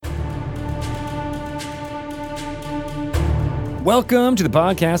Welcome to the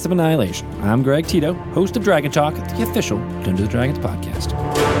Podcast of Annihilation. I'm Greg Tito, host of Dragon Talk, the official Dungeons & Dragons podcast.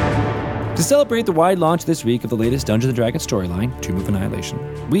 To celebrate the wide launch this week of the latest Dungeons & Dragons storyline, Tomb of Annihilation,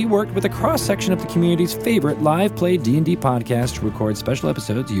 we worked with a cross-section of the community's favorite live-play D&D podcast to record special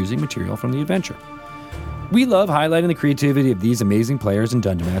episodes using material from the adventure. We love highlighting the creativity of these amazing players and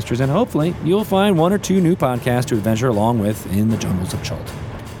dungeon masters, and hopefully you'll find one or two new podcasts to adventure along with in the jungles of Chult.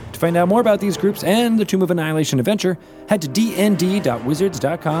 To find out more about these groups and the Tomb of Annihilation adventure, head to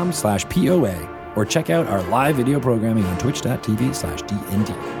dnd.wizards.com/POA or check out our live video programming on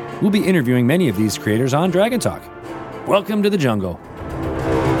twitch.tv/DND. We'll be interviewing many of these creators on Dragon Talk. Welcome to the jungle.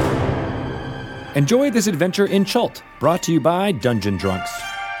 Enjoy this adventure in Chult, brought to you by Dungeon Drunks.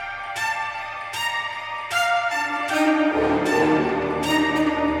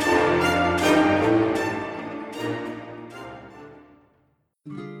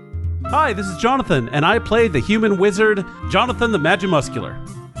 Hi, this is Jonathan, and I play the human wizard, Jonathan the Magimuscular.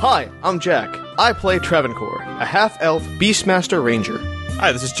 Hi, I'm Jack. I play Travancore, a half-elf Beastmaster Ranger.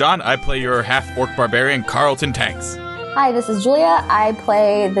 Hi, this is John. I play your half-orc barbarian, Carlton Tanks. Hi, this is Julia. I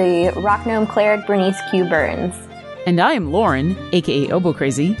play the rock gnome cleric, Bernice Q. Burns. And I am Lauren, aka Obo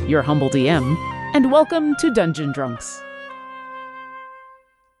Crazy, your humble DM, and welcome to Dungeon Drunks.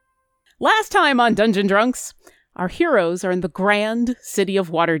 Last time on Dungeon Drunks, our heroes are in the grand city of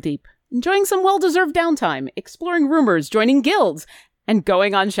Waterdeep, enjoying some well-deserved downtime, exploring rumors, joining guilds, and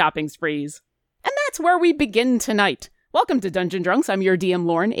going on shopping sprees. And that's where we begin tonight. Welcome to Dungeon Drunks. I'm your DM,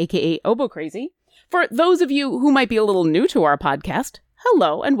 Lauren, aka Obo Crazy. For those of you who might be a little new to our podcast,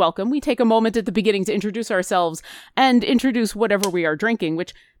 hello and welcome. We take a moment at the beginning to introduce ourselves and introduce whatever we are drinking,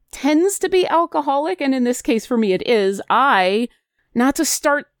 which tends to be alcoholic, and in this case for me it is. Not to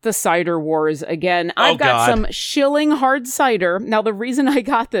start the cider wars again, I've got some shilling hard cider. Now, the reason I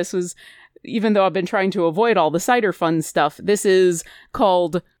got this was, even though I've been trying to avoid all the cider fun stuff, this is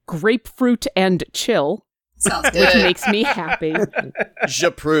called Grapefruit and Chill. Sounds good. Which makes me happy.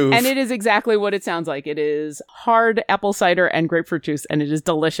 J'approve. And it is exactly what it sounds like. It is hard apple cider and grapefruit juice, and it is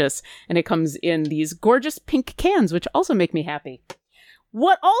delicious. And it comes in these gorgeous pink cans, which also make me happy.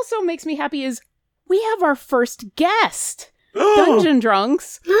 What also makes me happy is we have our first guest. Dungeon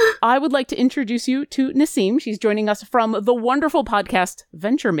Drunks. I would like to introduce you to Nasim. She's joining us from the wonderful podcast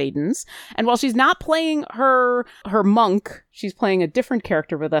Venture Maidens. And while she's not playing her monk, she's playing a different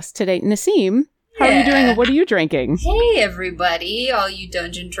character with us today. Nasim, how are you doing and what are you drinking? Hey everybody, all you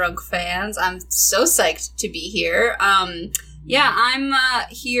Dungeon Drunk fans. I'm so psyched to be here. I'm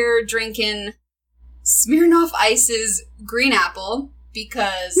here drinking Smirnoff Ice's Green Apple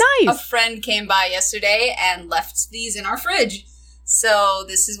because a friend came by yesterday and left these in our fridge. So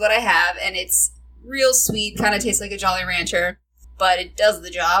this is what I have, and it's real sweet, kind of tastes like a Jolly Rancher, but it does the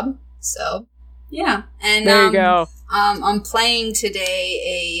job. So, yeah. And there you go. I'm playing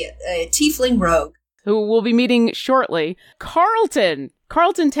today a Tiefling Rogue, who we'll be meeting shortly. Carlton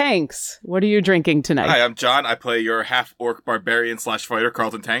Tanks, what are you drinking tonight? Hi, I'm John. I play your half-orc barbarian / fighter,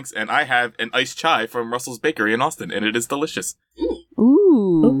 Carlton Tanks, and I have an iced chai from Russell's Bakery in Austin, and it is delicious.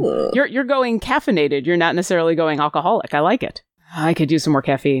 Ooh. You're going caffeinated. You're not necessarily going alcoholic. I like it. I could use some more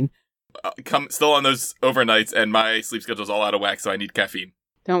caffeine. Still on those overnights, and my sleep schedule's all out of whack, so I need caffeine.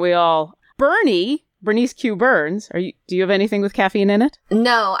 Don't we all? Bernice Q. Burns, do you have anything with caffeine in it?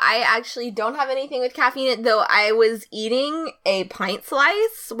 No, I actually don't have anything with caffeine in it, though I was eating a pint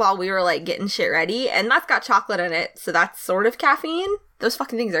slice while we were, getting shit ready, and that's got chocolate in it, so that's sort of caffeine. Those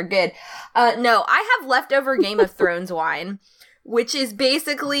fucking things are good. No, I have leftover Game of Thrones wine, which is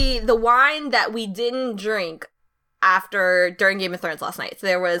basically the wine that we didn't drink during Game of Thrones last night. So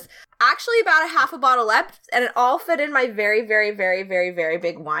there was actually about a half a bottle left, and it all fit in my very, very, very, very, very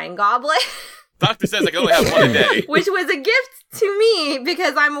big wine goblet. Doctor says I can only have one a day. Which was a gift to me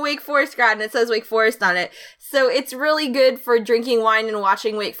because I'm a Wake Forest grad and it says Wake Forest on it. So it's really good for drinking wine and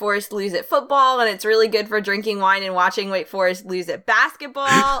watching Wake Forest lose at football, and it's really good for drinking wine and watching Wake Forest lose at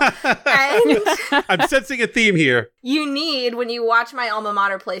basketball. And I'm sensing a theme here. You need, when you watch my alma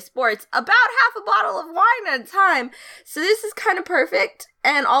mater play sports, about half a bottle of wine at a time. So this is kind of perfect.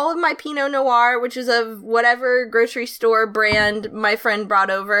 And all of my Pinot Noir, which is of whatever grocery store brand my friend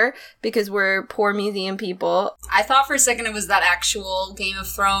brought over, because we're poor museum people. I thought for a second it was that actual Game of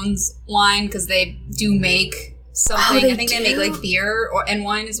Thrones wine, because they do make something. I think they make beer and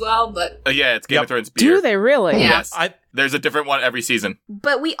wine as well, but... yeah, it's Game of Thrones beer. Do they really? Yeah. Yes. There's a different one every season.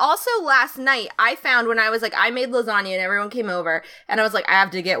 But we also, last night, I found when I was I made lasagna and everyone came over, and I was I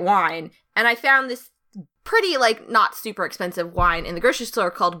have to get wine. And I found this pretty, not super expensive wine in the grocery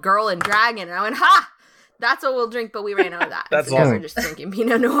store called Girl and Dragon. And I went, that's what we'll drink, but we ran out of that. That's so awesome. We're just drinking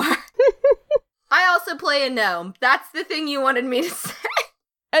Pinot Noir. I also also play a gnome. That's the thing you wanted me to say.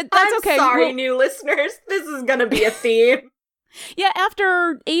 That's I'm okay. sorry, new listeners. This is gonna be a theme. Yeah,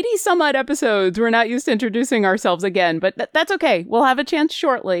 after 80 some odd episodes, we're not used to introducing ourselves again, but that's okay. We'll have a chance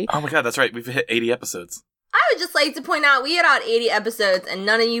shortly. Oh my god, that's right. We've hit 80 episodes. I would just like to point out we hit out 80 episodes and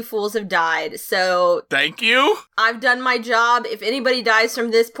none of you fools have died. So Thank you. I've done my job. If anybody dies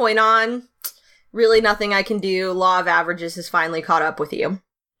from this point on, really nothing I can do. Law of averages has finally caught up with you.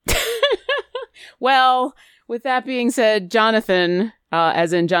 Well, with that being said, Jonathan,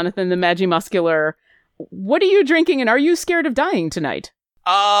 as in Jonathan the Magimuscular, what are you drinking and are you scared of dying tonight?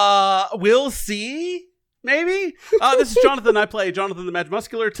 We'll see. Maybe. This is Jonathan. I play Jonathan the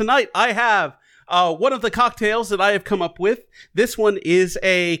Magimuscular. Tonight, I have one of the cocktails that I have come up with. This one is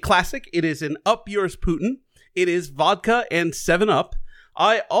a classic. It is an Up Yours Putin. It is vodka and 7-Up.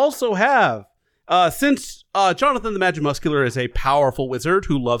 I also have, since Jonathan the Magimuscular is a powerful wizard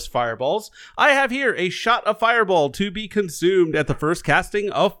who loves fireballs, I have here a shot of Fireball to be consumed at the first casting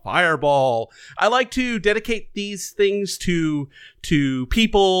of Fireball. I like to dedicate these things to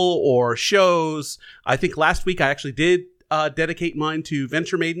people or shows. I think last week I actually did dedicate mine to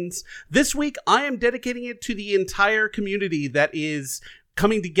Venture Maidens. This week I am dedicating it to the entire community that is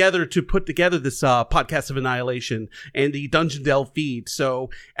coming together to put together this podcast of Annihilation and the Dungeon Delve feed. So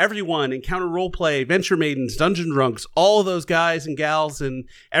everyone, Encounter Roleplay, Venture Maidens, Dungeon Drunks, all those guys and gals, and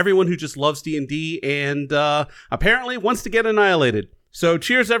everyone who just loves D&D and apparently wants to get annihilated. So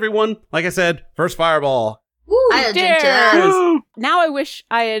cheers, everyone. Like I said, first Fireball. Woo, I drink to that. Now I wish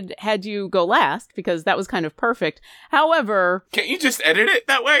I had you go last because that was kind of perfect. However, Can't you just edit it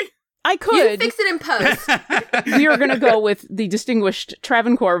that way? I You could. can fix it in post. We are going to go with the distinguished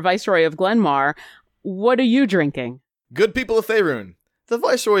Travancore, Viceroy of Glenmar. What are you drinking? Good people of Faerun, the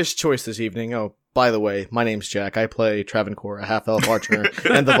Viceroy's choice this evening. Oh, by the way, my name's Jack. I play Travancore, a half-elf archer,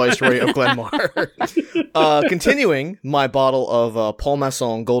 and the Viceroy of Glenmar. Continuing my bottle of Paul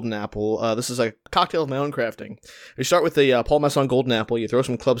Masson Golden Apple. This is a cocktail of my own crafting. You start with the Paul Masson Golden Apple. You throw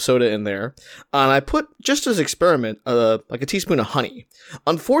some club soda in there. And I put, just as experiment, like a teaspoon of honey.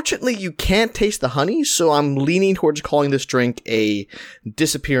 Unfortunately, you can't taste the honey, so I'm leaning towards calling this drink a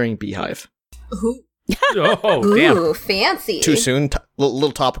disappearing beehive. Ooh. Oh, damn. Ooh, fancy. Too soon?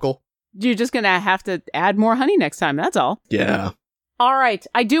 Little topical? You're just going to have to add more honey next time. That's all. Yeah. All right.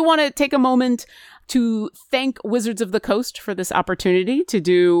 I do want to take a moment to thank Wizards of the Coast for this opportunity to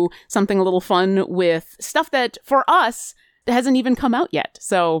do something a little fun with stuff that, for us, hasn't even come out yet.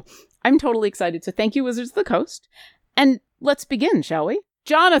 So I'm totally excited. So thank you, Wizards of the Coast. And let's begin, shall we?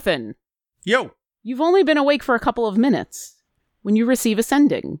 Jonathan, Yo. you've only been awake for a couple of minutes when you receive a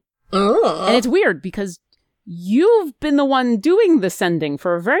sending. And it's weird because you've been the one doing the sending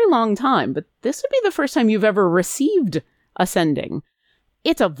for a very long time, but this would be the first time you've ever received a sending.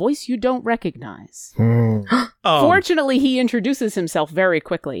 It's a voice you don't recognize. Fortunately, he introduces himself very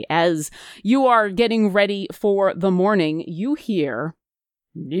quickly. As you are getting ready for the morning, you hear,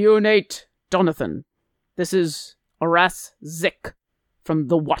 Neonate Jonathan, this is Oras Zik from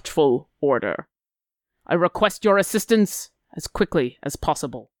the Watchful Order. I request your assistance as quickly as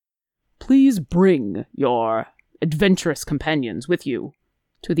possible. Please bring your adventurous companions with you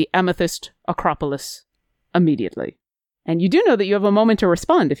to the Amethyst Acropolis immediately. And you do know that you have a moment to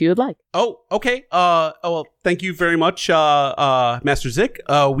respond if you would like. Oh, okay. Well, thank you very much, Master Zik.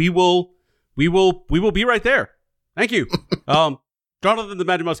 We will be right there. Thank you. Jonathan the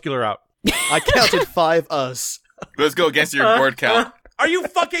Magimuscular out. I counted 5 us. Let's go against your word count. Are you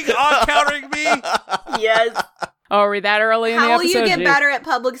fucking countering me? Yes. Oh, are we that early in the How will episode? you get Jeez. better at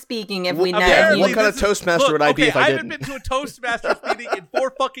public speaking if we know Apparently you? What kind of this is- Toastmaster would I be if I haven't didn't? been to a Toastmaster meeting in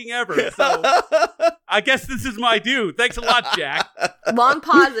 4 fucking ever, so I guess this is my due. Thanks a lot, Jack. Long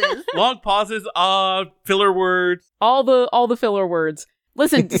pauses. Long pauses, filler words. All the filler words.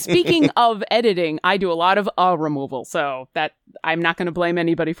 Listen, speaking of editing, I do a lot of removal, so that I'm not going to blame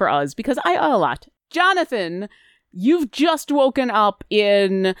anybody for us because I a lot. Jonathan, you've just woken up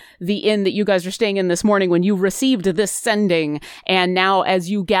in the inn that you guys are staying in this morning when you received this sending, and now as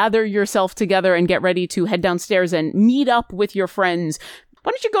you gather yourself together and get ready to head downstairs and meet up with your friends,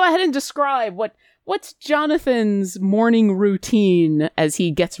 why don't you go ahead and describe what's Jonathan's morning routine as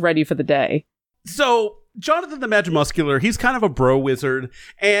he gets ready for the day? So, Jonathan the Magimuscular, he's kind of a bro wizard,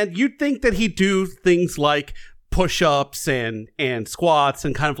 and you'd think that he'd do things like push-ups and squats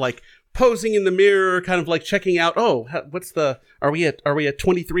and kind of like posing in the mirror, kind of like checking out, are we at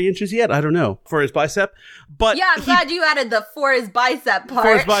 23 inches yet? I don't know, for his bicep. But Yeah, I'm glad you added the for his bicep part.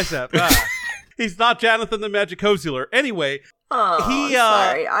 for his bicep. He's not Jonathan the Magicosular. Anyway, Oh,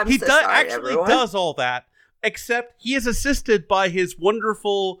 sorry. I'm he so sorry, actually everyone. does all that, except he is assisted by his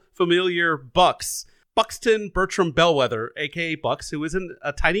wonderful familiar Bucks. Buxton Bertram Bellwether, aka Bucks, who is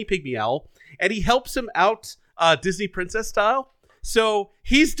a tiny pygmy owl, and he helps him out Disney princess style. So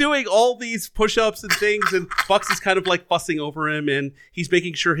he's doing all these push-ups and things, and Bucks is kind of like fussing over him, and he's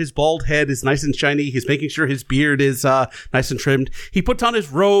making sure his bald head is nice and shiny. He's making sure his beard is nice and trimmed. He puts on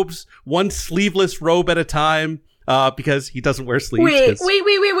his robes, one sleeveless robe at a time, because he doesn't wear sleeves. Wait. What's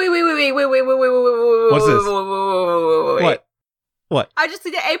this? What? What? I just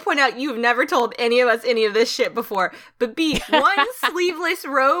need to A, point out you've never told any of us any of this shit before. But B, one sleeveless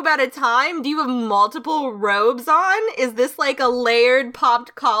robe at a time? Do you have multiple robes on? Is this like a layered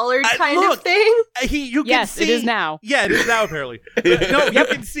popped collar kind of thing? You can see, it is now. Yeah, it is now, apparently. No, you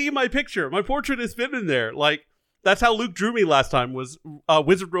can see my picture. My portrait has been in there. Like, that's how Luke drew me last time, was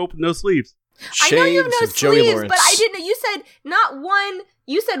wizard robe with no sleeves. I know you have no Shades of Joey sleeves, Lawrence. but I didn't know. You said not one.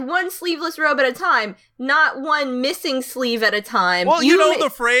 You said one sleeveless robe at a time, not one missing sleeve at a time. Well, you know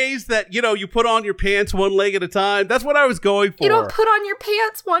the phrase that, you put on your pants one leg at a time? That's what I was going for. You don't put on your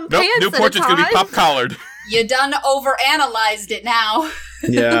pants Nope, pants new at a portrait's time. gonna be pop-collared. You done overanalyzed it now.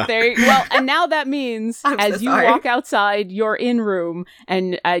 Yeah. Well, and now that means I'm so as you sorry. walk outside your in-room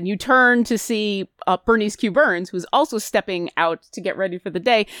and you turn to see Bernice Q. Burns, who's also stepping out to get ready for the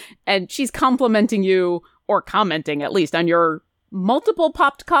day, and she's complimenting you, or commenting at least, on your multiple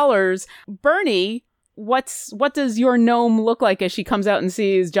popped collars. Bernie, what does your gnome look like as she comes out and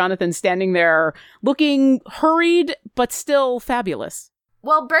sees Jonathan standing there looking hurried but still fabulous?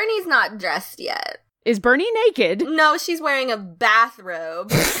 Well, Bernie's not dressed yet. Is Bernie naked? No, she's wearing a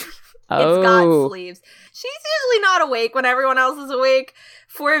bathrobe. It's Oh. got sleeves. She's usually not awake when everyone else is awake.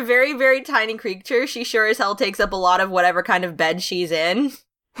 For a very, very tiny creature, she sure as hell takes up a lot of whatever kind of bed she's in.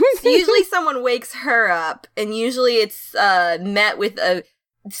 So usually someone wakes her up, and usually it's met with a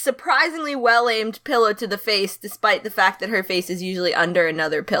surprisingly well-aimed pillow to the face, despite the fact that her face is usually under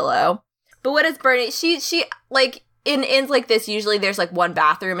another pillow. But what is Bernie? She like, in inns like this, usually there's like one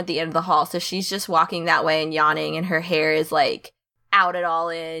bathroom at the end of the hall, so she's just walking that way and yawning, and her hair is like out at all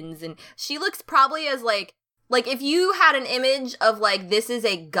ends, and she looks probably as like if you had an image of like, this is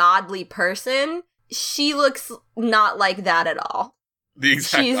a godly person, she looks not like that at all. The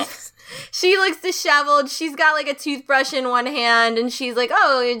exact opposite. She looks disheveled. She's got like a toothbrush in one hand, and she's like,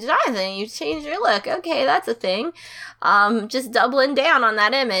 "Oh, Jonathan, you changed your look. Okay, that's a thing." Just doubling down on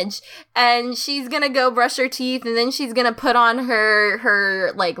that image. And she's gonna go brush her teeth, and then she's gonna put on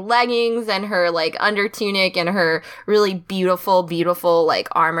her like leggings and her like under tunic and her really beautiful like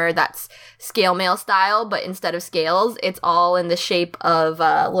armor that's scale mail style, but instead of scales, it's all in the shape of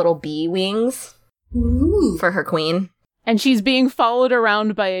little bee wings. Ooh. For her queen. And she's being followed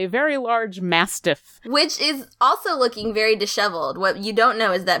around by a very large mastiff. Which is also looking very disheveled. What you don't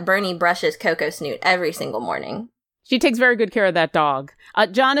know is that Bernie brushes Coco Snoot every single morning. She takes very good care of that dog.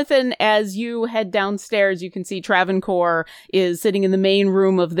 Jonathan, as you head downstairs, you can see Travancore is sitting in the main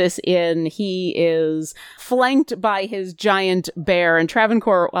room of this inn. He is flanked by his giant bear. And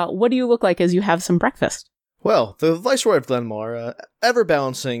Travancore, what do you look like as you have some breakfast? Well, the Viceroy of Glenmar, ever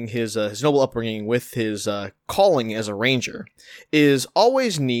balancing his noble upbringing with his calling as a ranger, is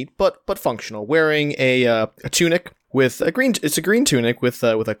always neat but functional. Wearing a tunic with a green tunic with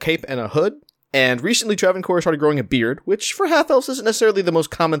a cape and a hood. And recently, Travancore started growing a beard, which for half elves isn't necessarily the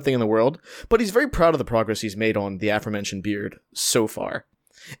most common thing in the world, but he's very proud of the progress he's made on the aforementioned beard so far.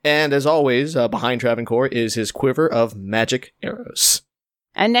 And as always, behind Travancore is his quiver of magic arrows.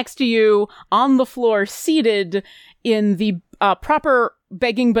 And next to you, on the floor, seated in the proper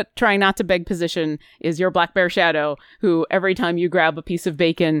begging but trying not to beg position, is your black bear Shadow, who every time you grab a piece of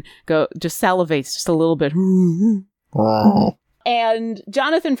bacon, just salivates just a little bit. And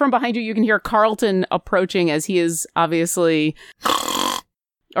Jonathan, from behind you can hear Carlton approaching as he is obviously...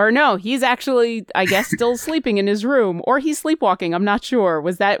 Or no, he's actually, I guess, still sleeping in his room. Or he's sleepwalking, I'm not sure.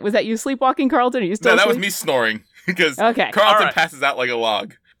 Was that you sleepwalking, Carlton? Are you still No, that was asleep? me snoring. Because Okay. Carlton Alright. passes out like a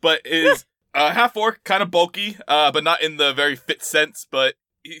log. But is half-orc, kind of bulky, but not in the very fit sense, but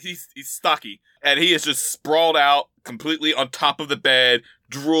he's stocky. And he is just sprawled out, completely on top of the bed,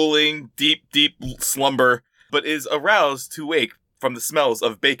 drooling, deep slumber, but is aroused to wake from the smells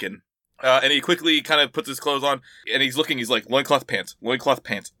of bacon. And he quickly kind of puts his clothes on, and he's like, loincloth pants, loincloth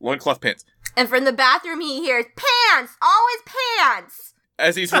pants, loincloth pants. And from the bathroom he hears, "Pants! Always pants!"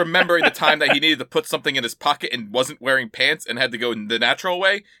 As he's remembering the time that he needed to put something in his pocket and wasn't wearing pants and had to go in the natural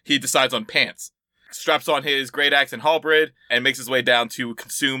way, he decides on pants. Straps on his great axe and halberd and makes his way down to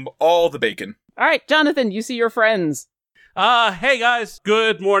consume all the bacon. All right, Jonathan, you see your friends. Hey guys,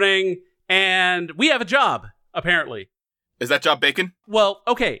 good morning. And we have a job, apparently. Is that job bacon? Well,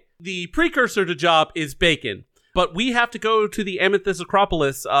 okay, the precursor to job is bacon, but we have to go to the Amethyst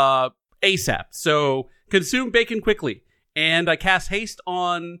Acropolis, ASAP. So consume bacon quickly. And I cast haste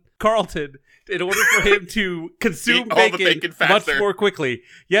on Carlton in order for him to consume Eat all the bacon much faster. more quickly.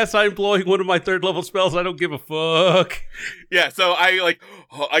 Yes, I'm blowing one of my 3rd level spells. I don't give a fuck. Yeah, so I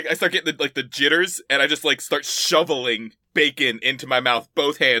start getting the jitters, and I just start shoveling bacon into my mouth,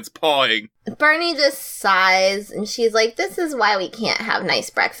 both hands pawing. Bernie just sighs, and she's like, this is why we can't have nice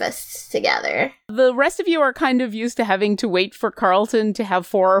breakfasts together. The rest of you are kind of used to having to wait for Carlton to have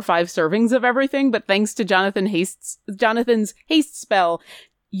 4 or 5 servings of everything, but thanks to Jonathan's haste spell,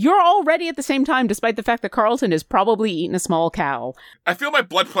 you're all ready at the same time, despite the fact that Carlton has probably eaten a small cow. I feel my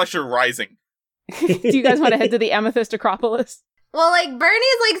blood pressure rising. Do you guys want to head to the Amethyst Acropolis? Well,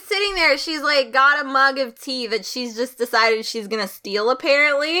 Bernie's, sitting there. She's, got a mug of tea that she's just decided she's gonna steal,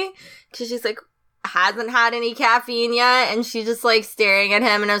 apparently. Because she's, hasn't had any caffeine yet. And she's just, staring at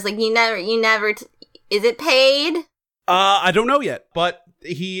him. And I was like, you never, is it paid? I don't know yet, but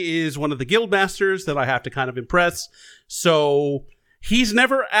he is one of the guild masters that I have to kind of impress. So he's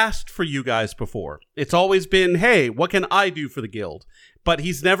never asked for you guys before. It's always been, hey, what can I do for the guild? But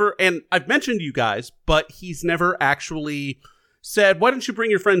he's never, and I've mentioned you guys, but he's never actually said, why don't you bring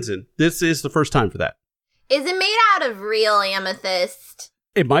your friends in? This is the first time for that. Is it made out of real amethyst?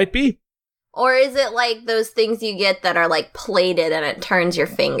 It might be. Or is it like those things you get that are plated and it turns your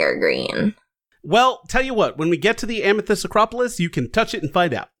finger green? Well, tell you what, when we get to the Amethyst Acropolis, you can touch it and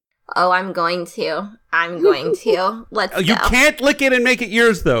find out. Oh, I'm going to. Let's go. You can't lick it and make it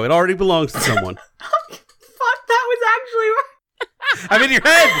yours, though. It already belongs to someone. Fuck, that was actually... I'm in your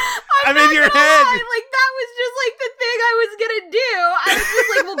head. I'm in your head. That was just the thing I was gonna do. I was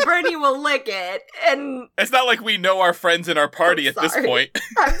just well, Bernie will lick it, and It's not like we know our friends in our party at this point.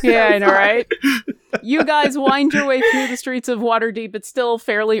 Yeah, I know, right? You guys wind your way through the streets of Waterdeep. It's still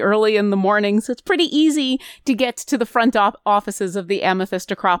fairly early in the morning, so it's pretty easy to get to the front offices of the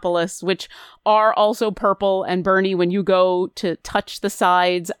Amethyst Acropolis, which are also purple. And Bernie, when you go to touch the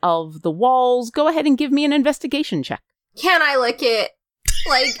sides of the walls, go ahead and give me an investigation check. can I lick it?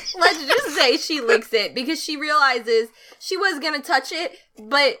 Let's just say she licks it because she realizes she was gonna touch it,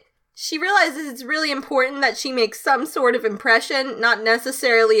 but she realizes it's really important that she makes some sort of impression, not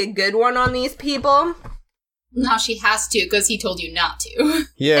necessarily a good one on these people. Now she has to, because he told you not to.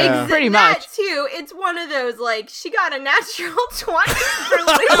 Yeah. Pretty That much. too. It's one of those, she got a natural 20 for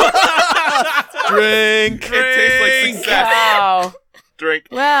Drink. It tastes like success. Wow. Drink.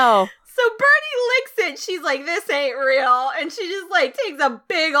 Well, So Bernie licks it. She's like, this ain't real. And she just, takes a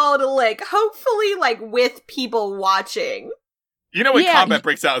big old lick. Hopefully, with people watching. You know when Yeah, combat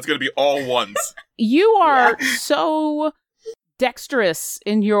breaks out, it's going to be all ones. you are so dexterous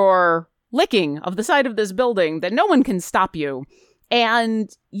in your licking of the side of this building that no one can stop you. And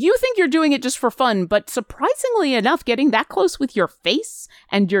you think you're doing it just for fun, but surprisingly enough, getting that close with your face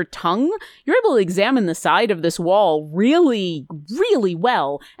and your tongue, you're able to examine the side of this wall really, really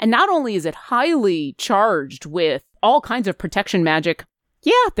well. And not only is it highly charged with all kinds of protection magic,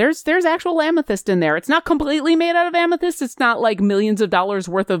 yeah, there's actual amethyst in there. It's not completely made out of amethyst. It's not millions of dollars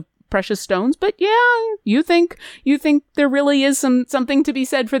worth of precious stones, but yeah, you think there really is something to be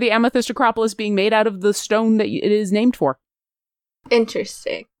said for the Amethyst Acropolis being made out of the stone that it is named for.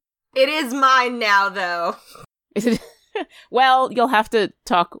 Interesting. It is mine now, though. Is it? Well, you'll have to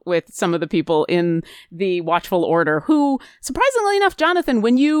talk with some of the people in the Watchful Order who, surprisingly enough, Jonathan,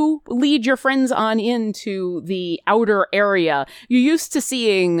 when you lead your friends on into the outer area, you're used to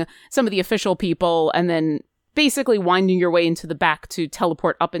seeing some of the official people and then basically winding your way into the back to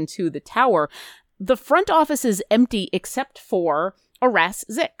teleport up into the tower. The front office is empty except for Aras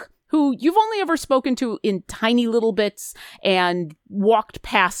Zik, who you've only ever spoken to in tiny little bits and walked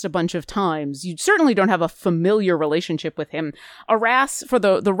past a bunch of times. You certainly don't have a familiar relationship with him. Aras, for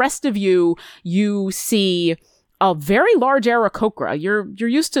the rest of you, you see a very large Aarakocra. You're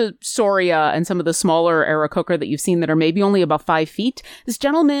used to Soria and some of the smaller Aarakocra that you've seen that are maybe only about 5 feet. This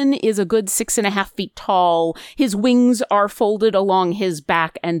gentleman is a good 6.5 feet tall. His wings are folded along his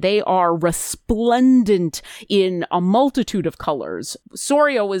back, and they are resplendent in a multitude of colors.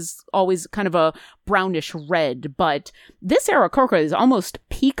 Soria was always kind of a brownish red, but this Aarakocra is almost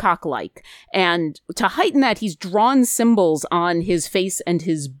peacock-like. And to heighten that, he's drawn symbols on his face and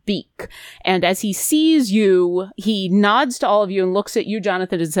his beak. And as he sees you, he nods to all of you and looks at you,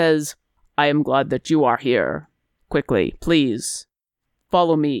 Jonathan, and says, I am glad that you are here. Quickly, please.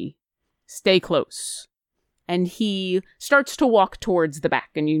 Follow me. Stay close. And he starts to walk towards the back.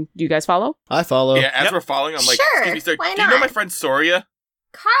 And do you guys follow? I follow. Yeah, as we're following, I'm like, Sure, excuse me, sir, why do you know not? my friend Soria?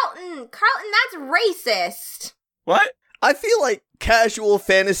 Carlton, that's racist. What? I feel like casual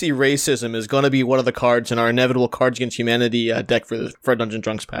fantasy racism is going to be one of the cards in our inevitable Cards Against Humanity deck for Dungeon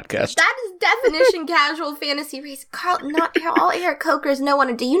Drunks podcast. That is definition casual fantasy race. Carl, not all Aarakocras know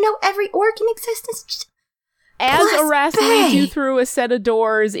one. Do you know every orc in existence? Just as Plus Aras Bay. leads you through a set of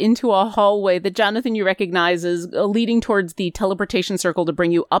doors into a hallway that Jonathan you recognize is leading towards the teleportation circle to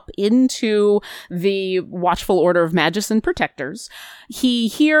bring you up into the Watchful Order of Magicians and Protectors, he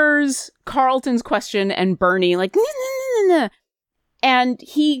hears Carlton's question and Bernie like, "Nah, nah, nah, nah." And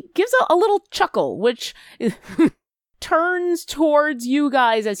he gives a little chuckle, which turns towards you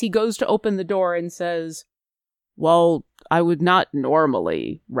guys as he goes to open the door and says, "Well, I would not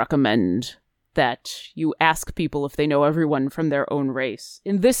normally recommend that you ask people if they know everyone from their own race.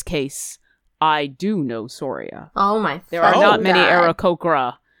 In this case, I do know Soria. Oh my! There are fucking not many God.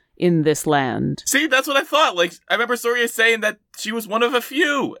 Aarakocra in this land." See, that's what I thought. Like, I remember Soria saying that she was one of a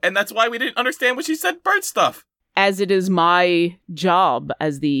few, and that's why we didn't understand when she said bird stuff. As it is my job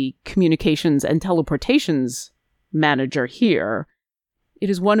as the communications and teleportations manager here, it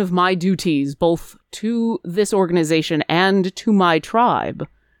is one of my duties, both to this organization and to my tribe,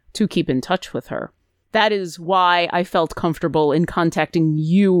 to keep in touch with her. That is why I felt comfortable in contacting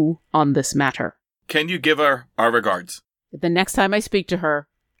you on this matter. Can you give her our regards? The next time I speak to her,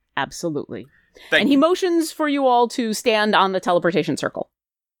 absolutely. Thank And he you. motions for you all to stand on the teleportation circle.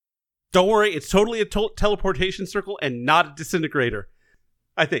 Don't worry, it's totally a teleportation circle and not a disintegrator.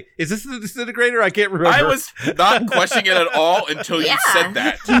 I think. Is this the disintegrator? I can't remember. I was not questioning it at all until Yeah. you said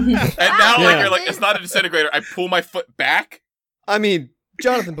that. And now, like, Yeah. you're like, it's not a disintegrator. I pull my foot back. I mean,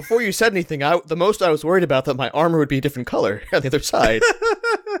 Jonathan, before you said anything, the most I was worried about that my armor would be a different color on the other side.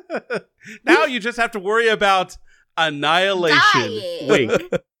 Now you just have to worry about annihilation. Dying. Wait,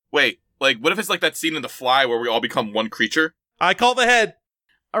 Wait, like, what if it's like that scene in The Fly where we all become one creature? I call the head.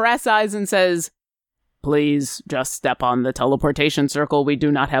 Aras sighs and says, "Please just step on the teleportation circle. We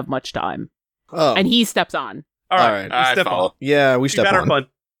do not have much time." Oh, And he steps on. All right, All right, we I step follow. on. yeah, we We step got our on. fun.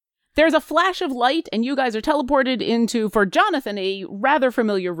 There's a flash of light, and you guys are teleported into, for Jonathan, a rather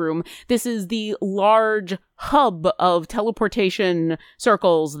familiar room. This is the large hub of teleportation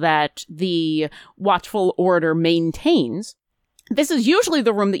circles that the Watchful Order maintains. This is usually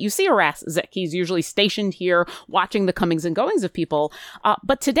the room that you see Aras Zik. He's usually stationed here, watching the comings and goings of people.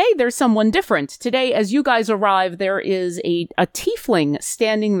 But today, there's someone different. Today, as you guys arrive, there is a tiefling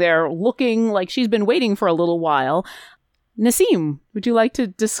standing there looking like she's been waiting for a little while. Nassim, would you like to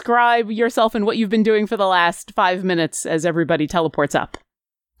describe yourself and what you've been doing for the last 5 minutes as everybody teleports up?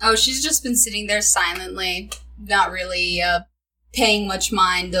 Oh, she's just been sitting there silently, not really paying much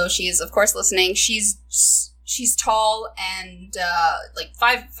mind, though she is, of course, listening. She's tall and like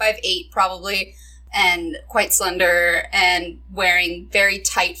 5'8" probably, and quite slender, and wearing very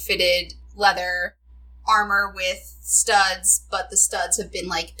tight-fitted leather armor with studs, but the studs have been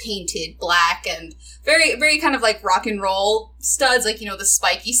like painted black and very, very kind of like rock and roll studs, like, you know, the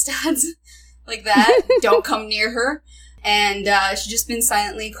spiky studs like that. Don't come near her. And she's just been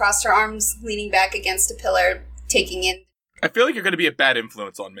silently crossed her arms, leaning back against a pillar, taking in. I feel like you're going to be a bad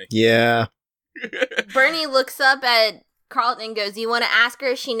influence on me. Yeah. Bernie looks up at Carlton and goes, "You want to ask her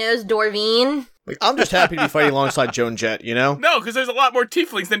if she knows Dorveen?" Like, I'm just happy to be fighting alongside Joan Jett, you know? No, because there's a lot more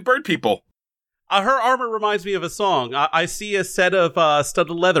tieflings than bird people. Her armor reminds me of a song. I see a set of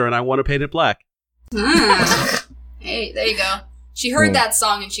studded leather and I want to paint it black. Hey, there you go. She heard Cool. that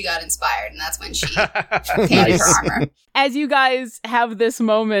song and she got inspired, and that's when she painted her armor. As you guys have this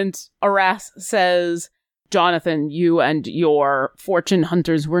moment, Aras says, "Jonathan, you and your fortune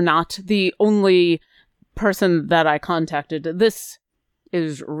hunters were not the only person that I contacted. This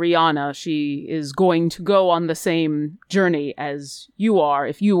is Rihanna. She is going to go on the same journey as you are,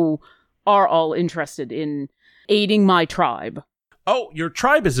 if you are all interested in aiding my tribe." Oh, your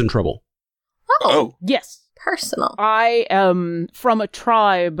tribe is in trouble. Oh. Yes. Personal. I am from a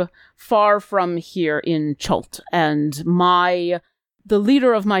tribe far from here in Chult, and the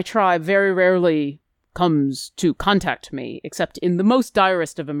leader of my tribe very rarely comes to contact me, except in the most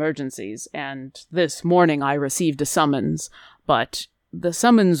direst of emergencies, and this morning I received a summons, but the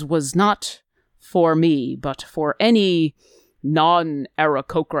summons was not for me, but for any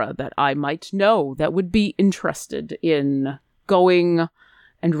non-Aarakocra that I might know that would be interested in going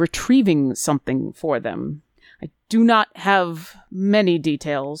and retrieving something for them. I do not have many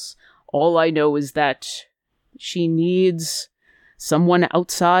details. All I know is that she needs someone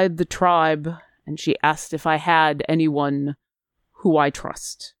outside the tribe, and she asked if I had anyone who I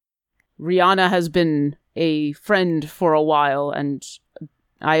trust. Rihanna has been a friend for a while, and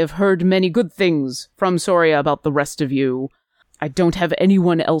I have heard many good things from Soria about the rest of you. I don't have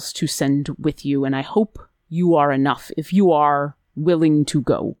anyone else to send with you, and I hope you are enough. If you are willing to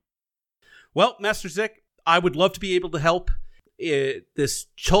go. Well, Master Zick, I would love to be able to help this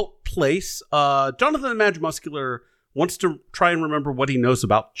Chult place. Jonathan the Mad Muscular wants to try and remember what he knows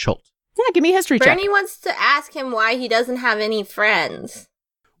about Chult. Yeah, give me a history check. Bernie wants to ask him why he doesn't have any friends.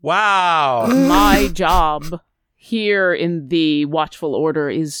 Wow. My job here in the Watchful Order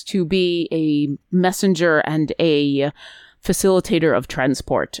is to be a messenger and a facilitator of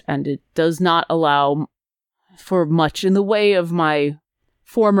transport, and it does not allow for much in the way of my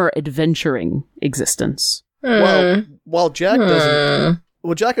former adventuring existence. Well, while Jack doesn't...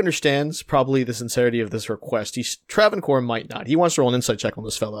 Well, Jack understands probably the sincerity of this request. Travancore might not. He wants to roll an insight check on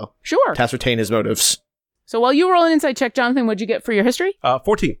this fellow Sure. to ascertain his motives. So while you roll an insight check, Jonathan, what'd you get for your history?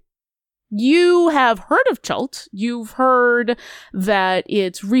 14. You have heard of Chult. You've heard that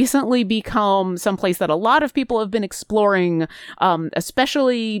it's recently become someplace that a lot of people have been exploring,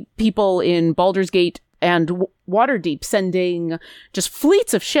 especially people in Baldur's Gate and Waterdeep, sending just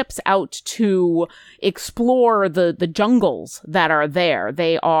fleets of ships out to explore the jungles that are there.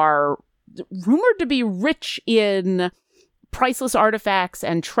 They are rumored to be rich in priceless artifacts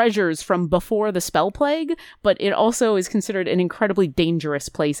and treasures from before the spell plague, but it also is considered an incredibly dangerous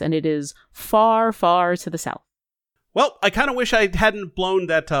place, and it is far, far to the south. Well, I kind of wish I hadn't blown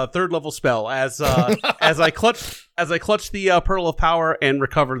that third level spell as I clutched the Pearl of Power and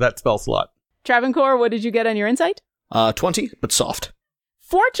recovered that spell slot. Travancore, what did you get on your insight? 20, but soft.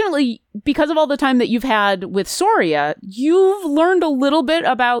 Fortunately, because of all the time that you've had with Soria, you've learned a little bit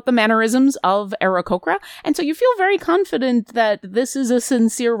about the mannerisms of Aarakocra, and so you feel very confident that this is a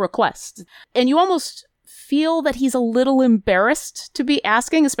sincere request. And you almost feel that he's a little embarrassed to be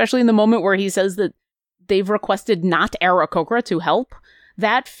asking, especially in the moment where he says that they've requested not Aarakocra to help.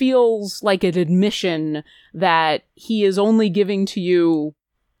 That feels like an admission that he is only giving to you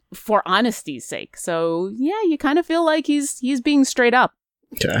for honesty's sake. So, yeah, you kind of feel like he's being straight up.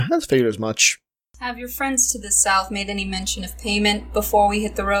 Okay, that's figured as much. Have your friends to the south made any mention of payment before we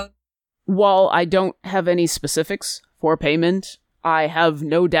hit the road? While I don't have any specifics for payment, I have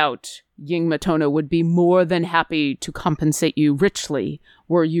no doubt Ying Matona would be more than happy to compensate you richly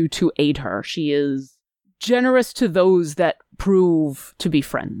were you to aid her. She is generous to those that prove to be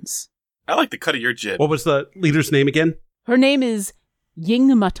friends. I like the cut of your jib. What was the leader's name again? Her name is Ying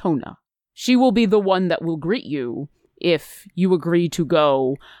Matona. She will be the one that will greet you. If you agree to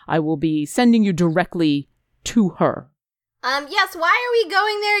go, I will be sending you directly to her. Yes, why are we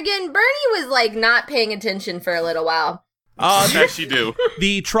going there again? Bernie was, not paying attention for a little while. Yes, you do.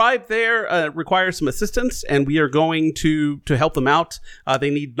 The tribe there requires some assistance, and we are going to help them out.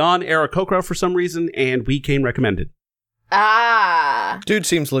 They need non-Aarakocra for some reason, and we came recommended. Ah. Dude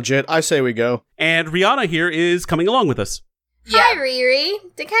seems legit. I say we go. And Rihanna here is coming along with us. Hi, Riri.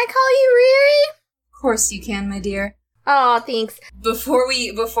 Can I call you Riri? Of course you can, my dear. Oh, thanks. Before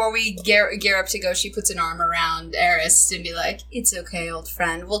we gear up to go, she puts an arm around Eris and be like, "It's okay, old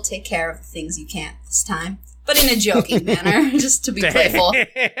friend. We'll take care of the things you can't this time." But in a joking manner, just to be playful.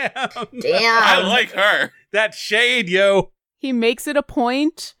 Damn. I like her. That shade, yo. He makes it a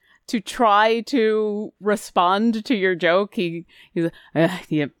point to try to respond to your joke. He's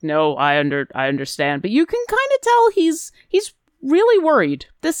no, I understand, but you can kind of tell he's really worried.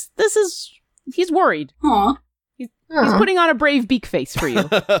 He's worried. Aw. He's putting on a brave beak face for you. Well,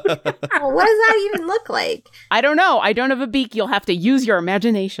 what does that even look like? I don't know. I don't have a beak. You'll have to use your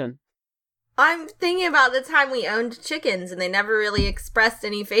imagination. I'm thinking about the time we owned chickens and they never really expressed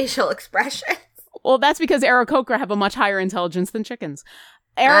any facial expressions. Well, that's because Aarakocra have a much higher intelligence than chickens.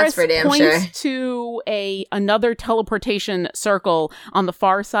 That's Eris for damn points to another teleportation circle on the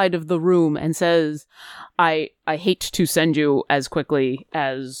far side of the room and says, I hate to send you as quickly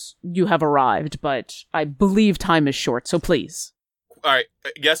as you have arrived, but I believe time is short, so please. All right,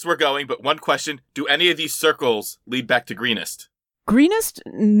 yes, we're going, but one question. Do any of these circles lead back to Greenest? Greenest?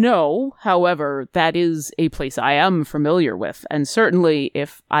 No. However, that is a place I am familiar with, and certainly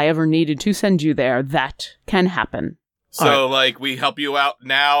if I ever needed to send you there, that can happen. So, we help you out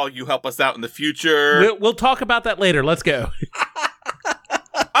now, you help us out in the future. We'll talk about that later. Let's go.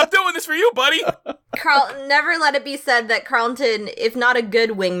 I'm doing this for you, buddy! Carl, never let it be said that Carlton, if not a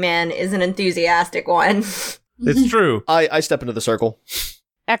good wingman, is an enthusiastic one. It's true. I step into the circle.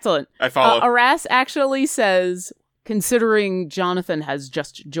 Excellent. I follow. Aras actually says, considering Jonathan has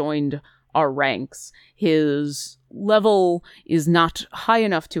just joined our ranks, his level is not high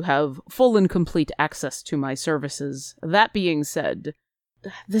enough to have full and complete access to my services. That being said,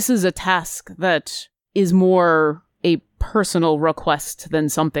 this is a task that is more a personal request than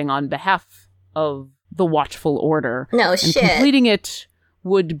something on behalf of the Watchful Order. No and shit. completing it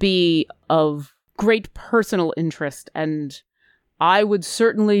would be of great personal interest, and I would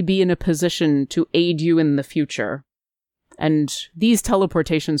certainly be in a position to aid you in the future. And these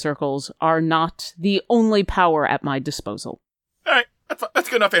teleportation circles are not the only power at my disposal. All right, that's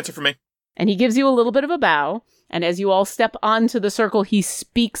a good enough answer for me. And he gives you a little bit of a bow. And as you all step onto the circle, he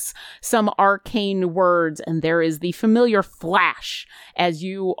speaks some arcane words. And there is the familiar flash as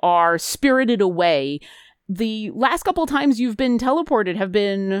you are spirited away. The last couple times you've been teleported have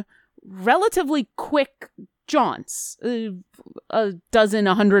been relatively quick jaunts, a dozen,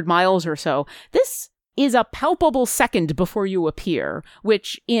 100 miles or so. This is a palpable second before you appear,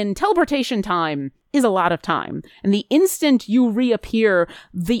 which in teleportation time is a lot of time. And the instant you reappear,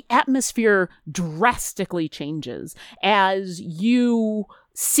 the atmosphere drastically changes. As you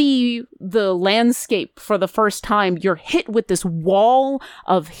see the landscape for the first time, you're hit with this wall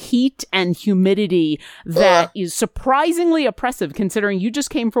of heat and humidity that is surprisingly oppressive, considering you just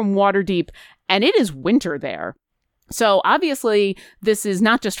came from Waterdeep and it is winter there. So obviously, this is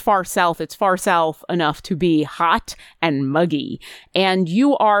not just far south, it's far south enough to be hot and muggy. And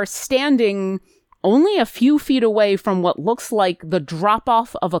you are standing only a few feet away from what looks like the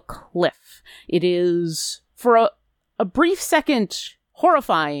drop-off of a cliff. It is, for a brief second,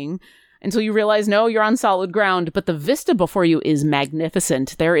 horrifying, until you realize, no, you're on solid ground, but the vista before you is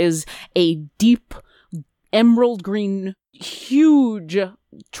magnificent. There is a deep, emerald green, huge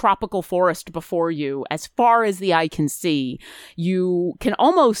tropical forest before you, as far as the eye can see. You can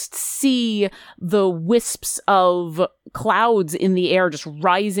almost see the wisps of clouds in the air just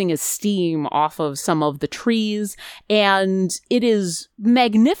rising as steam off of some of the trees, and it is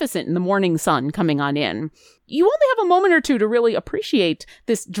magnificent in the morning sun coming on in. You only have a moment or two to really appreciate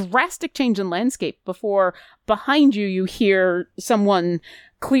this drastic change in landscape before behind you you hear someone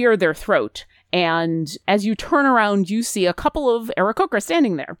clear their throat. And as you turn around, you see a couple of Aarakocra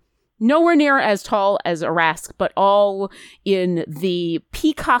standing there. Nowhere near as tall as Arask, but all in the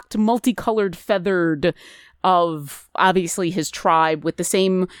peacocked, multicolored, feathered of, obviously, his tribe, with the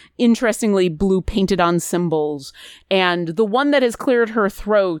same interestingly blue painted-on symbols. And the one that has cleared her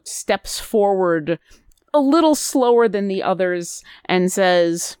throat steps forward a little slower than the others and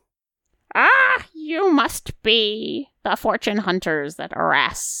says, "Ah, you must be the fortune hunters that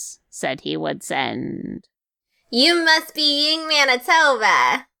Arask said he would send." You must be Ying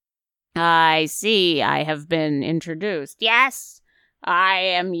Manitoba. I see. I have been introduced. Yes, I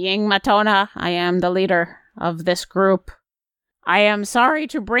am Ying Matona. I am the leader of this group. I am sorry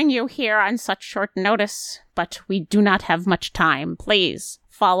to bring you here on such short notice, but we do not have much time. Please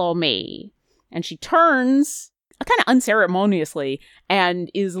follow me. And she turns, kind of unceremoniously,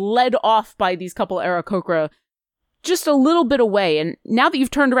 and is led off by these couple Aarakocra just a little bit away. And now that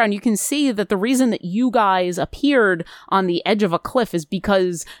you've turned around, you can see that the reason that you guys appeared on the edge of a cliff is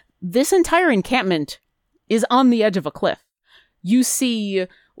because this entire encampment is on the edge of a cliff. You see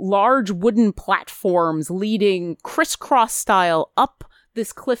large wooden platforms leading crisscross style up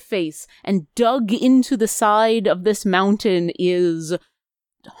this cliff face, and dug into the side of this mountain is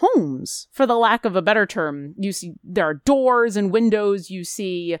homes, for the lack of a better term. You see there are doors and windows. You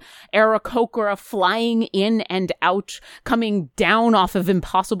see Aarakocra flying in and out, coming down off of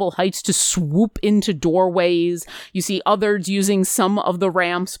impossible heights to swoop into doorways. You see others using some of the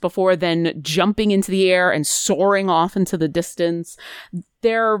ramps before then jumping into the air and soaring off into the distance.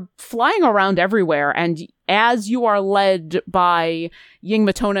 They're flying around everywhere, and as you are led by Ying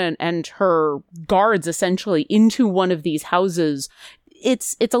Matona and her guards essentially into one of these houses,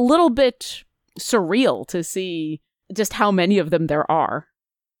 it's a little bit surreal to see just how many of them there are.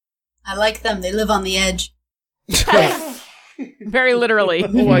 I like them. They live on the edge. Very literally.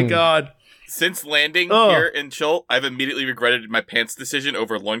 Oh my god. Since landing here in Chult, I've immediately regretted my pants decision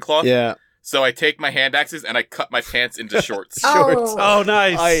over loincloth. Yeah. So I take my hand axes and I cut my pants into shorts. Shorts. Oh,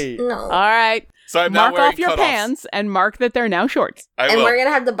 nice. No. All right. So I'm now Mark wearing off your cutoffs. pants and mark that they're now shorts. I And will. we're gonna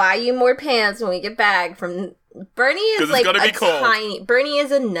have to buy you more pants when we get back from... Bernie 'Cause is it's like gonna a be cold. tiny... Bernie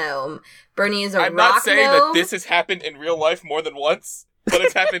is a gnome. Bernie is a I'm rock not saying gnome. that this has happened in real life more than once, but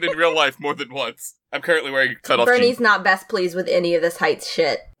it's happened in real life more than once. I'm currently wearing cutoff Bernie's jeans. not best pleased with any of this heights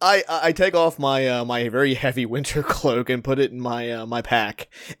shit. I take off my my very heavy winter cloak and put it in my my pack,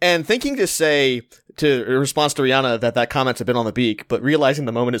 and thinking to say to in response to Rihanna that comment's a bit on the beak, but realizing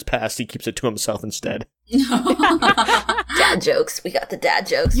the moment has passed, he keeps it to himself instead. Dad jokes. We got the dad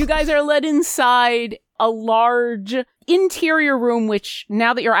jokes. You guys are led inside a large interior room, which,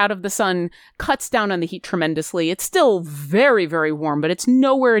 now that you're out of the sun, cuts down on the heat tremendously. It's still very, very warm, but it's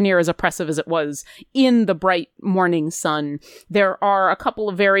nowhere near as oppressive as it was in the bright morning sun. There are a couple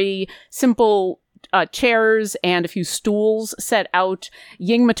of very simple chairs and a few stools set out.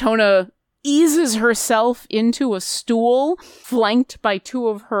 Ying Matona eases herself into a stool flanked by two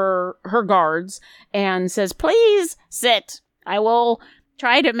of her guards and says, "Please sit. I will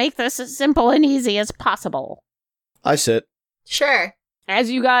try to make this as simple and easy as possible." I sit. Sure.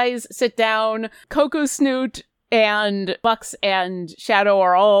 As you guys sit down, Coco Snoot and Bucks and Shadow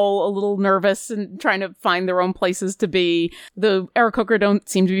are all a little nervous and trying to find their own places to be. The Aarakocra don't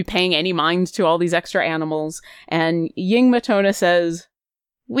seem to be paying any mind to all these extra animals. And Ying Matona says,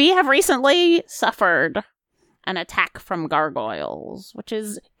 "We have recently suffered an attack from gargoyles, which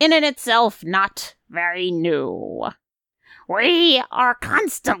is in and itself not very new. We are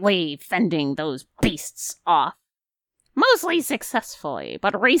constantly fending those beasts off, mostly successfully,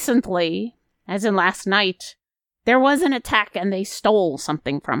 but recently, as in last night, there was an attack and they stole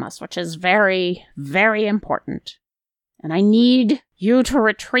something from us, which is very, very important. And I need you to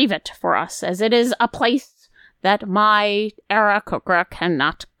retrieve it for us, as it is a place that my Aarakocra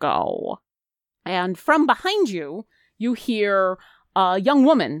cannot go." And from behind you, you hear a young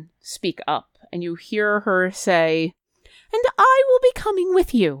woman speak up, and you hear her say, "And I will be coming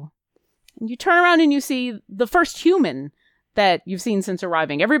with you." And you turn around and you see the first human that you've seen since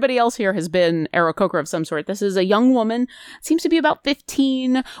arriving. Everybody else here has been Aarakocra of some sort. This is a young woman, seems to be about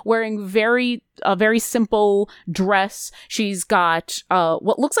 15, wearing a very simple dress. She's got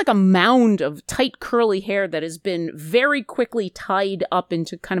what looks like a mound of tight curly hair that has been very quickly tied up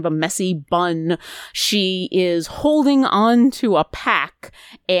into kind of a messy bun. She is holding on to a pack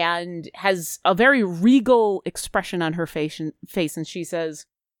and has a very regal expression on her face, and she says,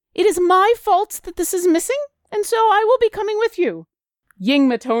 "It is my fault that this is missing, and so I will be coming with you." Ying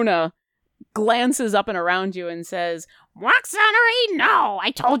Matona glances up and around you and says, "Waxanery, no!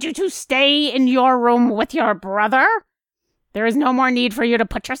 I told you to stay in your room with your brother. There is no more need for you to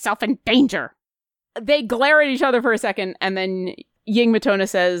put yourself in danger." They glare at each other for a second, and then Ying Matona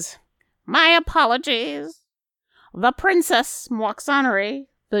says, "My apologies. The Princess Waxanery,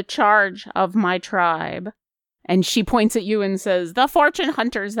 the charge of my tribe." And she points at you and says, "The fortune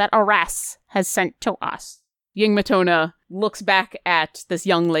hunters that Aras has sent to us." Ying Matona looks back at this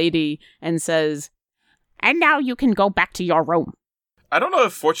young lady and says, "And now you can go back to your room." I don't know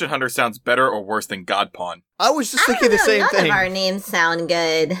if Fortune Hunter sounds better or worse than God Pawn. I was just thinking the same None thing. of our names sound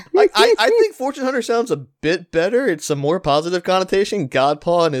good. I think Fortune Hunter sounds a bit better. It's a more positive connotation. God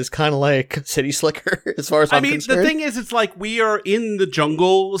Pawn is kind of like City Slicker, as far as I'm concerned. The thing is, it's like we are in the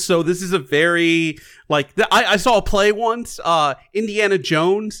jungle, so this is a very, like, I saw a play once, Indiana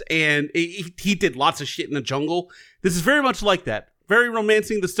Jones, and he did lots of shit in the jungle. This is very much like that. Very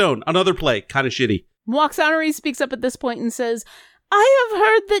Romancing the Stone. Another play, kind of shitty. Waxanery speaks up at this point and says, "I have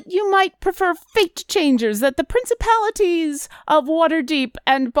heard that you might prefer Fate Changers, that the principalities of Waterdeep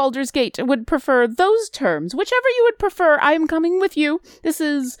and Baldur's Gate would prefer those terms. Whichever you would prefer, I am coming with you. This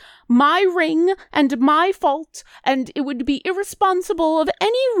is my ring and my fault, and it would be irresponsible of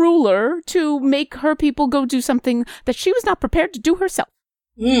any ruler to make her people go do something that she was not prepared to do herself."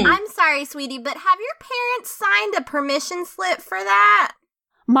 I'm sorry, sweetie, but have your parents signed a permission slip for that?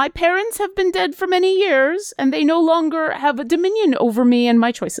 My parents have been dead for many years, and they no longer have a dominion over me and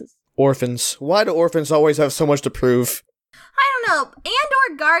my choices. Orphans. Why do orphans always have so much to prove? I don't know.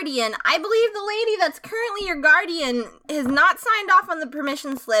 And or guardian. I believe the lady that's currently your guardian has not signed off on the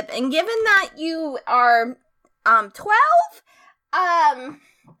permission slip, and given that you are 12, I'm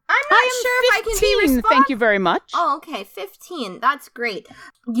not sure if I can be responsible. Thank you very much. Oh, okay, 15. That's great.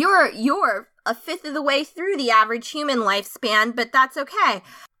 You're a fifth of the way through the average human lifespan, but that's okay.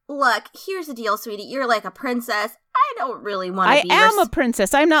 Look, here's the deal, sweetie. You're like a princess. I don't really want to be I am a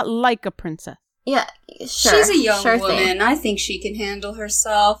princess. I'm not like a princess. Yeah, sure. She's a young sure woman. thing. I think she can handle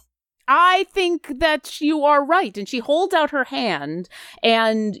herself. I think that you are right. And she holds out her hand,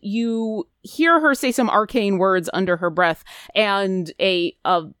 and you hear her say some arcane words under her breath, and a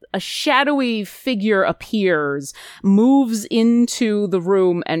shadowy figure appears, moves into the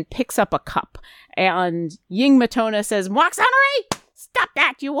room, and picks up a cup. And Ying Matona says, "Waxanery, stop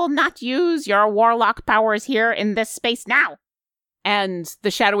that! You will not use your warlock powers here in this space now!" And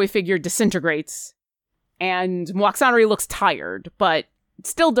the shadowy figure disintegrates. And Waxanery looks tired, but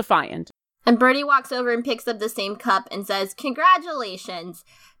still defiant. And Birdie walks over and picks up the same cup and says, "Congratulations.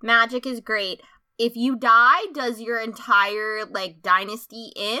 Magic is great. If you die, does your entire,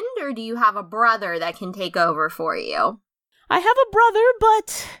 dynasty end, or do you have a brother that can take over for you?" I have a brother,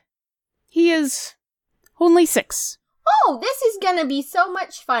 but he is only 6. Oh, this is gonna be so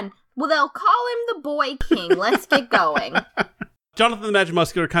much fun. Well, they'll call him the Boy King. Let's get going. Jonathan the Magic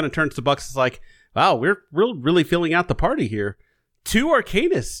Muscular kind of turns to Bucks and is like, "Wow, we're really filling out the party here. 2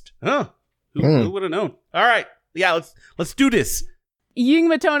 Arcanists. Huh. Who would have known? All right. Yeah, let's do this." Ying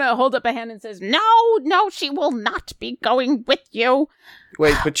Matona holds up a hand and says, No, she will not be going with you.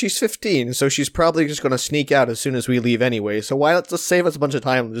 Wait, but she's 15, so she's probably just going to sneak out as soon as we leave anyway. So why not just save us a bunch of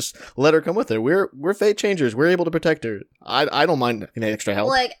time and just let her come with her? We're fate changers. We're able to protect her. I don't mind any extra help.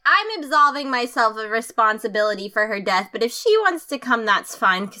 Look, I'm absolving myself of responsibility for her death, but if she wants to come, that's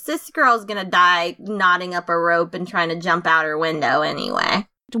fine, because this girl's gonna die knotting up a rope and trying to jump out her window anyway.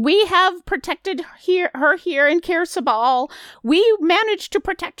 We have protected her here in Kaer Sabal. We managed to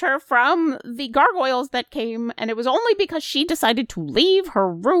protect her from the gargoyles that came, and it was only because she decided to leave her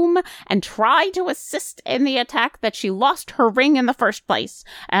room and try to assist in the attack that she lost her ring in the first place.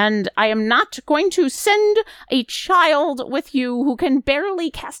 And I am not going to send a child with you who can barely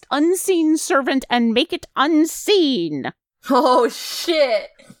cast Unseen Servant and make it unseen. Oh, shit.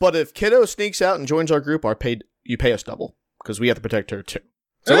 But if Kiddo sneaks out and joins our group, you pay us double, because we have to protect her too.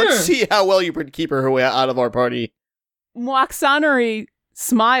 So let's see how well you keep her way out of our party. Moxonary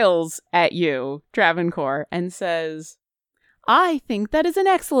smiles at you, Travancore, and says, I think that is an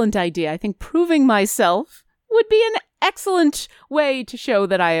excellent idea. I think proving myself would be an excellent way to show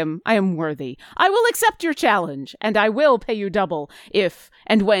that I am worthy. I will accept your challenge, and I will pay you double if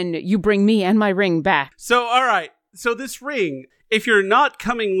and when you bring me and my ring back. So, all right. So this ring, if you're not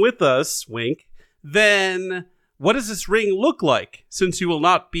coming with us, wink, then what does this ring look like, since you will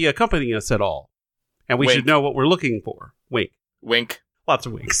not be accompanying us at all? And we should know what we're looking for. Wink. Wink. Lots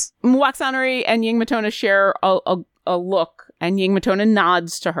of winks. Waxanary and Ying Matona share a look, and Ying Matona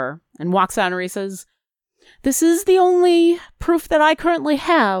nods to her. And Waxanary says, This is the only proof that I currently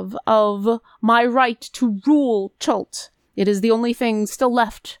have of my right to rule Chult. It is the only thing still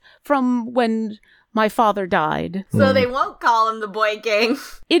left from when my father died. So they won't call him the Boy King.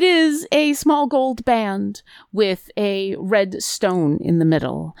 It is a small gold band with a red stone in the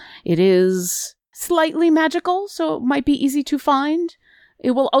middle. It is slightly magical, so it might be easy to find.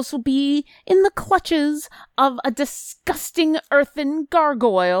 It will also be in the clutches of a disgusting earthen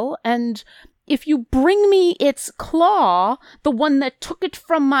gargoyle, and if you bring me its claw, the one that took it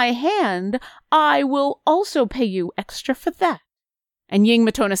from my hand, I will also pay you extra for that. And Ying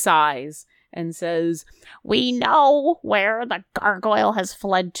Matona sighs and says, We know where the gargoyle has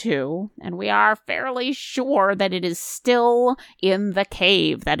fled to, and we are fairly sure that it is still in the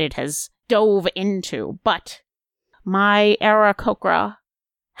cave that it has dove into. But my Aarakocra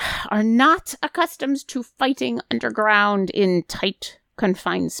are not accustomed to fighting underground in tight,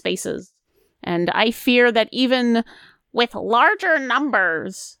 confined spaces. And I fear that even with larger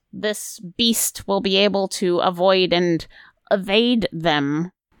numbers, this beast will be able to avoid and evade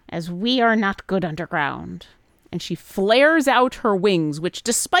them, as we are not good underground. And she flares out her wings, which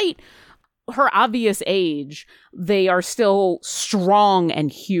despite her obvious age, they are still strong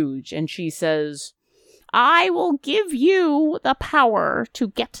and huge. And she says, I will give you the power to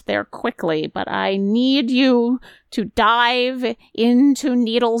get there quickly, but I need you to dive into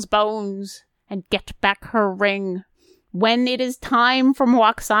Needle's bones and get back her ring. When it is time for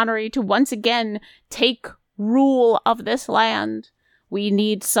Moaxanary to once again take rule of this land, we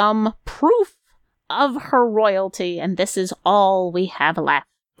need some proof of her royalty, and this is all we have left.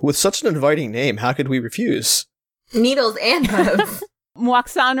 With such an inviting name, how could we refuse? Needles and bones.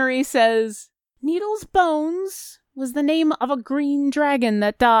 Moaxanary says, Needle's Bones was the name of a green dragon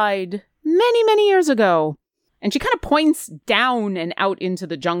that died many, many years ago. And she kind of points down and out into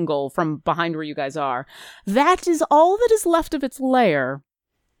the jungle from behind where you guys are. That is all that is left of its lair.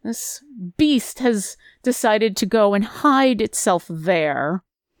 This beast has decided to go and hide itself there.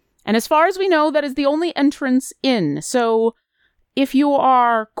 And as far as we know, that is the only entrance in. So if you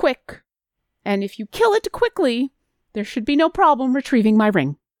are quick, and if you kill it quickly, there should be no problem retrieving my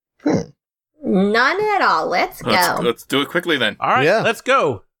ring. None at all. Let's go. Let's do it quickly then. All right, Yeah. let's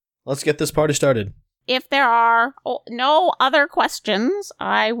go. Let's get this party started. If there are no other questions,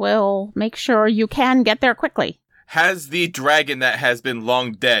 I will make sure you can get there quickly. Has the dragon that has been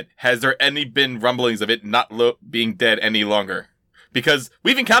long dead, has there been rumblings of it not being dead any longer? Because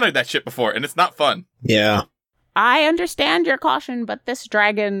we've encountered that shit before, and it's not fun. Yeah. I understand your caution, but this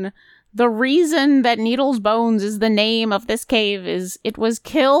dragon, the reason that Needle's Bones is the name of this cave is it was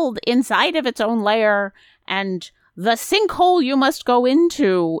killed inside of its own lair, and the sinkhole you must go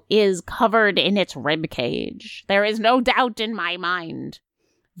into is covered in its ribcage. There is no doubt in my mind.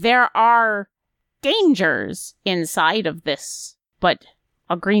 There are dangers inside of this, but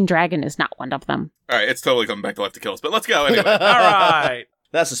a green dragon is not one of them. All right, it's totally coming back to life to kill us, but let's go anyway. All right.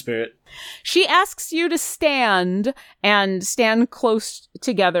 That's the spirit. She asks you to stand close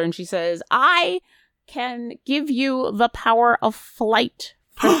together, and she says, I can give you the power of flight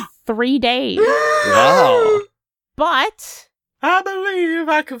for 3 days. Wow. But I believe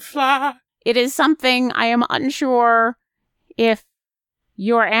I can fly. It is something I am unsure if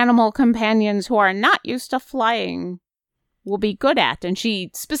your animal companions who are not used to flying will be good at. And she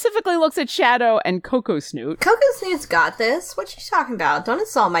specifically looks at Shadow and Coco Snoot. Coco Snoot's got this. What you talking about? Don't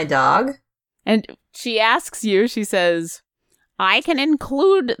insult my dog. And she asks you, she says, I can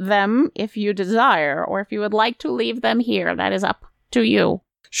include them if you desire, or if you would like to leave them here. That is up to you.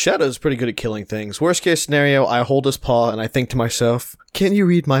 Shadow's pretty good at killing things. Worst case scenario, I hold his paw and I think to myself, can you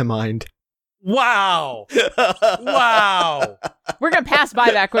read my mind? Wow. Wow. We're going to pass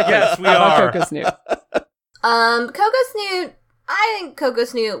by that quickly. Yes, we about are. Coco Snoot. Coco Snoot, I think Coco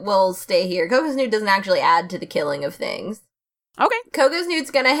Snoot will stay here. Coco Snoot doesn't actually add to the killing of things. Okay. Coco Snoot's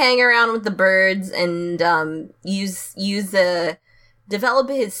gonna hang around with the birds and develop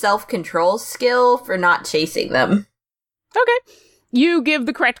his self-control skill for not chasing them. Okay. You give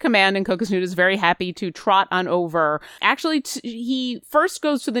the correct command, and Coco Snoot is very happy to trot on over. Actually, he first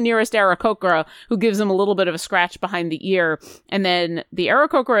goes to the nearest Aarakocra, who gives him a little bit of a scratch behind the ear, and then the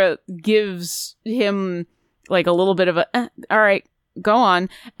Aarakocra gives him, like, a little bit of a, all right, go on,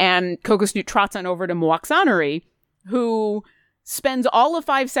 and Coco Snoot trots on over to Moaxanari, who spends all of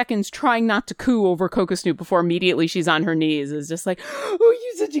 5 seconds trying not to coo over Coco Snoot before immediately she's on her knees, is just like, oh,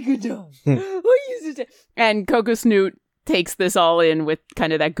 you're such a good dog. Oh, you're such a... And Coco Snoot takes this all in with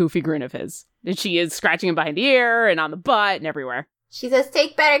kind of that goofy grin of his. And she is scratching him behind the ear and on the butt and everywhere. She says,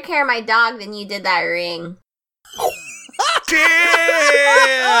 take better care of my dog than you did that ring. Damn!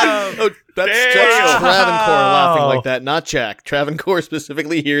 Oh, that's Damn! just Travancore laughing like that, not Jack. Travancore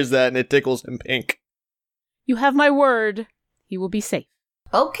specifically hears that and it tickles him pink. You have my word. He will be safe.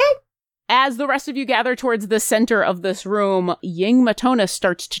 Okay. As the rest of you gather towards the center of this room, Ying Matona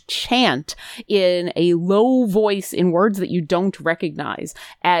starts to chant in a low voice in words that you don't recognize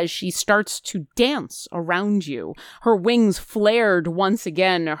as she starts to dance around you. Her wings flared once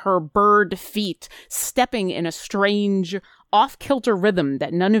again, her bird feet stepping in a strange, off-kilter rhythm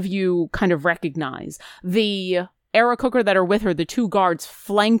that none of you kind of recognize. The Aarakocra that are with her, the two guards,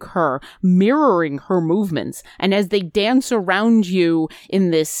 flank her, mirroring her movements. And as they dance around you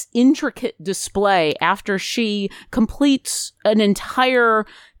in this intricate display, after she completes an entire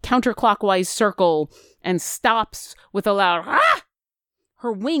counterclockwise circle and stops with a loud "ah!"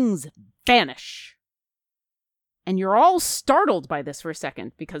 her wings vanish. And you're all startled by this for a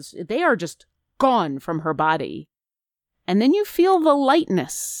second, because they are just gone from her body. And then you feel the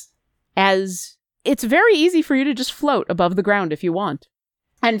lightness as... It's very easy for you to just float above the ground if you want.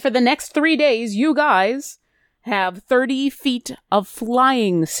 And for the next 3 days, you guys have 30 feet of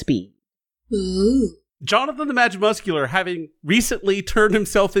flying speed. Ooh. Jonathan the Magimuscular, having recently turned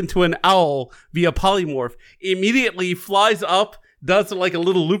himself into an owl via polymorph, immediately flies up, does like a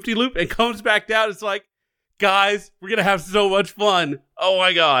little loop-de-loop, and comes back down. It's like, guys, we're going to have so much fun. Oh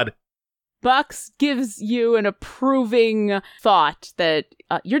my god. Bucks gives you an approving thought that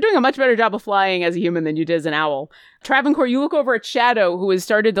you're doing a much better job of flying as a human than you did as an owl. Travancore, you look over at Shadow, who has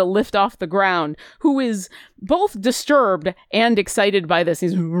started to lift off the ground, who is both disturbed and excited by this.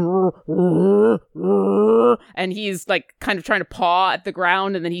 He's and he's like kind of trying to paw at the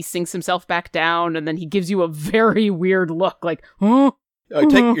ground, and then he sinks himself back down, and then he gives you a very weird look, like, huh?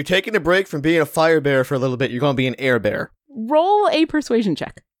 You're taking a break from being a fire bear for a little bit. You're going to be an air bear. Roll a persuasion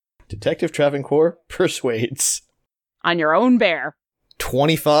check Detective Travancore persuades. on your own bear.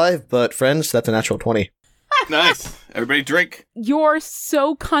 25, but friends, that's a natural 20. Nice. Everybody drink. You're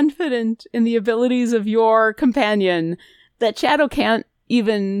so confident in the abilities of your companion that Shadow can't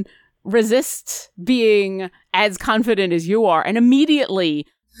even resist being as confident as you are. And immediately,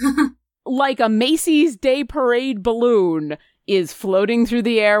 like a Macy's Day Parade balloon, is floating through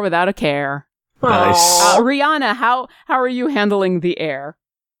the air without a care. Nice. Rihanna, how are you handling the air?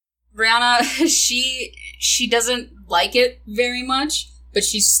 Brianna, she doesn't like it very much, but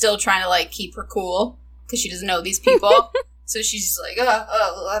she's still trying to like keep her cool because she doesn't know these people. So she's just like,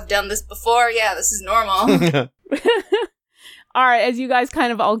 oh, I've done this before. Yeah, this is normal. All right, as you guys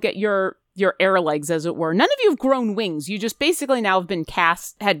kind of all get your air legs, as it were. None of you have grown wings. You just basically now have been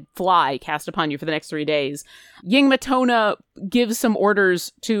had fly cast upon you for the next 3 days. Ying Matona gives some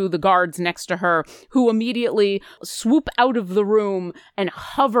orders to the guards next to her, who immediately swoop out of the room and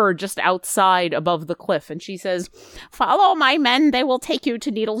hover just outside above the cliff. And she says, "Follow my men. They will take you to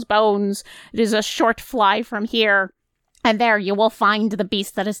Needle's Bones. It is a short fly from here. And there you will find the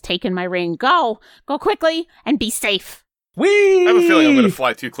beast that has taken my ring. Go quickly and be safe." Whee! I have a feeling I'm going to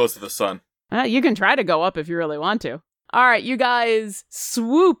fly too close to the sun. You can try to go up if you really want to. All right, you guys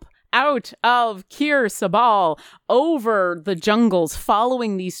swoop out of Kir Sabal over the jungles,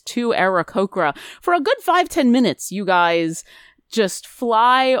 following these two Aarakocra. For a good 5-10 minutes, you guys just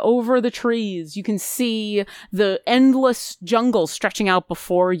fly over the trees. You can see the endless jungle stretching out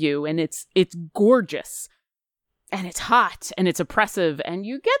before you, and it's gorgeous. And it's hot, and it's oppressive, and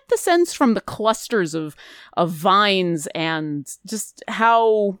you get the sense from the clusters of vines and just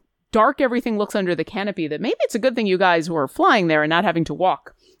how dark everything looks under the canopy that maybe it's a good thing you guys were flying there and not having to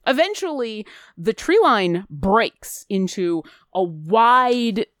walk. Eventually, the tree line breaks into a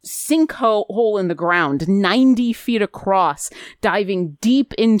wide sinkhole in the ground, 90 feet across, diving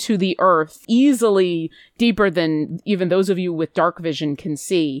deep into the earth, easily deeper than even those of you with dark vision can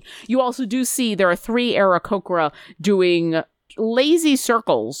see. You also do see there are 3 Aarakocra doing lazy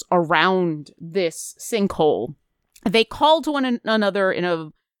circles around this sinkhole. They call to one another in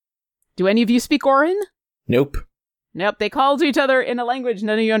a... Do any of you speak Orin? Nope. Nope, they call to each other in a language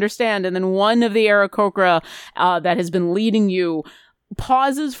none of you understand, and then one of the Aarakocra that has been leading you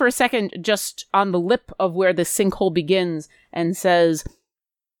pauses for a second just on the lip of where the sinkhole begins and says,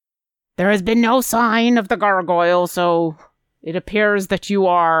 "There has been no sign of the gargoyle, so it appears that you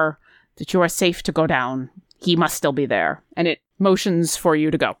are safe to go down. He must still be there." And it motions for you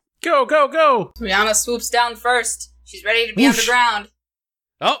to go. Go, go, go! Rihanna swoops down first. She's ready to be underground.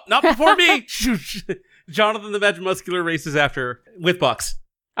 Oh, not before me! Jonathan the Magic Muscular races after with Bucks.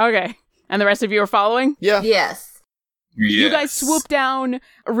 Okay. And the rest of you are following? Yeah. Yes. You guys swoop down,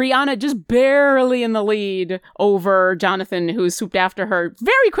 Rihanna just barely in the lead over Jonathan, who swooped after her,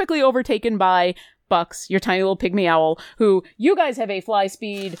 very quickly overtaken by Bucks, your tiny little pygmy owl, who you guys have a fly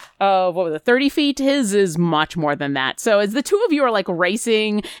speed of, 30 feet? His is much more than that. So as the two of you are like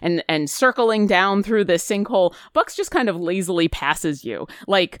racing and circling down through this sinkhole, Bucks just kind of lazily passes you,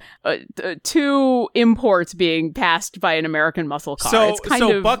 like 2 imports being passed by an American muscle car.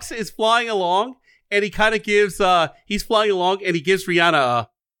 So Bucks is flying along, and he kind of gives, he's flying along, and he gives Rihanna a...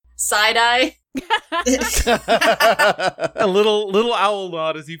 Side eye. a little owl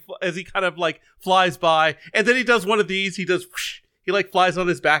nod as he kind of like flies by, and then he does one of these. He does whoosh, he like flies on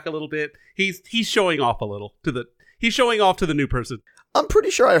his back a little bit. He's showing off a little to the new person. I'm pretty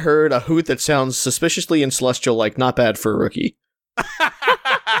sure I heard a hoot that sounds suspiciously and celestial, like not bad for a rookie.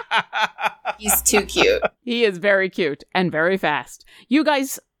 He's too cute. He is very cute and very fast. You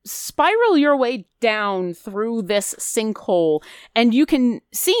guys spiral your way down through this sinkhole, and you can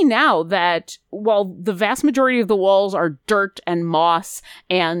see now that while the vast majority of the walls are dirt and moss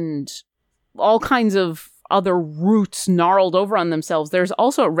and all kinds of other roots gnarled over on themselves, there's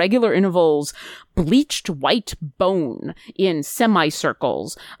also at regular intervals bleached white bone in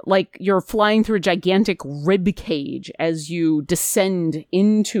semicircles, like you're flying through a gigantic rib cage as you descend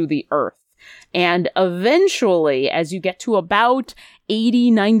into the earth. And eventually, as you get to about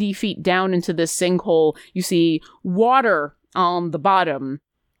 80, 90 feet down into this sinkhole, you see water on the bottom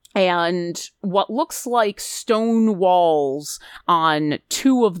and what looks like stone walls on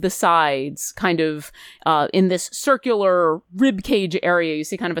 2 of the sides, kind of in this circular ribcage area. You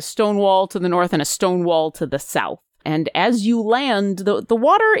see kind of a stone wall to the north and a stone wall to the south. And as you land, the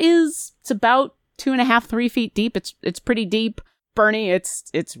water it's about 2.5, 3 feet deep. It's pretty deep. Bernie,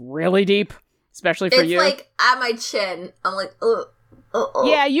 it's really deep, especially for you. It's like at my chin. I'm like, ugh.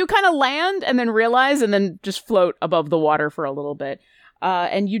 Yeah, you kind of land and then realize and then just float above the water for a little bit.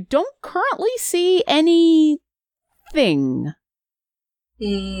 And you don't currently see anything.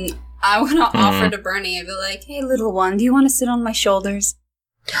 I want to offer to Bernie and be like, "Hey, little one, do you want to sit on my shoulders?"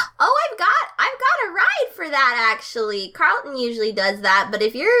 Oh, I've got a ride for that, actually. Carlton usually does that, but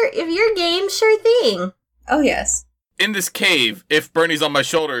if you're game, sure thing. Oh, yes. In this cave, if Bernie's on my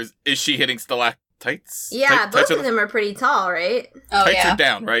shoulders, is she hitting stalactites? Yeah, both of them are pretty tall, right? Oh, Tights yeah. are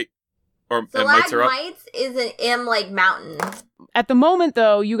down, right? Or mites are up? Stalagmites am like mountains. At the moment,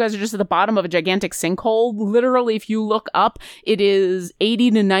 though, you guys are just at the bottom of a gigantic sinkhole. Literally, if you look up, it is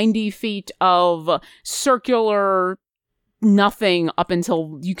 80 to 90 feet of circular nothing up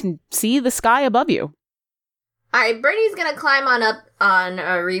until you can see the sky above you. Alright, Bernie's gonna climb on up on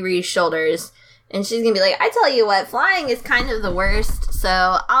Riri's shoulders. And she's gonna be like, "I tell you what, flying is kind of the worst,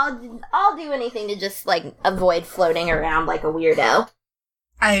 so I'll do anything to just, like, avoid floating around like a weirdo."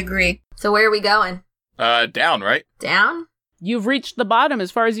 I agree. So where are we going? Down, right? Down? You've reached the bottom.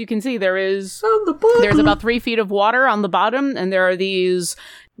 As far as you can see, there's about 3 feet of water on the bottom, and there's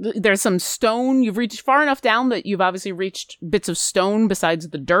some stone. You've reached far enough down that you've obviously reached bits of stone besides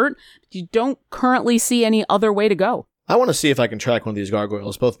the dirt. But you don't currently see any other way to go. I want to see if I can track one of these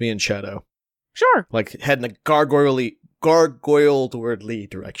gargoyles, both me and Shadow. Sure. Like, head in a gargoyle-wardly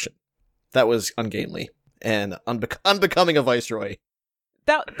direction. That was ungainly and unbecoming a viceroy.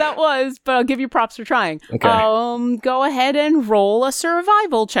 That was, but I'll give you props for trying. Okay. Go ahead and roll a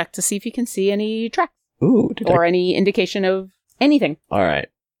survival check to see if you can see any tracks. Ooh, or any indication of Anything. All right.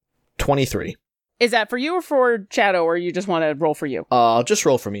 23. Is that for you or for Shadow, or you just want to roll for you? I'll just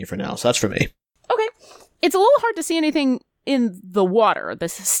roll for me for now, so that's for me. Okay. It's a little hard to see anything in the water.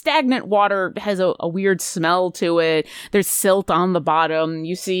 This stagnant water has a weird smell to it. There's silt on the bottom.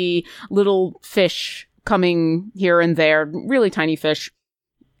 You see little fish coming here and there, really tiny fish.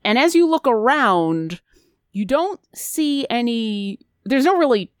 And as you look around, you don't see any... There's no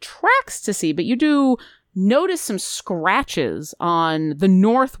really tracks to see, but you do notice some scratches on the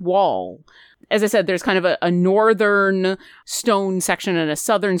north wall. As I said, there's kind of a northern stone section and a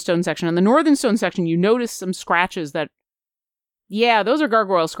southern stone section. On the northern stone section, you notice some scratches that, yeah, those are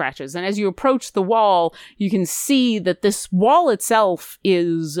gargoyle scratches. And as you approach the wall, you can see that this wall itself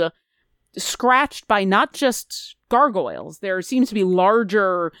is scratched by not just gargoyles. There seems to be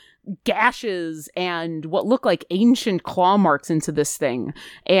larger gashes and what look like ancient claw marks into this thing.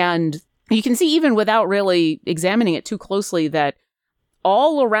 And you can see, even without really examining it too closely, that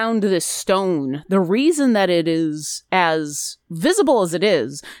all around this stone, the reason that it is as visible as it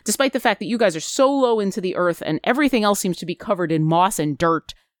is, despite the fact that you guys are so low into the earth and everything else seems to be covered in moss and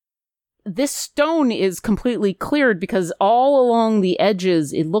dirt, this stone is completely cleared because all along the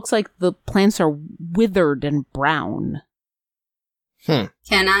edges, it looks like the plants are withered and brown. Can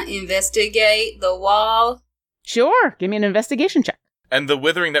I investigate the wall? Sure. Give me an investigation check. And the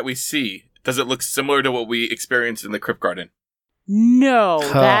withering that we see, does it look similar to what we experienced in the Crypt Garden? No,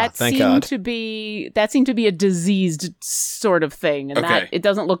 that thank seemed God. to be a diseased sort of thing, and Okay. that it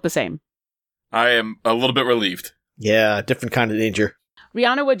doesn't look the same. I am a little bit relieved. Yeah, different kind of danger.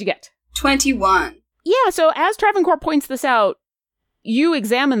 Rihanna, what'd you get? 21. Yeah, so as Travancore points this out, you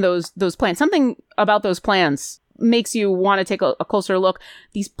examine those plants. Something about those plants makes you want to take a closer look.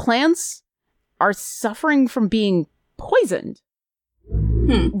 These plants are suffering from being poisoned.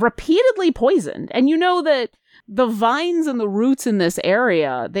 Repeatedly poisoned. And you know that the vines and the roots in this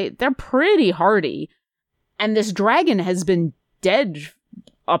area, they're pretty hardy. And this dragon has been dead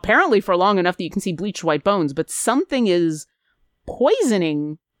apparently for long enough that you can see bleached white bones, but something is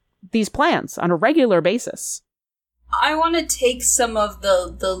poisoning these plants on a regular basis. I want to take some of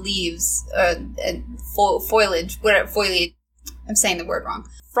the leaves and foliage, I'm saying the word wrong,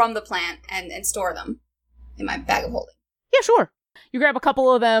 from the plant and store them in my bag of holding. Yeah, sure. You grab a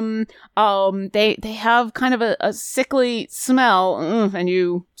couple of them. They have kind of a sickly smell, and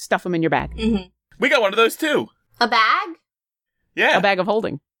you stuff them in your bag. Mm-hmm. We got one of those too. A bag? Yeah. A bag of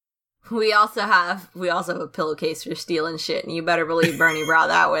holding. We also have a pillowcase for stealing shit, and you better believe Bernie brought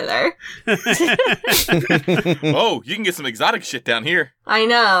that with her. Oh, you can get some exotic shit down here. I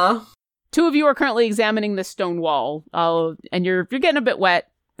know. Two of you are currently examining this stone wall, and you're getting a bit wet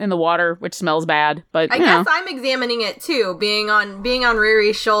in the water, which smells bad. But I guess I'm examining it too, being on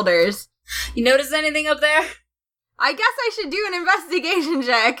Riri's shoulders. You notice anything up there? I guess I should do an investigation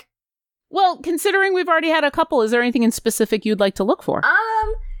check. Well, considering we've already had a couple, is there anything in specific you'd like to look for?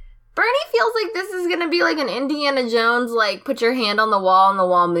 Bernie feels like this is gonna be like an Indiana Jones, like, put your hand on the wall and the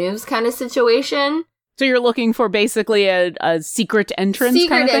wall moves kind of situation. So you're looking for basically a secret entrance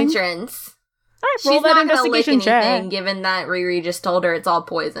kind of thing? Secret entrance. All right, roll She's that not gonna lick investigation anything, check. given that Riri just told her it's all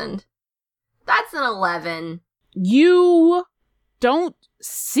poisoned. That's an 11. You don't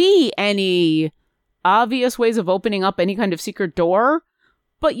see any obvious ways of opening up any kind of secret door,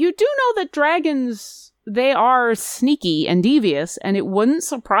 but you do know that dragons, they are sneaky and devious, and it wouldn't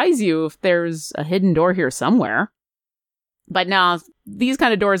surprise you if there's a hidden door here somewhere. But no, these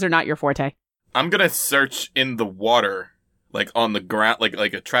kind of doors are not your forte. I'm gonna search in the water, like on the ground,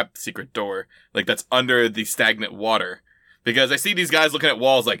 like a trapped secret door, like that's under the stagnant water. Because I see these guys looking at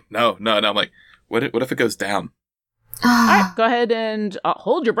walls like, no. I'm like, what if it goes down? All right, go ahead and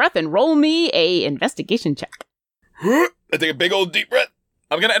hold your breath and roll me a investigation check. I take a big old deep breath.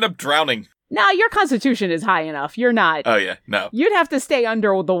 I'm gonna end up drowning. Nah, your constitution is high enough. You're not. Oh yeah, no. You'd have to stay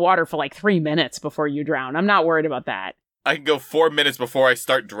under the water for like 3 minutes before you drown. I'm not worried about that. I can go 4 minutes before I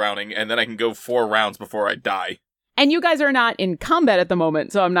start drowning, and then I can go 4 rounds before I die. And you guys are not in combat at the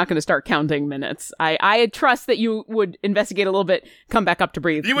moment, so I'm not going to start counting minutes. I trust that you would investigate a little bit, come back up to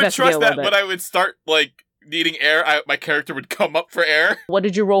breathe. You would investigate trust a little that bit. when I would start, like, needing air, my character would come up for air? What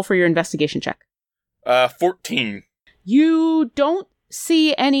did you roll for your investigation check? 14. You don't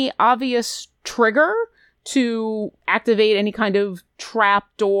see any obvious trigger to activate any kind of trap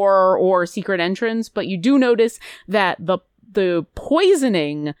door or secret entrance, but you do notice that the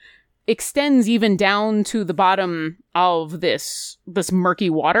poisoning extends even down to the bottom of this murky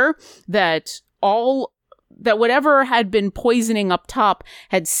water, that whatever had been poisoning up top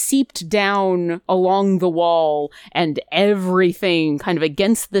had seeped down along the wall, and everything kind of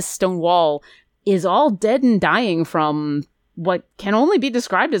against this stone wall is all dead and dying from what can only be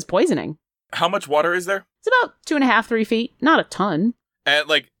described as poisoning. How much water is there? It's about 2.5, 3 feet. Not a ton. And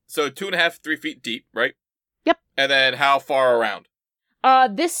so 2.5, 3 feet deep, right? Yep. And then how far around?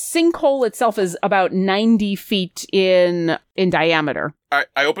 This sinkhole itself is about 90 feet in diameter. All right,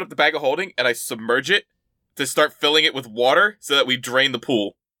 I open up the bag of holding and I submerge it to start filling it with water so that we drain the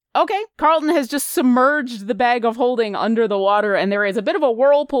pool. Okay, Carlton has just submerged the bag of holding under the water, and there is a bit of a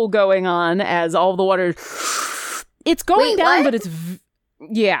whirlpool going on as all the water... It's going down, but it's...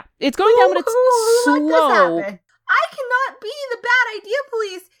 Yeah, it's going down, but it's slow. Let this happen? I cannot be the bad idea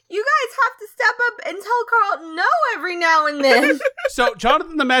police. You guys have to step up and tell Carlton no every now and then. So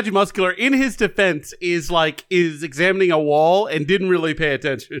Jonathan the Magimuscular, in his defense, is examining a wall and didn't really pay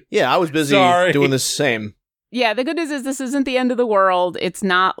attention. Yeah, I was busy doing the same. Yeah, the good news is this isn't the end of the world. It's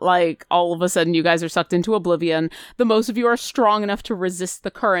not like all of a sudden you guys are sucked into oblivion. The most of you are strong enough to resist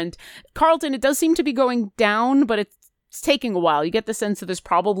the current. Carlton, it does seem to be going down, but it's taking a while. You get the sense that there's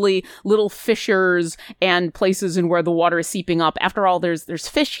probably little fissures and places in where the water is seeping up. After all, there's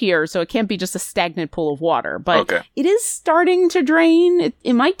fish here, so it can't be just a stagnant pool of water. But It is starting to drain.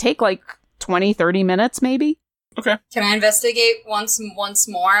 It might take 20, 30 minutes, maybe. Okay. Can I investigate once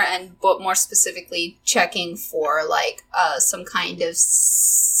more, but more specifically checking for some kind of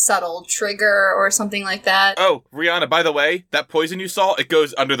subtle trigger or something like that? Oh, Rihanna, by the way, that poison you saw, it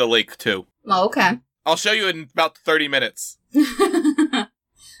goes under the lake too. Oh, okay. I'll show you in about 30 minutes. All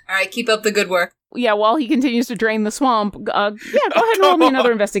right, keep up the good work. Yeah, while he continues to drain the swamp, go ahead and roll me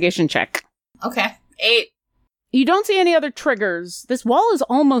another investigation check. Okay. 8. You don't see any other triggers. This wall is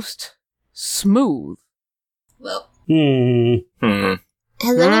almost smooth. Well. Has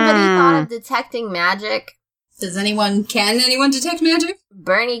anybody thought of detecting magic? Can anyone detect magic?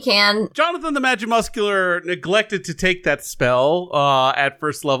 Bernie can. Jonathan the Magimuscular neglected to take that spell at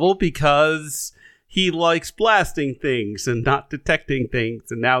first level because he likes blasting things and not detecting things,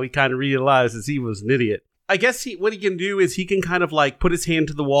 and now he kind of realizes he was an idiot. I guess what he can do is he can kind of put his hand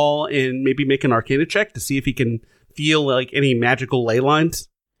to the wall and maybe make an Arcana check to see if he can feel any magical ley lines.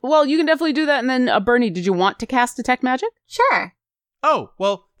 Well, you can definitely do that, and then, Bernie, did you want to cast Detect Magic? Sure. Oh,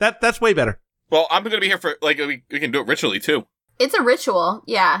 well, that's way better. Well, I'm going to be here for, we can do it ritually, too. It's a ritual,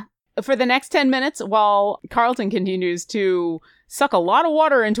 yeah. For the next 10 minutes, while Carlton continues to suck a lot of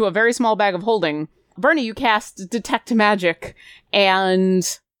water into a very small bag of holding, Bernie, you cast Detect Magic,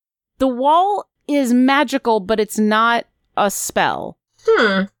 and the wall is magical, but it's not a spell.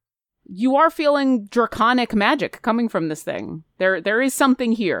 You are feeling draconic magic coming from this thing. There is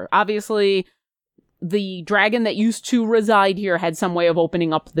something here. Obviously, the dragon that used to reside here had some way of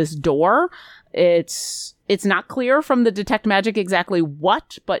opening up this door. It's not clear from the Detect Magic exactly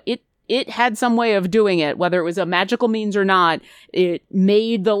what, but it had some way of doing it. Whether it was a magical means or not, it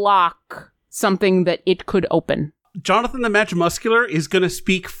made the lock something that it could open. Jonathan the Magimuscular is going to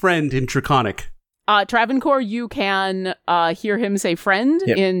speak friend in Draconic. Travancore, you can hear him say friend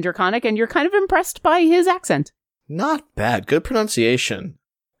in Draconic, and you're kind of impressed by his accent. Not bad. Good pronunciation.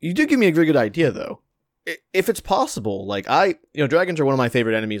 You do give me a very good idea, though. If it's possible, dragons are one of my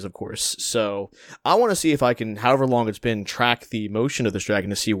favorite enemies, of course, so I want to see if I can, however long it's been, track the motion of this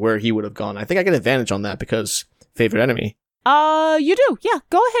dragon to see where he would have gone. I think I get an advantage on that because favorite enemy. You do. Yeah,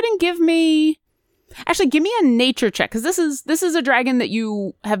 go ahead and give me a nature check, because this is a dragon that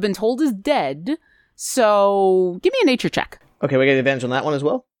you have been told is dead. So, give me a nature check. Okay, we get an advantage on that one as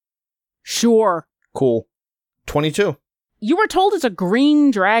well? Sure. Cool. 22. You were told it's a green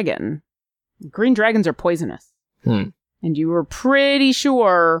dragon. Green dragons are poisonous. And you were pretty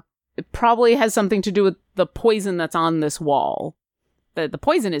sure it probably has something to do with the poison that's on this wall. The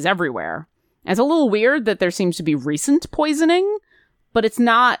poison is everywhere. And it's a little weird that there seems to be recent poisoning, but it's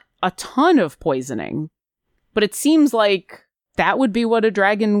not a ton of poisoning. But it seems like that would be what a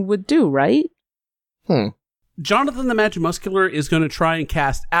dragon would do, right? Jonathan the Magimuscular is going to try and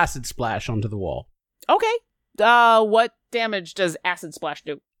cast Acid Splash onto the wall. Okay. What damage does Acid Splash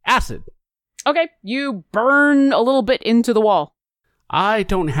do? Acid. Okay, you burn a little bit into the wall. I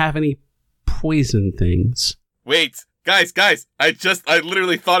don't have any poison things. Wait, guys, I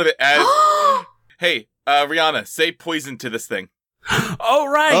literally thought of it as, hey, Rihanna, say poison to this thing. Oh,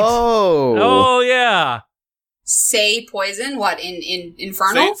 right. Oh, yeah. Say poison? What, in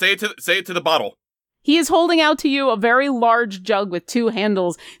Infernal? Say it to the bottle. He is holding out to you a very large jug with 2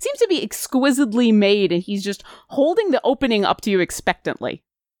 handles. Seems to be exquisitely made, and he's just holding the opening up to you expectantly.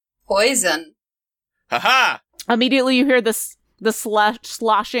 Poison. Haha! Immediately you hear the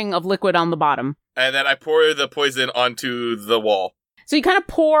sloshing of liquid on the bottom. And then I pour the poison onto the wall. So you kind of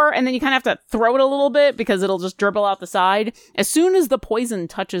pour, and then you kind of have to throw it a little bit because it'll just dribble out the side. As soon as the poison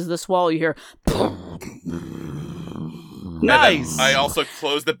touches this wall, you hear... Nice. I also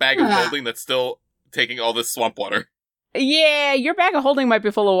close the bag of holding that's still taking all this swamp water. Yeah, your bag of holding might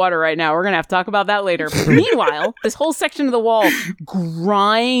be full of water right now. We're going to have to talk about that later. Meanwhile, this whole section of the wall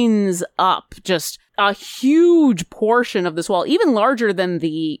grinds up just a huge portion of this wall, even larger than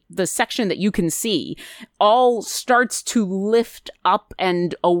the section that you can see, all starts to lift up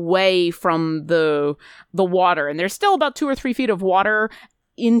and away from the water. And there's still about 2 or 3 feet of water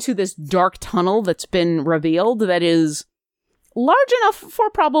into this dark tunnel that's been revealed that is large enough for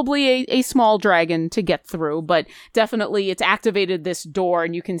probably a small dragon to get through, but definitely it's activated this door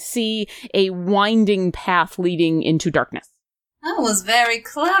and you can see a winding path leading into darkness. That was very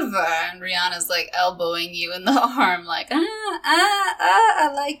clever. And Rihanna's like elbowing you in the arm, like,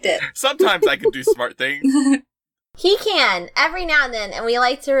 I liked it. Sometimes I can do smart things. He can, every now and then, and we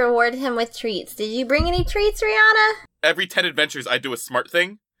like to reward him with treats. Did you bring any treats, Rihanna? Every 10 adventures, I do a smart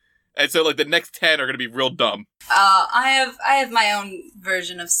thing. And so, like, the next 10 are going to be real dumb. I have my own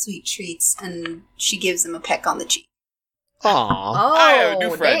version of sweet treats, and she gives him a peck on the cheek. Aww. Oh, I have a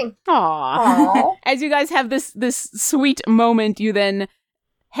new friend. dang. Aww. As you guys have this sweet moment, you then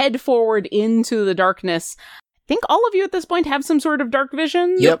head forward into the darkness. I think all of you at this point have some sort of dark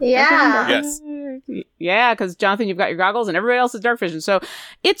vision. Yep. Yeah. Yes. Yeah, because Jonathan, you've got your goggles, and everybody else has dark vision. So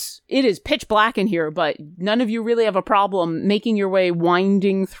it is pitch black in here, but none of you really have a problem making your way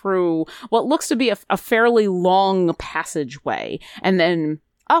winding through what looks to be a fairly long passageway. And then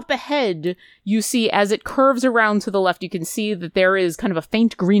up ahead, you see as it curves around to the left, you can see that there is kind of a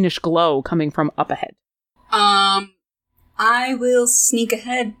faint greenish glow coming from up ahead. I will sneak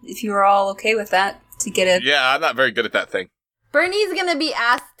ahead if you're all okay with that to get it. Yeah, I'm not very good at that thing. Bernie's gonna be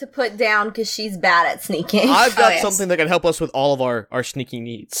asked to put down because she's bad at sneaking. I've got yes. something that can help us with all of our sneaking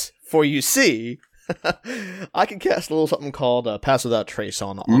needs. For you see, I can cast a little something called Pass Without Trace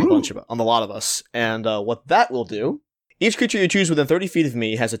on the lot of us. And what that will do, each creature you choose within 30 feet of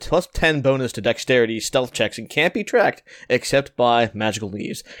me has a plus 10 bonus to dexterity, stealth checks, and can't be tracked except by magical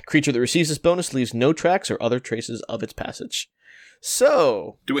leaves. Creature that receives this bonus leaves no tracks or other traces of its passage.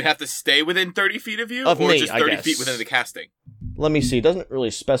 So, Do we have to stay within 30 feet of you? Of or me, just I 30 guess. feet within the casting? let me see. It doesn't really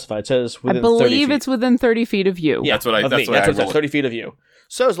specify. It says within I 30 believe feet. it's within 30 feet of you. Yeah, That's what I- of that's me. what I That's what it says, rolled. 30 feet of you.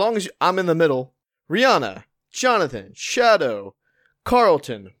 So as long as I'm in the middle, Rihanna, Jonathan, Shadow,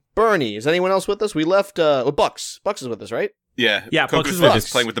 Carlton, Bernie. Is anyone else with us? We left, Bucks. Bucks is with us, right? Yeah. Yeah, Coco Bucks is Snoot with is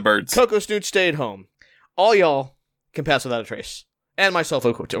us. playing with the birds. Coco Snoot stayed home. All y'all can pass without a trace. And myself,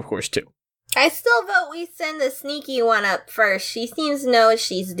 of course, too. I still vote we send the sneaky one up first. She seems to know what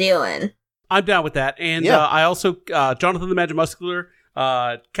she's doing. I'm down with that. And Yeah. I also, Jonathan the Magic Muscular,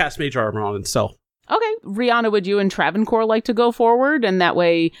 cast Mage Armor on himself. Okay. Rihanna, would you and Travancore like to go forward? And that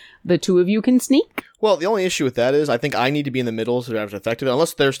way the two of you can sneak? Well, the only issue with that is I think I need to be in the middle to have it effective,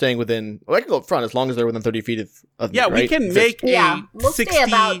 unless they're staying within... Well, I can go up front as long as they're within 30 feet of me, Yeah, right? we can If make Yeah, a we'll stay 60,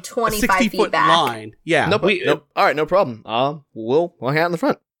 about 25 a 60 feet foot back. line. Yeah. Nope, nope. All right, no problem. We'll hang out in the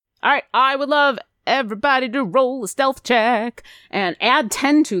front. All right. I would love everybody to roll a stealth check and add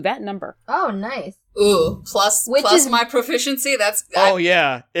 10 to that number. Oh, nice. Ooh, plus Which plus is- my proficiency. That's Oh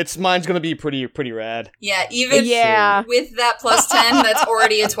yeah, mine's gonna be pretty rad. yeah. Even Yeah. with that plus 10, that's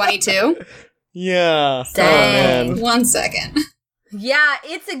already a 22. Yeah. Dang. Oh, man. 1 second. Yeah,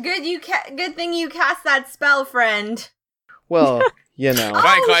 it's a good thing you cast that spell, friend. Well, you know,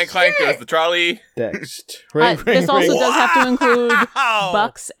 Clank, Oh, clank, clank. shit. There's the trolley. next. This also does have to include Wow.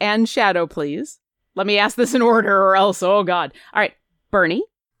 Bucks and Shadow, please. Let me ask this in order or else, oh god. All right. Bernie.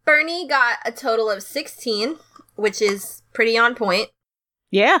 Bernie got a total of 16, which is pretty on point.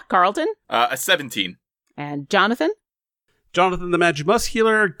 Yeah. Carlton. A 17. And Jonathan. Jonathan the Magic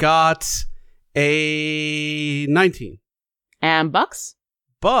Muscular got a 19. And Bucks.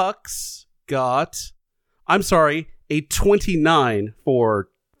 Bucks got, I'm sorry, a 29 for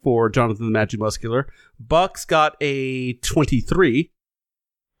Jonathan the Magic Muscular. Bucks got a 23.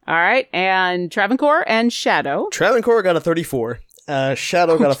 All right. And Travancore and Shadow. Travancore got a 34.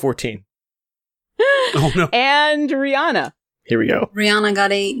 Shadow got a 14. Oh no. And Rihanna. Here we go. Rihanna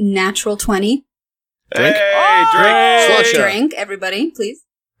got a natural 20. Drink. Hey, drink. Slusha. Drink, everybody, please.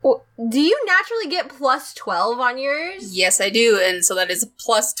 Well, do you naturally get plus 12 on yours? Yes, I do, and so that is a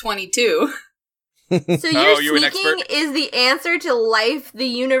plus 22. So Oh, your you're an sneaking expert. is the answer to life, the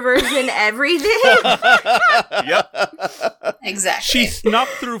universe, and everything? Yep. Exactly. She snuck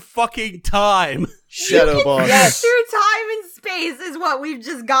through fucking time. Shadow boss. Yes, through time and space is what we've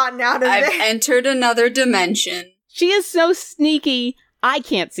just gotten out of I've this. entered another dimension. She is so sneaky, I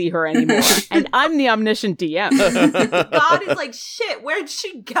can't see her anymore. And I'm the omniscient DM. God is like, shit, where'd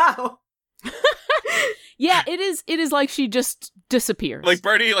she go? Yeah, it is like she just disappears. Like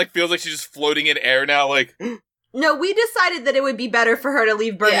Bernie, like feels like she's just floating in air now. Like, No, we decided that it would be better for her to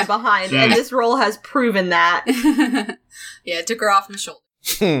leave Bernie behind, Yeah. and this role has proven that. Yeah, it took her off my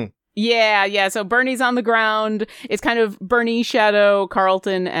shoulder. Yeah. So Bernie's on the ground. It's kind of Bernie, Shadow,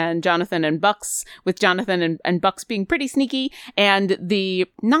 Carlton, and Jonathan and Bucks, with Jonathan and Bucks being pretty sneaky. And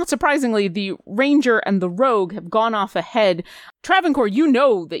not surprisingly, the Ranger and the Rogue have gone off ahead. Travancore, you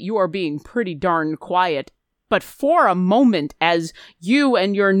know that you are being pretty darn quiet. But for a moment, as you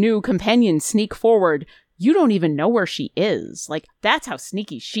and your new companion sneak forward, you don't even know where she is. Like, that's how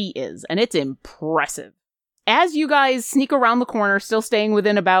sneaky she is. And it's impressive. As you guys sneak around the corner, still staying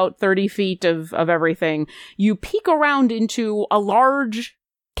within about 30 feet of everything, you peek around into a large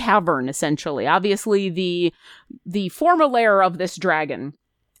cavern, essentially. Obviously, the former lair of this dragon.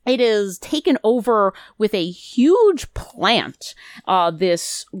 It is taken over with a huge plant,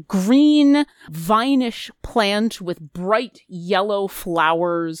 this green, vine-ish plant with bright yellow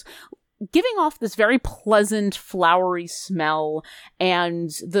flowers, giving off this very pleasant, flowery smell,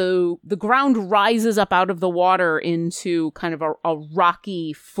 and the ground rises up out of the water into kind of a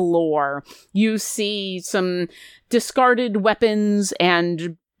rocky floor. You see some discarded weapons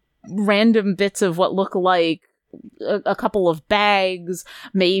and random bits of what look like a couple of bags,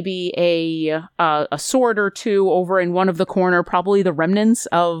 maybe a sword or two over in one of the corner, probably the remnants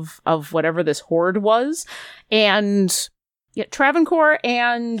of whatever this horde was. And yeah, Travancore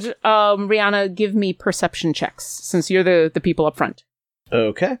and Rihanna, give me perception checks, since you're the people up front.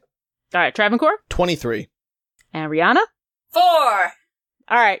 Okay. All right, Travancore? 23. And Rihanna? 4! All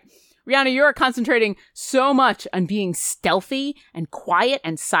right. Rihanna, you're concentrating so much on being stealthy and quiet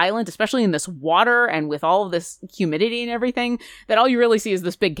and silent, especially in this water and with all of this humidity and everything, that all you really see is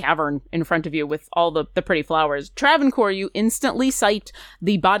this big cavern in front of you with all the pretty flowers. Travancore, you instantly sight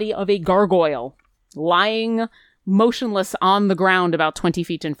the body of a gargoyle lying motionless on the ground about 20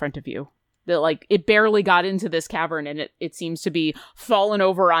 feet in front of you. It barely got into this cavern, and it seems to be fallen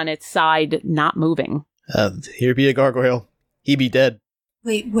over on its side, not moving. Here be a gargoyle. He be dead.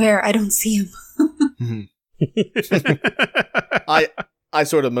 Wait, where? I don't see him. I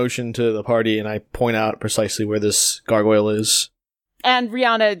sort of motion to the party and I point out precisely where this gargoyle is. And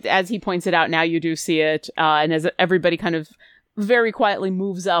Rihanna, as he points it out, now you do see it. And as everybody kind of very quietly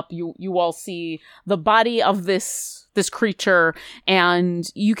moves up, you all see the body of this creature, and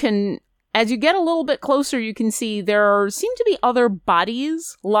you can, as you get a little bit closer, you can see there seem to be other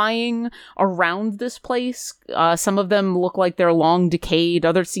bodies lying around this place. Some of them look like they're long decayed.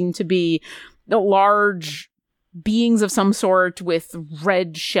 Others seem to be large beings of some sort with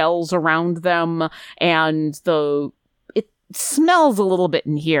red shells around them, and it smells a little bit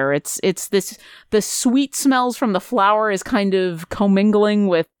in here. It's the sweet smells from the flower is kind of commingling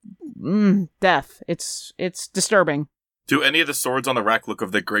with death. It's disturbing. Do any of the swords on the rack look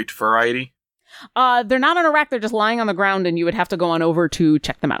of the great variety? They're not on a rack, they're just lying on the ground, and you would have to go on over to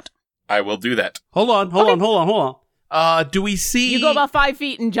check them out. I will do that. Hold on. Do we see... You go about 5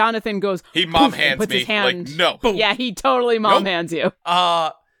 feet, and Jonathan goes... He mom poof, hands puts me. his hand, Like, no. Boom. Yeah, he totally mom hands you.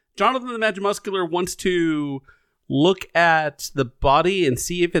 Jonathan the Magimuscular wants to look at the body and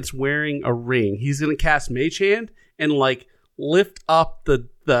see if it's wearing a ring. He's going to cast Mage Hand and lift up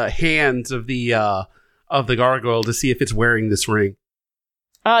the hands of the gargoyle to see if it's wearing this ring.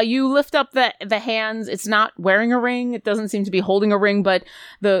 You lift up the hands. It's not wearing a ring. It doesn't seem to be holding a ring, but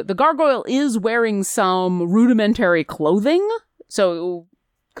the gargoyle is wearing some rudimentary clothing. So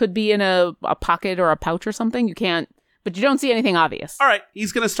it could be in a pocket or a pouch or something. You can't, but you don't see anything obvious. All right,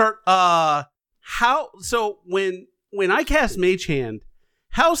 he's going to start. So when I cast Mage Hand,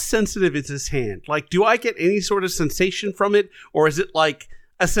 how sensitive is this hand? Do I get any sort of sensation from it, or is it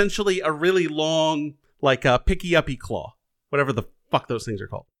essentially a really long, a picky-uppy claw, whatever the fuck those things are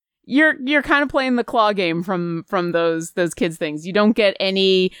called? You're kind of playing the claw game from those kids things. You don't get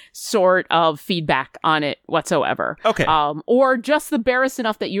any sort of feedback on it whatsoever. Okay. Or just the barest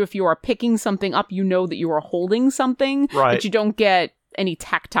enough that if you are picking something up, you know that you are holding something, right, but you don't get any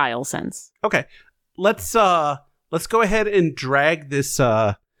tactile sense. Okay. Let's go ahead and drag this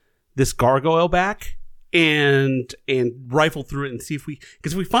gargoyle back and rifle through it and see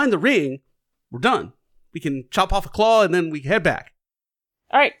because if we find the ring, we're done. We can chop off a claw and then we head back.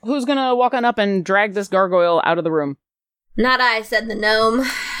 All right, who's gonna walk on up and drag this gargoyle out of the room? Not I, said the gnome.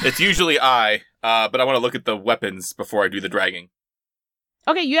 It's usually I, but I want to look at the weapons before I do the dragging.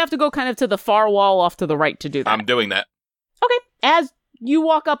 Okay, you have to go kind of to the far wall off to the right to do that. I'm doing that. Okay, as you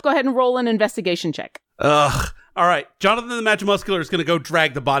walk up, go ahead and roll an investigation check. Ugh. All right, Jonathan the Magimuscular is going to go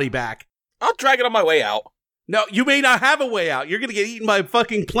drag the body back. I'll drag it on my way out. No, you may not have a way out. You're going to get eaten by a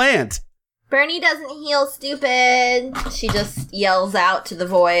fucking plant. Bernie doesn't heal, stupid. She just yells out to the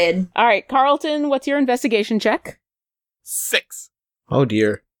void. All right, Carlton, what's your investigation check? 6. Oh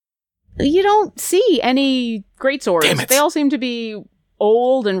dear. You don't see any great swords. Damn it. They all seem to be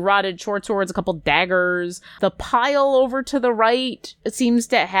old and rotted short swords, a couple daggers. The pile over to the right seems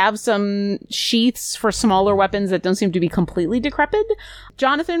to have some sheaths for smaller weapons that don't seem to be completely decrepit.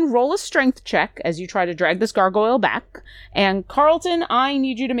 Jonathan, roll a strength check as you try to drag this gargoyle back. And Carlton, I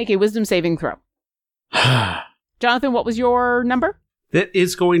need you to make a wisdom saving throw. Jonathan, what was your number? That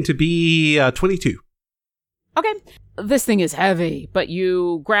is going to be 22. Okay. This thing is heavy, but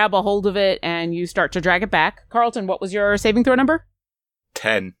you grab a hold of it and you start to drag it back. Carlton, what was your saving throw number?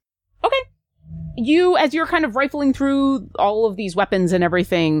 10. Okay. You, as you're kind of rifling through all of these weapons and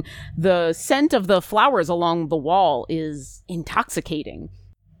everything, the scent of the flowers along the wall is intoxicating.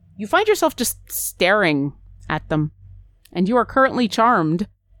 You find yourself just staring at them, and you are currently charmed.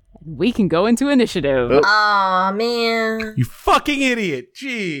 We can go into initiative. Aw, man. You fucking idiot.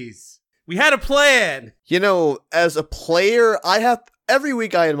 Jeez. We had a plan. You know, as a player, every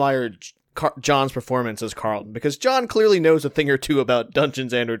week I admired John's performance as Carlton, because John clearly knows a thing or two about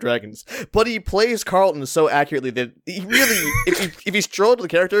Dungeons and Dragons, but he plays Carlton so accurately that he really, if he's true to the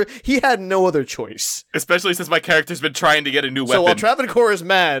character, he had no other choice. Especially since my character's been trying to get a new weapon. So while Travancore is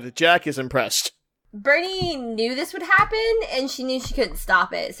mad, Jack is impressed. Bernie knew this would happen, and she knew she couldn't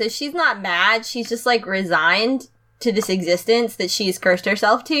stop it. So she's not mad, she's just, like, resigned to this existence that she's cursed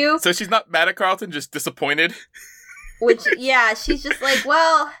herself to. So she's not mad at Carlton, just disappointed? Which, yeah, she's just like,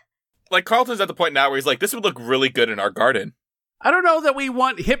 well... Like, Carlton's at the point now where he's like, this would look really good in our garden. I don't know that we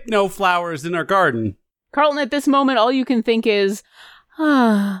want hypno flowers in our garden. Carlton, at this moment, all you can think is,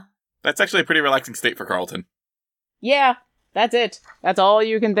 That's actually a pretty relaxing state for Carlton. yeah, that's it. That's all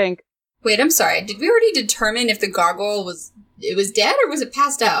you can think. Wait, I'm sorry. Did we already determine if the gargoyle was dead or was it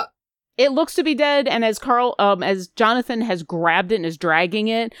passed out? It looks to be dead, and as Jonathan has grabbed it and is dragging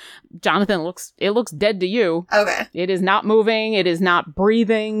it, it looks dead to you. Okay. It is not moving, it is not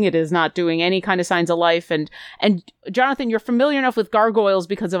breathing, it is not doing any kind of signs of life, and Jonathan, you're familiar enough with gargoyles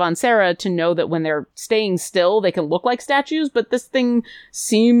because of Ansera to know that when they're staying still, they can look like statues, but this thing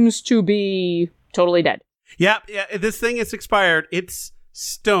seems to be totally dead. Yeah, this thing is expired. It's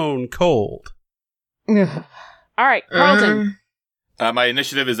stone cold. All right, Carlton. My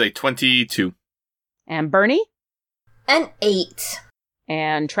initiative is a 22. And Bernie? An 8.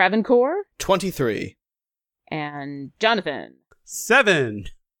 And Travancore? 23. And Jonathan? 7.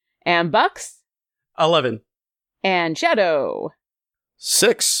 And Bucks? 11. And Shadow?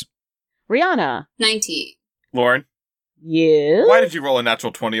 6. Rihanna? 19. Lauren, Yeah? why did you roll a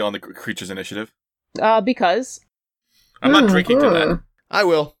natural 20 on the creature's initiative? Because I'm not drinking to that. I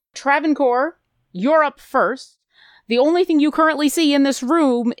will. Travancore, you're up first. The only thing you currently see in this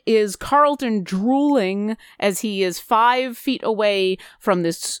room is Carlton drooling as he is 5 feet away from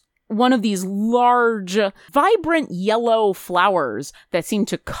one of these large, vibrant yellow flowers that seem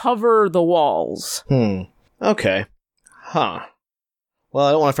to cover the walls. Okay. Huh. Well,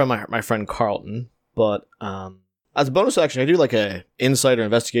 I don't want to friend my friend Carlton, but as a bonus action, I do like a insight or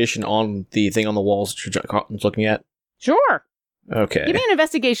investigation on the thing on the walls that Carlton's looking at. Sure. Okay. Give me an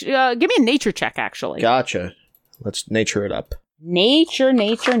investigation. Give me a nature check, actually. Gotcha. Let's nature it up. Nature.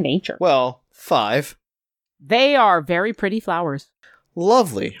 Well, 5. They are very pretty flowers.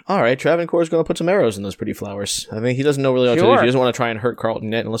 Lovely. All right, Travancore's going to put some arrows in those pretty flowers. I mean, he doesn't know really what to do. Sure. He doesn't want to try and hurt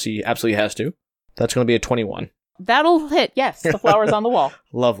Carlton yet, unless he absolutely has to. That's going to be a 21. That'll hit, yes. The flowers on the wall.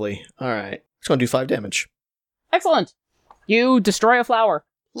 Lovely. All right. It's going to do 5 damage. Excellent. You destroy a flower.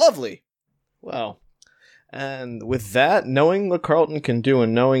 Lovely. Wow. And with that, knowing what Carlton can do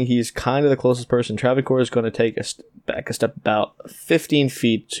and knowing he's kind of the closest person, Travancore is going to take back a step about 15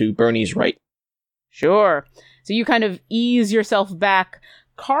 feet to Bernie's right. Sure. So you kind of ease yourself back.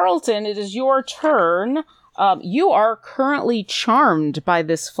 Carlton, it is your turn. You are currently charmed by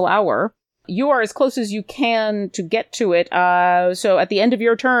this flower. You are as close as you can to get to it. So at the end of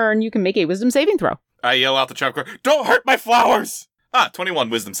your turn, you can make a wisdom saving throw. I yell out to Travancore, don't hurt my flowers! 21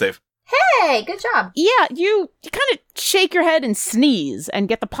 wisdom save. Hey, good job. Yeah, you kind of shake your head and sneeze and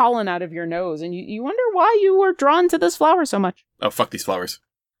get the pollen out of your nose. And you wonder why you were drawn to this flower so much. Oh, fuck these flowers.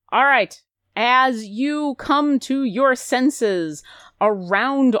 All right. As you come to your senses,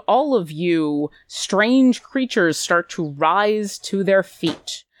 around all of you, strange creatures start to rise to their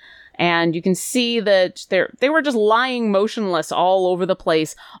feet. And you can see that they were just lying motionless all over the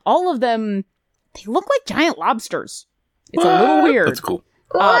place. All of them, they look like giant lobsters. It's a little weird. That's cool.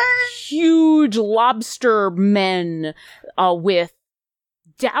 Huge lobster men with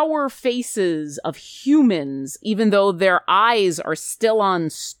dour faces of humans, even though their eyes are still on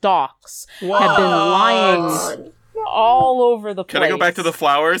stalks, have been lying all over the place. Can I go back to the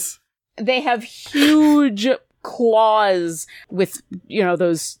flowers? They have huge claws with,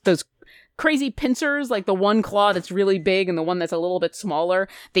 those crazy pincers, like the one claw that's really big and the one that's a little bit smaller.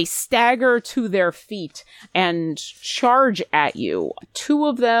 They stagger to their feet and charge at you. 2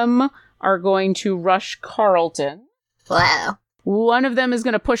 of them are going to rush Carlton. Wow. One of them is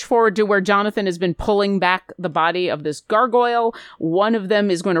going to push forward to where Jonathan has been pulling back the body of this gargoyle. One of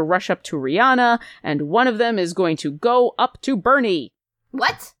them is going to rush up to Rihanna, and one of them is going to go up to Bernie.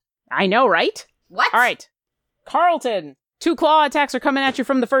 What? I know, right? What? All right. Carlton, 2 claw attacks are coming at you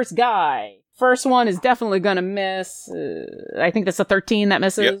from the first guy. First one is definitely going to miss. I think that's a 13 that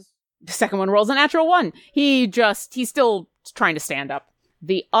misses. Yep. The second one rolls a natural 1. He's still trying to stand up.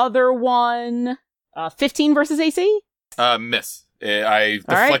 The other one, 15 versus AC? Miss. I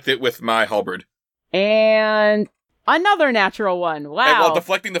deflect it with my halberd. And another natural 1. Wow. And while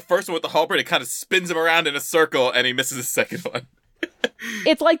deflecting the first one with the halberd, it kind of spins him around in a circle, and he misses the second one.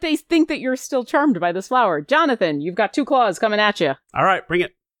 It's like they think that you're still charmed by this flower. Jonathan, you've got 2 claws coming at you. All right, bring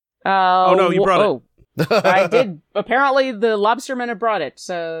it. Oh, no, you brought it. I did. Apparently, the lobstermen have brought it.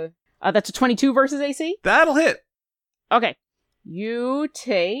 So that's a 22 versus AC? That'll hit. Okay. You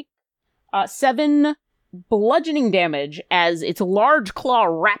take 7 bludgeoning damage as its large claw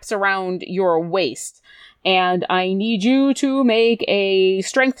wraps around your waist. And I need you to make a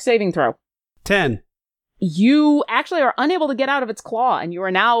strength saving throw. 10. You actually are unable to get out of its claw, and you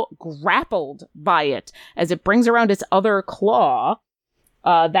are now grappled by it as it brings around its other claw.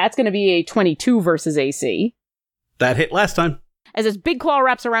 That's going to be a 22 versus AC. That hit last time. As its big claw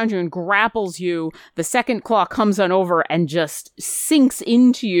wraps around you and grapples you, the second claw comes on over and just sinks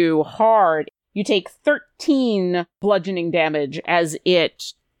into you hard. You take 13 bludgeoning damage as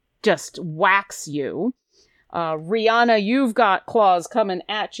it just whacks you. Rihanna, you've got claws coming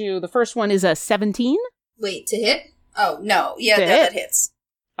at you. The first one is a 17. Wait, to hit? Oh, no. Yeah, To that hits.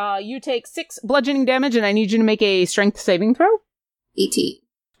 You take 6 bludgeoning damage, and I need you to make a strength saving throw. 18.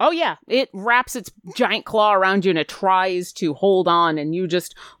 Oh, yeah. It wraps its giant claw around you, and it tries to hold on, and you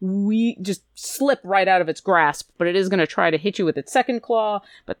just slip right out of its grasp. But it is going to try to hit you with its second claw,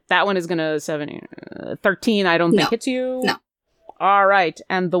 but that one is going to 13, I don't think hits you. No. All right.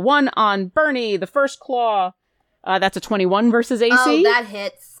 And the one on Bernie, the first claw, that's a 21 versus AC. Oh, that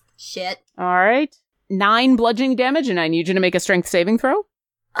hits. Shit. All right. 9 bludgeoning damage, and I need you to make a strength saving throw.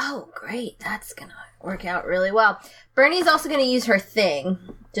 Oh, great. That's gonna work out really well. Bernie's also gonna use her thing,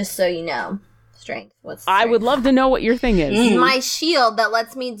 just so you know. Strength. What's I would love to know what your thing is. My shield that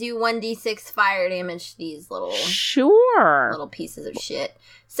lets me do 1d6 fire damage to these Sure. pieces of shit.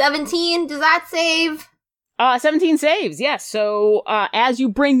 17, does that save? 17 saves, yes. So as you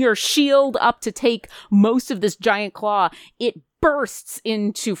bring your shield up to take most of this giant claw, it bursts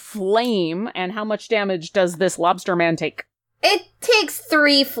into flame. And how much damage does this lobster man take? It takes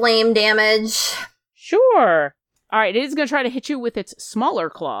 3 flame damage. Sure. All right, it is going to try to hit you with its smaller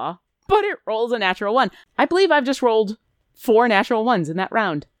claw, but it rolls a natural 1. I believe I've just rolled 4 natural 1s in that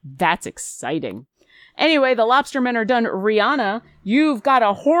round. That's exciting. Anyway, the lobstermen are done. Rihanna, you've got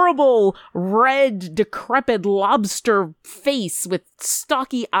a horrible, red, decrepit lobster face with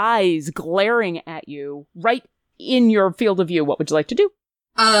stocky eyes glaring at you right in your field of view. What would you like to do?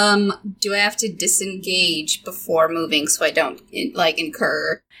 Do I have to disengage before moving so I don't,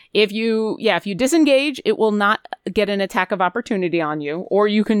 incur? If you disengage, it will not get an attack of opportunity on you, or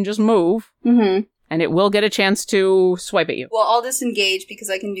you can just move, and it will get a chance to swipe at you. Well, I'll disengage because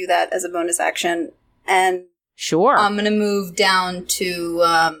I can do that as a bonus action, and Sure. I'm gonna move down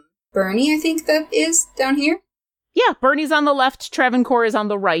to, Bernie, I think that is, down here. Yeah, Bernie's on the left, Travancore is on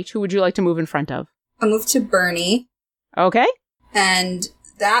the right. Who would you like to move in front of? I'll move to Bernie, Okay. and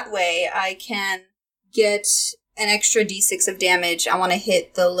that way I can get an extra d6 of damage. I want to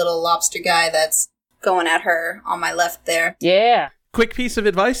hit the little lobster guy that's going at her on my left there. Yeah. Quick piece of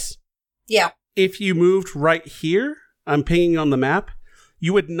advice. Yeah. If you moved right here, I'm pinging on the map,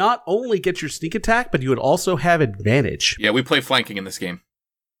 you would not only get your sneak attack, but you would also have advantage. Yeah, we play flanking in this game.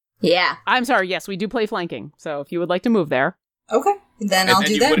 Yeah. I'm sorry, yes, we do play flanking. So if you would like to move there. Okay. Then And I'll then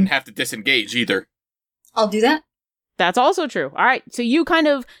do you that. wouldn't have to disengage either. I'll do that. That's also true. All right, so you kind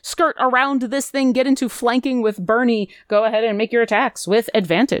of skirt around this thing, get into flanking with Bernie. Go ahead and make your attacks with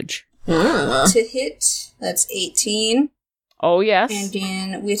advantage. To hit, that's 18. Oh, yes. And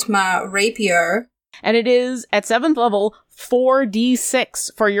then with my rapier, And it is, at 7th level,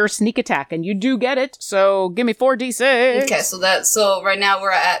 4d6 for your sneak attack. And you do get it, so give me 4d6. okay, so right now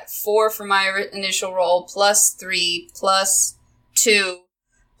we're at 4 for my initial roll, plus 3, plus 2.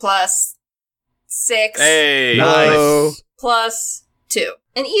 plus 6 Hey. Hello. plus 2.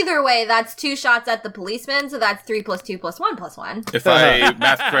 And either way, that's 2 shots at the policeman, so that's 3 plus 2 plus 1 plus 1. If I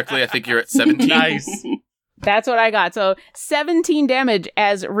math correctly, I think you're at 17. Nice. That's what I got. So 17 damage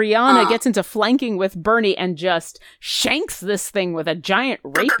as Rihanna gets into flanking with Bernie and just shanks this thing with a giant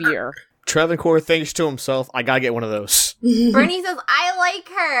rapier. Travancore thinks to himself, I gotta get one of those. Bernie says, I like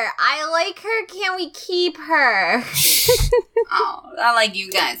her. Can we keep her? Oh, I like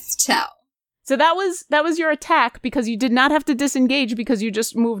you guys to tell. So that was your attack because you did not have to disengage because you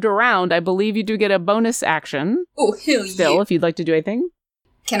just moved around. I believe you do get a bonus action Oh, hell still yeah. if you'd like to do anything.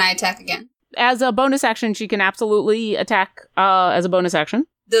 Can I attack again? As a bonus action, she can absolutely attack as a bonus action.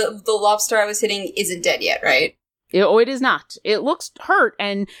 The lobster I was hitting isn't dead yet, right? It is not. It looks hurt,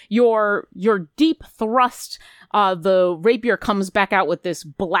 and your deep thrust, the rapier comes back out with this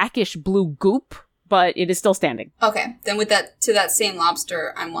blackish blue goop, but it is still standing. Okay, then with that same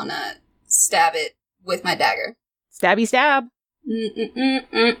lobster, I want to stab it with my dagger. Stabby stab.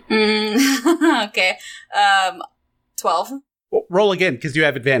 Okay, 12. Well, roll again, because you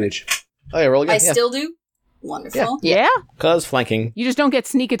have advantage. Oh yeah, roll again. I still do? Wonderful. Yeah. Cause flanking. You just don't get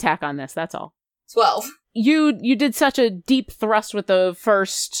sneak attack on this, that's all. 12. You did such a deep thrust with the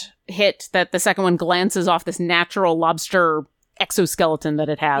first hit that the second one glances off this natural lobster exoskeleton that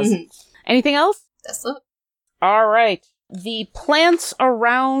it has. Mhm. Anything else? That's it. All right. The plants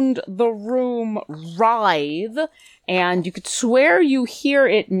around the room writhe, and you could swear you hear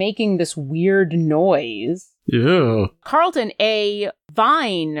it making this weird noise. Yeah. Carlton, a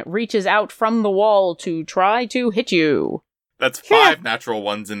vine reaches out from the wall to try to hit you. That's 5 natural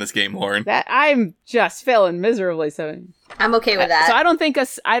ones in this game, Lauren. That I'm just failing miserably. So I'm okay with that. So I don't think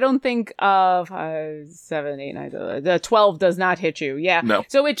 5, 7, 8, 9. The 12 does not hit you. Yeah. No.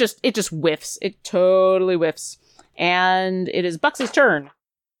 So it just whiffs. It totally whiffs, and it is Bucks's turn.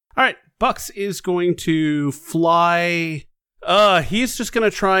 All right. Bucks is going to fly. He's just going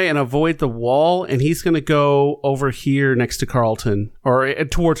to try and avoid the wall, and he's going to go over here next to Carlton, or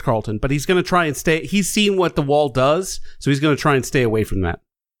towards Carlton, but he's going to try and stay. He's seen what the wall does, so he's going to try and stay away from that.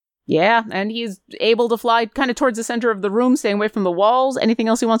 Yeah, and he's able to fly kind of towards the center of the room, staying away from the walls. Anything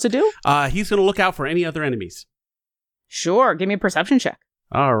else he wants to do? He's going to look out for any other enemies. Sure, give me a perception check.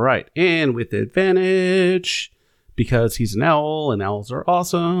 All right. And with advantage, because he's an owl, and owls are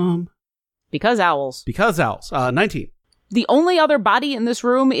awesome. Because owls. 19. The only other body in this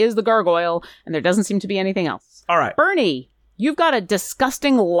room is the gargoyle, and there doesn't seem to be anything else. All right. Bernie, you've got a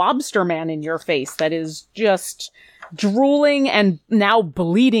disgusting lobster man in your face that is just drooling and now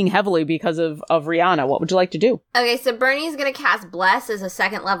bleeding heavily because of Rihanna. What would you like to do? Okay, so Bernie's gonna cast Bless as a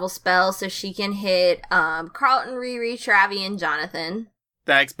 2nd level spell, so she can hit Carlton, Riri, Travi, and Jonathan.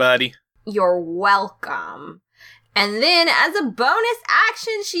 Thanks, buddy. You're welcome. And then, as a bonus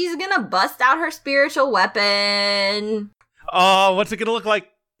action, she's gonna bust out her spiritual weapon. Oh, what's it going to look like?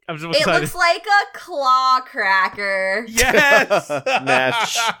 I'm so It excited. looks like a claw cracker. Yes!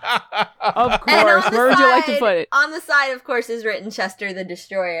 Match. Of And course. on the Where would you like to side- put it? On the side, of course, is written Chester the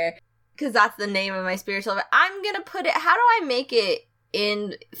Destroyer, because that's the name of my spiritual weapon. I'm gonna put it. How do I make it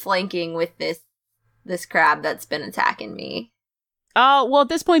in flanking with this crab that's been attacking me? Well, at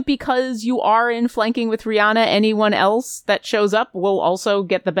this point, because you are in flanking with Rihanna, anyone else that shows up will also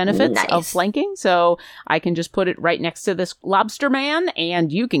get the benefits Nice. of flanking. So I can just put it right next to this lobster man, and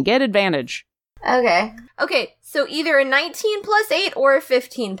you can get advantage. Okay. So either a 19 plus 8 or a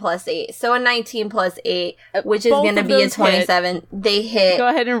 15 plus 8. So a 19 plus 8, which is Both going to of be a those 27. They hit. Go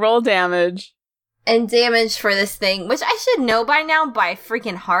ahead and roll damage. And damage for this thing, which I should know by now by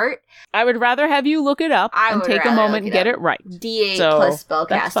freaking heart. I would rather have you look it up I and would take a rather moment look and get up. it right. D8 So, plus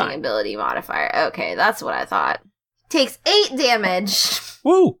that's spellcasting fine. ability modifier. Okay, that's what I thought. Takes 8 damage.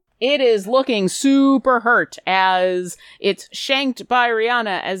 Woo! It is looking super hurt as it's shanked by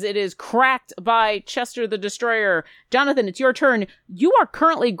Rihanna, as it is cracked by Chester the Destroyer. Jonathan, it's your turn. You are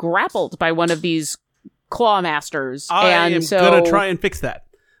currently grappled by one of these claw masters. I and am so going to try and fix that.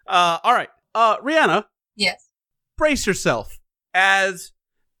 All right. Rihanna, Yes. brace yourself as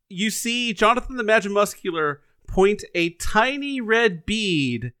you see Jonathan the Magimuscular point a tiny red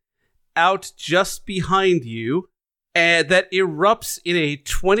bead out just behind you, and that erupts in a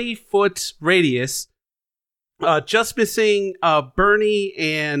 20-foot radius, just missing Bernie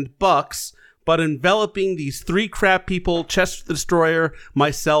and Bucks, but enveloping these 3 crab people, Chester the Destroyer,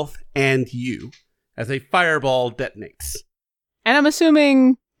 myself, and you, as a fireball detonates. And I'm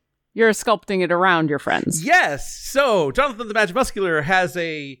assuming you're sculpting it around your friends. Yes. So Jonathan the Magimuscular has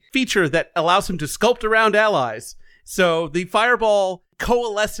a feature that allows him to sculpt around allies. So the fireball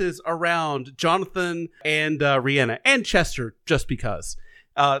coalesces around Jonathan and Rihanna and Chester, just because.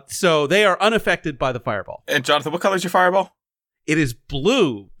 So they are unaffected by the fireball. And Jonathan, what color is your fireball? It is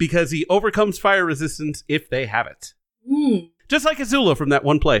blue because he overcomes fire resistance if they have it. Just like Azula from that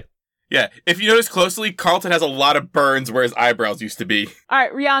one play. Yeah, if you notice closely, Carlton has a lot of burns where his eyebrows used to be. All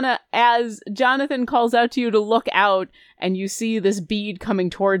right, Rihanna, as Jonathan calls out to you to look out and you see this bead coming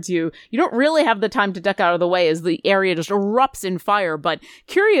towards you, you don't really have the time to duck out of the way as the area just erupts in fire. But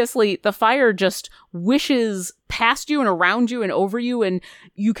curiously, the fire just wishes past you and around you and over you, and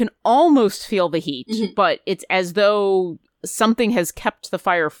you can almost feel the heat, but it's as though something has kept the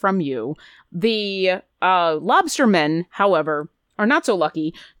fire from you. The lobstermen, however, are not so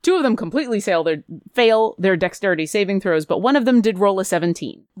lucky. 2 of them completely fail their dexterity saving throws, but one of them did roll a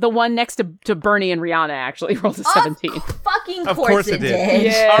 17. The one next to Bernie and Rihanna actually rolled a 17. Fucking Of course course it it did.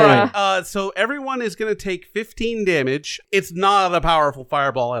 did. Yeah. All right. So everyone is going to take 15 damage. It's not a powerful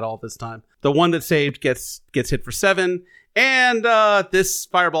fireball at all this time. The one that saved gets hit for 7. And this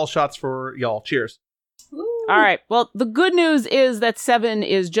fireball shot's for y'all. Cheers. All right. Well, the good news is that 7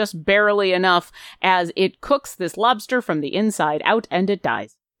 is just barely enough as it cooks this lobster from the inside out and it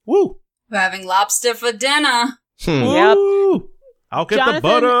dies. Woo. We're having lobster for dinner. Yep. Woo. I'll get Jonathan, the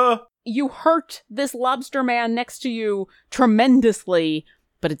butter. You hurt this lobster man next to you tremendously,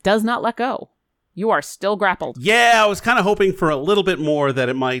 but it does not let go. You are still grappled. Yeah, I was kind of hoping for a little bit more that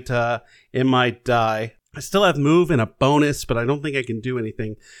it might die. I still have move and a bonus, but I don't think I can do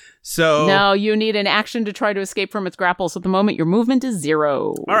anything. So No, you need an action to try to escape from its grapple. So at the moment, your movement is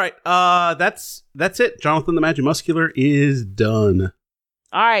 0. all right, that's it. Jonathan the Magimuscular is done.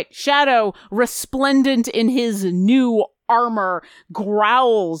 All right, Shadow, resplendent in his new armor,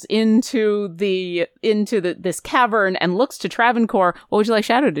 growls into this cavern and looks to Travancore. What would you like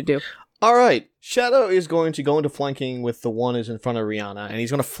Shadow to do? All right, Shadow is going to go into flanking with the one who's in front of Rihanna, and he's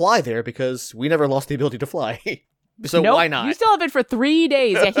going to fly there because we never lost the ability to fly. So Nope, why not? You still have it for 3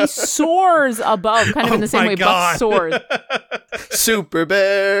 days. Yeah, he soars above, kind of in the same way Buck soars. Super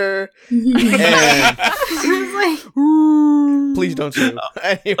Bear. And please don't sue.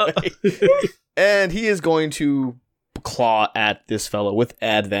 Anyway, and he is going to claw at this fellow with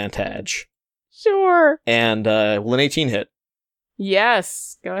advantage. Sure. And will an 18 hit?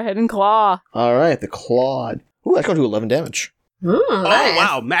 Yes. Go ahead and claw. All right, the clawed. Ooh, that's going to do 11 damage. Nice. Oh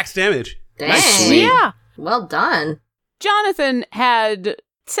wow, max damage. Dang. Sweet. Yeah. Well done. Jonathan had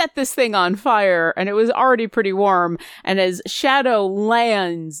set this thing on fire and it was already pretty warm. And as Shadow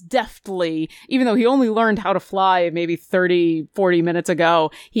lands deftly, even though he only learned how to fly maybe 30, 40 minutes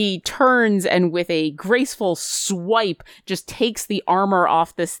ago, he turns and with a graceful swipe just takes the armor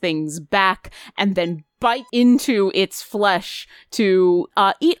off this thing's back and then bite into its flesh to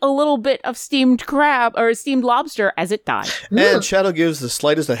eat a little bit of steamed crab or steamed lobster as it dies. And Shadow gives the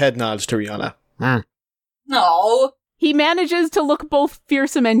slightest of head nods to Rihanna. No. He manages to look both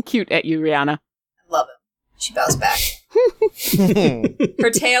fearsome and cute at you, Rihanna. I love it. She bows back. Her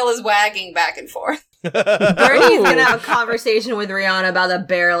tail is wagging back and forth. Bernie's gonna have a conversation with Rihanna about the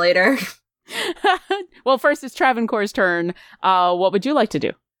bear later. Well, first it's Travancore's turn. What would you like to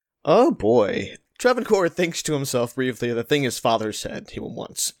do? Oh boy. Travancore thinks to himself briefly the thing his father said to him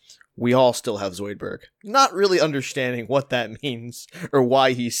once. We all still have Zoidberg. Not really understanding what that means or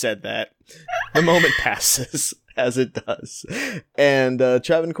why he said that. The moment passes, as it does. And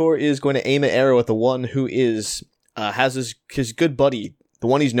Travancore is going to aim an arrow at the one who has his good buddy, the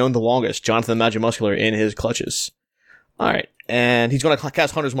one he's known the longest, Jonathan the Magimuscular, in his clutches. Alright, and he's going to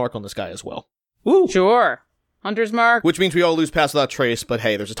cast Hunter's Mark on this guy as well. Woo. Sure. Hunter's Mark. Which means we all lose pass without trace, but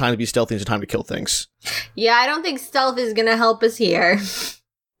hey, there's a time to be stealthy and there's a time to kill things. Yeah, I don't think stealth is gonna help us here.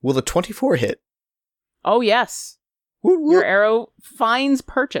 Will the 24 hit? Oh, yes. Woot woot. Your arrow finds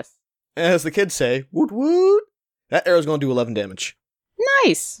purchase. As the kids say, woot woot. That arrow's going to do 11 damage.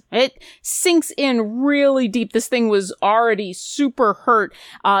 Nice. It sinks in really deep. This thing was already super hurt.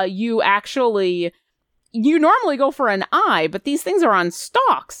 You normally go for an eye, but these things are on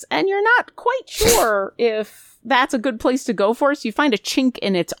stalks, and you're not quite sure if that's a good place to go for. So you find a chink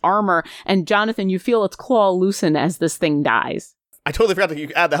in its armor, and Jonathan, you feel its claw loosen as this thing dies. I totally forgot that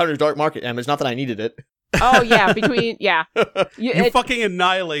you add the Hunter's Dark Market damage. Not that I needed it. Oh, yeah, yeah. You fucking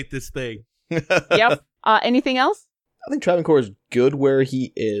annihilate this thing. Yep. Anything else? I think Travancore is good where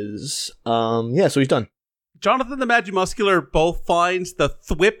he is. Yeah, so he's done. Jonathan the Magimuscular both finds the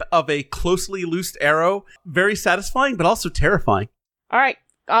thwip of a closely loosed arrow very satisfying, but also terrifying. All right.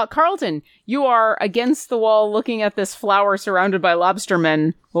 Carlton, you are against the wall looking at this flower surrounded by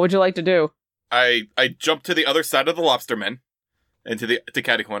lobstermen. What would you like to do? I jump to the other side of the lobstermen, into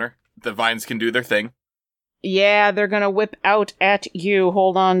Catty Corner. The vines can do their thing. Yeah, they're gonna whip out at you.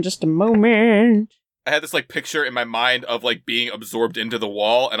 Hold on just a moment. like picture in my mind of like being absorbed into the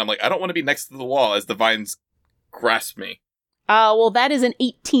wall, and I'm like, I don't want to be next to the wall as the vines grasp me. Well, that is an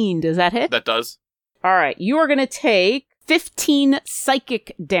 18. Does that hit? That does. All right. You are going to take 15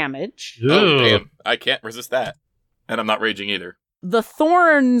 psychic damage. Oh, damn. I can't resist that. And I'm not raging either. The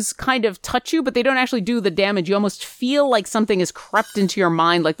thorns kind of touch you, but they don't actually do the damage. You almost feel like something has crept into your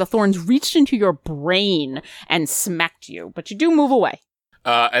mind, like the thorns reached into your brain and smacked you. But you do move away.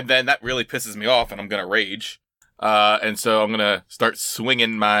 And then that really pisses me off, and I'm going to rage. And so I'm going to start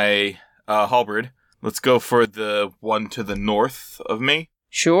swinging my halberd. Let's go for the one to the north of me.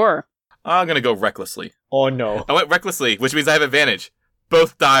 Sure. I'm going to go recklessly. Oh no. I went recklessly, which means I have advantage.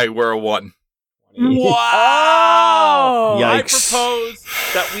 Both die were a 1. Wow! Oh! I Yikes. propose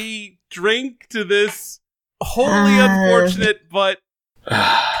that we drink to this wholly unfortunate but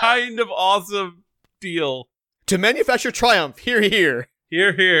kind of awesome deal. To manufacture triumph, here.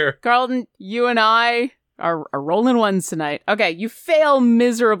 Here, here. Carlton, you and I are rolling ones tonight. Okay, you fail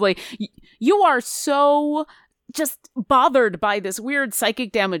miserably. You are so just bothered by this weird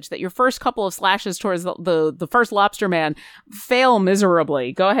psychic damage that your first couple of slashes towards the first lobster man fail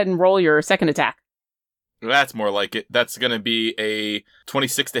miserably. Go ahead and roll your second attack. That's more like it. That's going to be a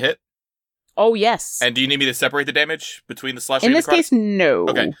 26 to hit. Oh, yes. And do you need me to separate the damage between the slashing In and this the necrotic? case, no.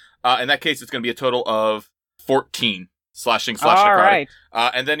 Okay. In that case, it's going to be a total of 14 slashing / All necrotic. right.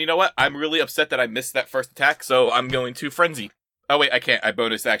 And then, you know what? I'm really upset that I missed that first attack, so I'm going to frenzy. Oh, wait, I can't. I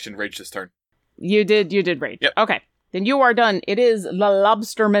bonus action rage this turn. You did rage. Yep. Okay. Then you are done. It is the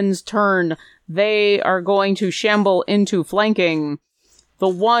lobsterman's turn. They are going to shamble into flanking. The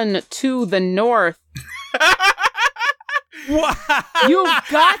one to the north. Wow! You've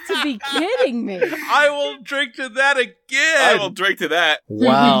got to be kidding me. I will drink to that again. I will drink to that.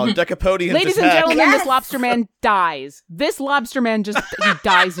 Wow, Decapodian Ladies and attack. gentlemen, Yes. this lobster man dies. This lobster man he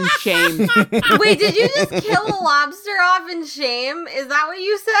dies in shame. Wait, did you just kill a lobster off in shame? Is that what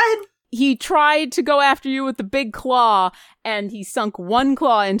you said? He tried to go after you with the big claw, and he sunk one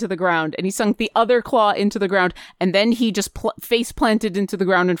claw into the ground, and he sunk the other claw into the ground, and then he just face planted into the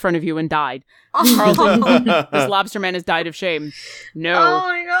ground in front of you and died. Carlton, this lobster man has died of shame. No. Oh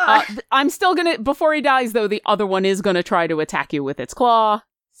my god. I'm still gonna, before he dies though, the other one is gonna try to attack you with its claw.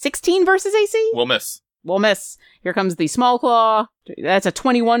 16 versus AC? We'll miss. We'll miss. Here comes the small claw. That's a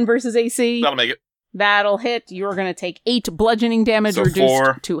 21 versus AC. That'll make it. That'll hit. You're going to take 8 bludgeoning damage, So reduced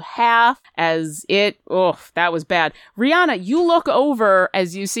 4. to half as it... Oh, that was bad. Rihanna, you look over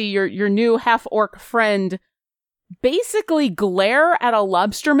as you see your new half-orc friend basically glare at a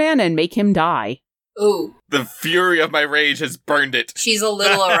lobster man and make him die. Ooh, The fury of my rage has burned it. she's a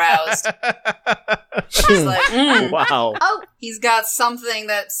little aroused. She's like, Wow. Oh, he's got something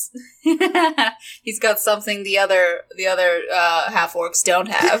that's he's got something the other half orcs don't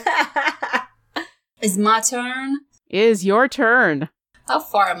have. Is my turn? Is your turn. How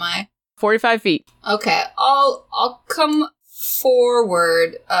far am I? 45 feet. Okay, I'll come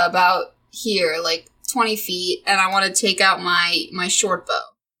forward about here, like 20 feet, and I want to take out my short bow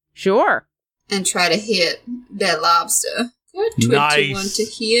Sure. and try to hit that lobster. Good, Nice. 21 to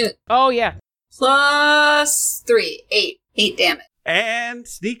hit. Oh, yeah. Plus 3, 8. 8 damage. And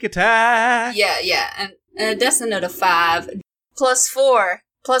sneak attack. Yeah, and that's another 5. Plus 4.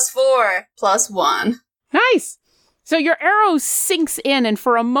 Plus 4. Plus 1. Nice. So your arrow sinks in, and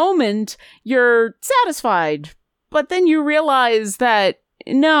for a moment, you're satisfied. But then you realize that,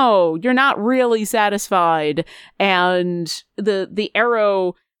 no, you're not really satisfied. And the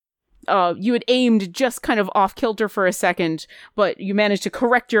arrow, you had aimed just kind of off kilter for a second, but you managed to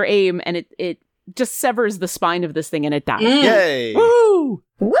correct your aim, and it just severs the spine of this thing, and it dies. Yay. Woo!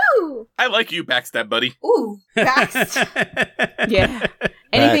 woo! I like you, Backstab buddy. Ooh. That's Yeah.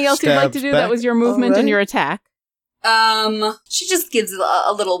 Anything else you'd like to Backstabs do? That was your movement and alright. your attack. She just gives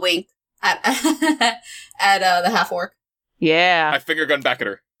a little wink at the half orc. Yeah. I finger gun back at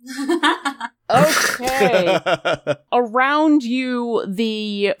her. Okay. Around you,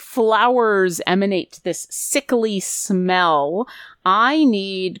 the flowers emanate this sickly smell. I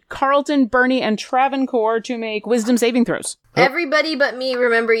need Carlton, Bernie, and Travancore to make wisdom saving throws. everybody but me.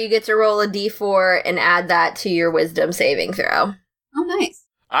 Remember, you get to roll a d4 and add that to your wisdom saving throw. Oh, nice.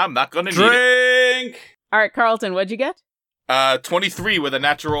 I'm not gonna need it. Drink. All right, Carlton, what'd you get? 23 with a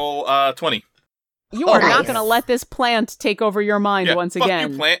natural 20. You are nice. not going to let this plant take over your mind Yeah, once fuck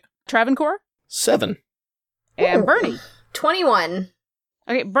again. you, plant. Travancore 7. and Ooh. Bernie. 21.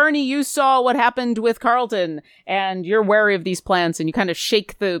 Okay, Bernie, you saw what happened with Carlton, and you're wary of these plants, and you kind of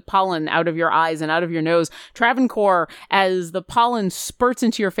shake the pollen out of your eyes and out of your nose. Travancore, as the pollen spurts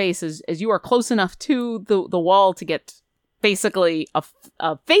into your face, as you are close enough to the wall to get basically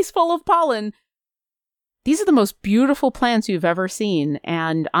a face full of pollen, These are the most beautiful plants you've ever seen,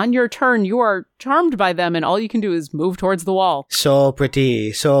 and on your turn, you are charmed by them, and all you can do is move towards the wall. So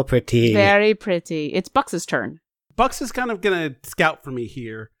pretty, so pretty. Very pretty. It's Bucks's turn. Bucks is kind of going to scout for me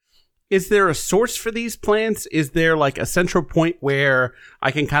here. Is there a source for these plants? Is there like a central point where I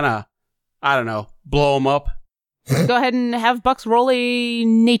can kind of, I don't know, blow them up? Go ahead and have Bucks roll a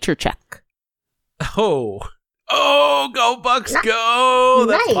nature check. Oh, go Bucks, go!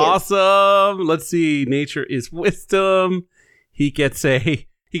 That's Nice. awesome. Let's see. Nature is wisdom. He gets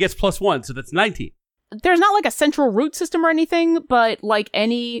 +1, so that's 19. There's not like a central root system or anything, but like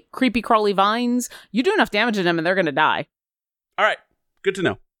any creepy crawly vines, you do enough damage to them and they're gonna die. All right, good to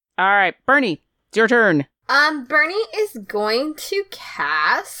know. All right, Bernie, it's your turn. Bernie is going to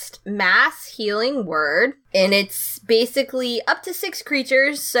cast Mass Healing Word, and it's basically up to 6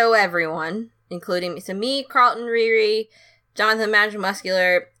 creatures, so everyone, including me, Carlton, Riri, Jonathan, Magic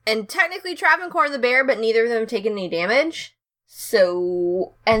Muscular, and technically Travancore the Bear, but neither of them have taken any damage.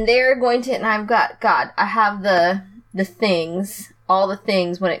 So, and they're going to, and I have the things, all the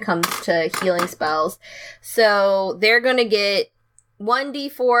things when it comes to healing spells. So, they're going to get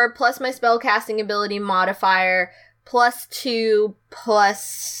 1d4 plus my spellcasting ability modifier plus 2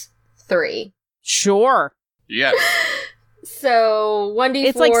 plus 3. Sure. Yes. So 1d4.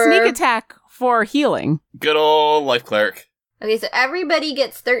 It's like sneak attack for healing. Good old life cleric. Okay, so everybody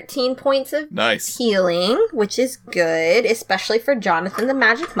gets 13 points of Nice. healing, which is good, especially for Jonathan the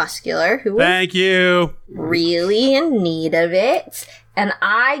Magic Muscular, who was Thank you. really in need of it. And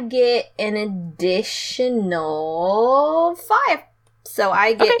I get an additional 5. So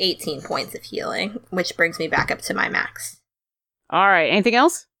I get 18 points of healing, which brings me back up to my max. All right, anything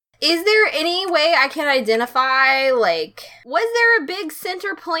else? Is there any way I can identify, like, was there a big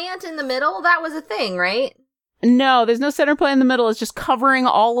center plant in the middle? That was a thing, right? No, there's no center plant in the middle. It's just covering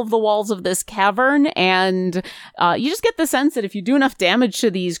all of the walls of this cavern, and you just get the sense that if you do enough damage to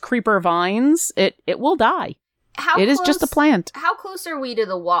these creeper vines, it will die. It is just a plant. How close are we to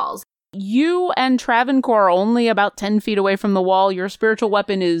the walls? You and Travancore are only about 10 feet away from the wall. Your spiritual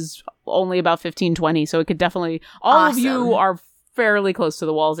weapon is only about 15, 20, so it could definitely... All of you are fairly close to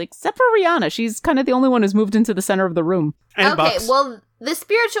the walls, except for Rihanna. She's kind of the only one who's moved into the center of the room. And Okay, Bucks. well, the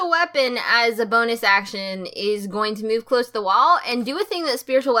spiritual weapon as a bonus action is going to move close to the wall and do a thing that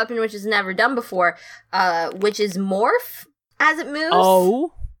spiritual weapon, which has never done before, which is morph as it moves.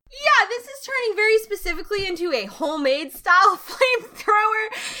 Oh. Yeah, this is turning very specifically into a homemade style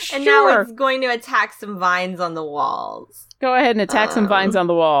flamethrower, and now Sure. it's going to attack some vines on the walls. Go ahead and attack some vines on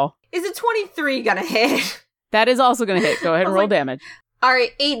the wall. Is a 23 gonna hit? That is also going to hit. Go ahead and roll damage.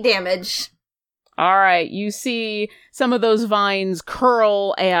 Alright, 8 damage. All right, you see some of those vines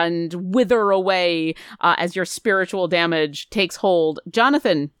curl and wither away as your spiritual damage takes hold.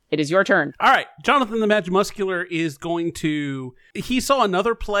 Jonathan, it is your turn. All right, Jonathan the Magic Muscular is going to... He saw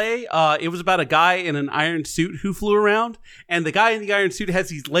another play. It was about a guy in an iron suit who flew around, and the guy in the iron suit has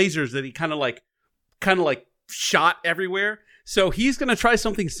these lasers that he kind of like shot everywhere. So he's going to try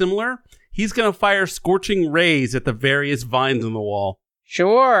something similar. He's going to fire scorching rays at the various vines on the wall.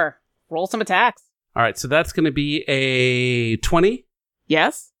 Sure. Roll some attacks. All right, so that's going to be a 20,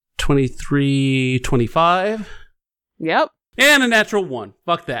 Yes? 23, 25, Yep. and a natural 1.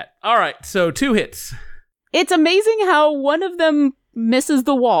 Fuck that. All right, so 2 hits. It's amazing how one of them misses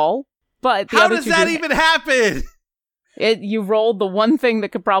the wall, but the How other does two that do even happen? You rolled the one thing that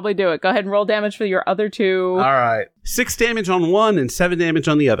could probably do it. Go ahead and roll damage for your other two. All right. 6 damage on one and 7 damage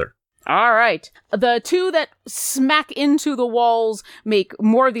on the other. All right. The two that smack into the walls make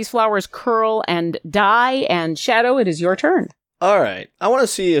more of these flowers curl and die. And Shadow, it is your turn. All right. I want to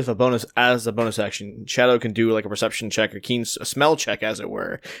see if a bonus action, Shadow can do like a perception check or a smell check, as it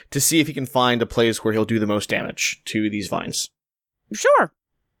were, to see if he can find a place where he'll do the most damage to these vines. Sure.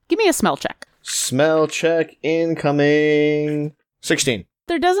 Give me a smell check. Smell check incoming. 16.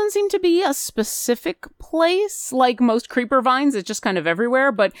 There doesn't seem to be a specific place like most creeper vines. It's just kind of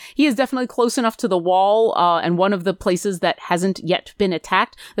everywhere, but he is definitely close enough to the wall and one of the places that hasn't yet been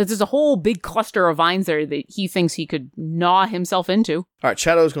attacked that there's a whole big cluster of vines there that he thinks he could gnaw himself into. All right,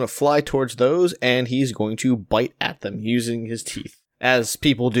 Shadow's going to fly towards those, and he's going to bite at them using his teeth, as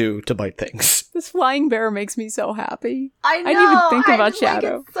people do to bite things. This flying bear makes me so happy. I know. I didn't even think about just like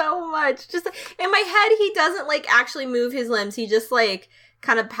Shadow. it so much. Just in my head, he doesn't like actually move his limbs. He just like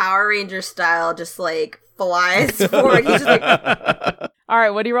kind of Power Ranger style, just like flies forward. He's just like, All right,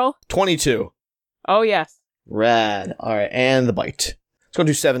 what do you roll? 22. Oh, yes. Rad. All right, and the bite. It's going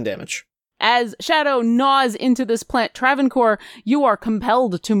to do 7 damage. As Shadow gnaws into this plant, Travancore, you are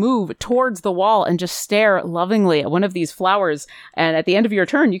compelled to move towards the wall and just stare lovingly at one of these flowers. And at the end of your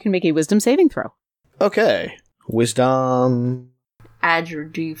turn, you can make a wisdom saving throw. Okay. Wisdom. Add your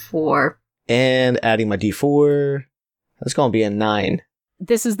D4. And adding my D4. That's going to be a 9.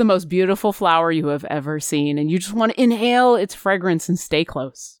 This is the most beautiful flower you have ever seen, and you just want to inhale its fragrance and stay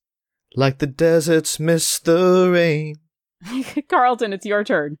close. Like the deserts miss the rain. Carlton, it's your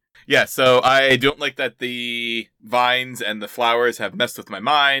turn. Yeah, so I don't like that the vines and the flowers have messed with my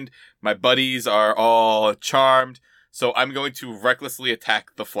mind. My buddies are all charmed, so I'm going to recklessly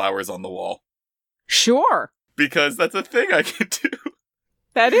attack the flowers on the wall. Sure. Because that's a thing I can do.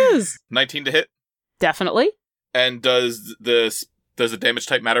 That is. 19 to hit. Definitely. And does the damage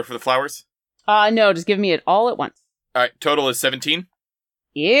type matter for the flowers? No, just give me it all at once. Alright, total is 17.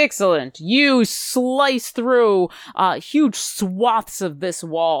 Excellent. You slice through huge swaths of this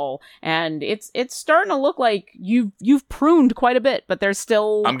wall, and it's starting to look like you've pruned quite a bit, but there's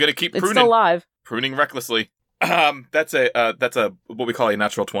still I'm gonna keep it's pruning. still alive. Pruning recklessly. That's a what we call a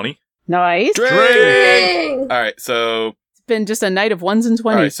natural 20. Nice. Dang! Alright, so It's been just a night of 1s and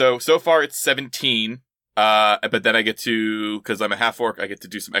 20s. alright, so far it's 17. But then I get to, because I'm a half-orc, I get to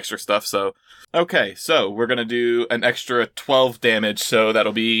do some extra stuff, so... Okay, so we're gonna do an extra 12 damage, so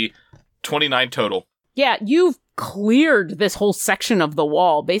that'll be 29 total. Yeah, you've cleared this whole section of the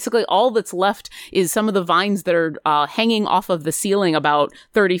wall. Basically, all that's left is some of the vines that are hanging off of the ceiling about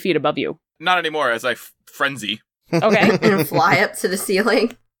 30 feet above you. Not anymore, as I frenzy. Okay. And fly up to the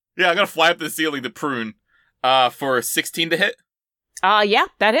ceiling. Yeah, I'm gonna fly up to the ceiling to prune, for 16 to hit. Yeah,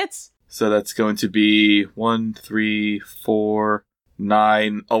 that hits. So that's going to be 1, 3, 4,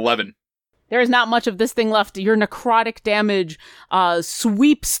 9, 11. There is not much of this thing left. Your necrotic damage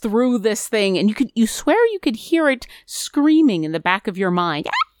sweeps through this thing, and you swear you could hear it screaming in the back of your mind.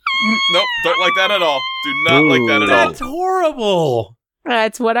 Nope, don't like that at all. Do not like that at all. That's horrible.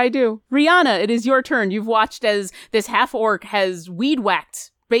 That's what I do. Rihanna, it is your turn. You've watched as this half-orc has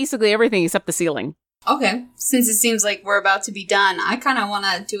weed-whacked basically everything except the ceiling. Okay, since it seems like we're about to be done, I kind of want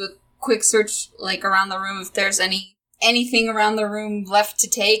to do a quick search, like, around the room if there's anything around the room left to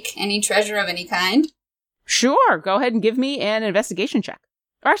take, any treasure of any kind. Sure, go ahead and give me an investigation check.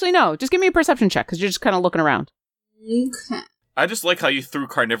 Or actually, no, just give me a perception check, because you're just kind of looking around. Okay. I just like how you threw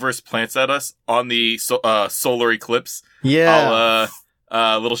carnivorous plants at us on the solar eclipse. Yeah.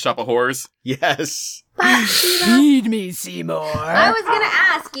 Little Shop of Horrors. Yes. Feed me, Seymour. I was gonna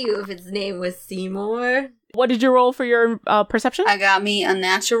ask you if its name was Seymour. What did you roll for your perception? I got me a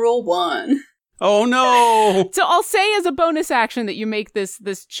natural 1. Oh no! So I'll say as a bonus action that you make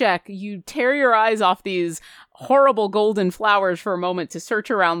this check, you tear your eyes off these horrible golden flowers for a moment to search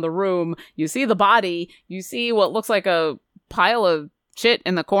around the room. You see the body. You see what looks like a pile of shit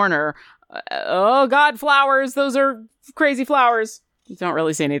in the corner. Oh god, flowers. Those are crazy flowers. You don't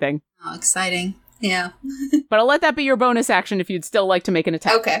really see anything. Oh, exciting. Yeah. But I'll let that be your bonus action if you'd still like to make an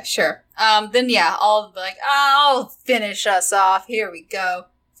attack. Okay, sure. Then yeah, I'll be like, I'll finish us off. Here we go.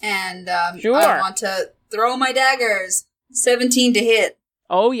 And Sure. I want to throw my daggers. 17 to hit.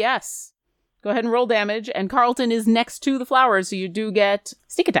 Oh, yes. Go ahead and roll damage. And Carlton is next to the flowers, so you do get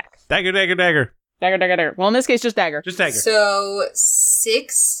sneak attack. Dagger, dagger, dagger. Dagger, dagger, dagger. Well, in this case, just dagger. Just dagger. So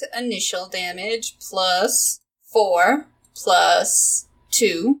 6 initial damage plus 4 plus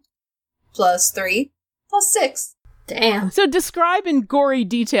 2 plus 3 plus 6. Damn. So describe in gory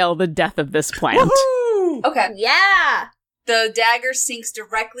detail the death of this plant. Woohoo! Okay. Yeah. The dagger sinks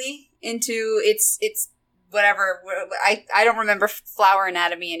directly into its whatever. I don't remember flower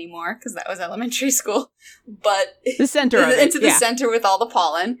anatomy anymore because that was elementary school. But The center of it, into the yeah. center with all the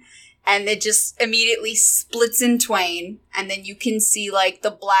pollen, and it just immediately splits in twain. And then you can see like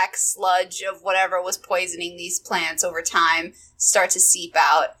the black sludge of whatever was poisoning these plants over time start to seep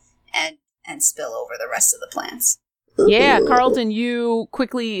out and spill over the rest of the plants. Yeah, Carlton, you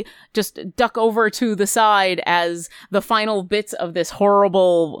quickly just duck over to the side as the final bits of this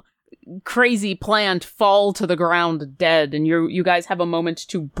horrible, crazy plant fall to the ground dead, and you guys have a moment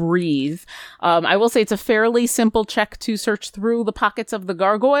to breathe. I will say it's a fairly simple check to search through the pockets of the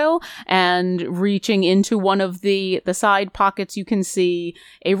gargoyle, and reaching into one of the side pockets, you can see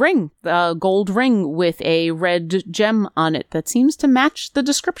a ring, a gold ring with a red gem on it that seems to match the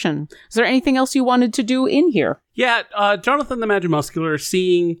description. Is there anything else you wanted to do in here? Yeah, Jonathan the Magimuscular,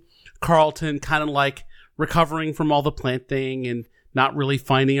 seeing Carlton kind of like recovering from all the plant thing and not really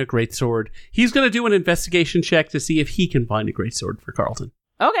finding a greatsword, he's going to do an investigation check to see if he can find a greatsword for Carlton.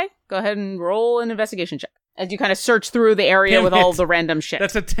 Okay, go ahead and roll an investigation check as you kind of search through the area Damn with it. all the random shit.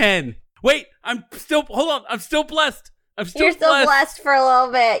 That's a 10. Wait, hold on, I'm still blessed. You're still blessed for a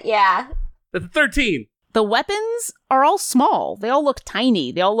little bit, yeah. That's a 13. The weapons are all small. They all look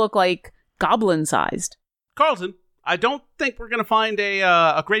tiny. They all look like goblin-sized. Carlton, I don't think we're going to find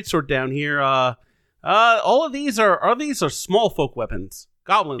a greatsword down here. All of these are small folk weapons.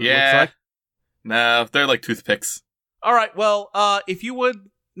 Goblin, it looks like. No, they're like toothpicks. All right, well, if you would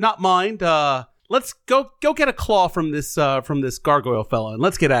not mind, let's go get a claw from this gargoyle fella, and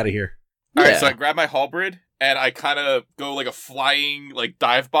let's get out of here. All right, Yeah. so I grab my halberd, and I kind of go like a flying like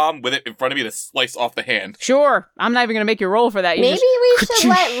dive bomb with it in front of me to slice off the hand. Sure. I'm not even going to make you roll for that. You Maybe just- we should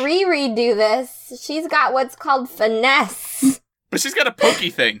let Riri do this. She's got what's called finesse. But she's got a pokey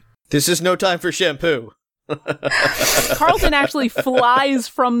thing. This is no time for shampoo. Carlton actually flies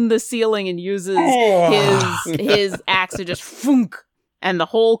from the ceiling and uses his axe to just funk, and the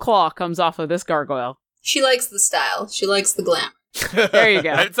whole claw comes off of this gargoyle. She likes the style. She likes the glamour. There you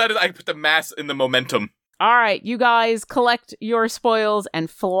go. I decided I put the mass in the momentum. All right, you guys collect your spoils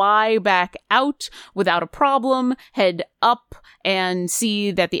and fly back out without a problem. Head up and see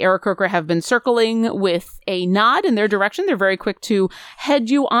that the Aarakocra have been circling with a nod in their direction. They're very quick to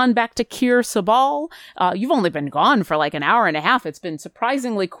head you on back to Kir Sabal. You've only been gone for like an hour and a half. It's been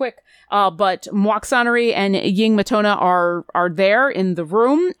surprisingly quick. But Moxonary and Ying Matona are there in the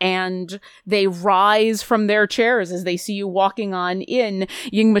room, and they rise from their chairs as they see you walking on in.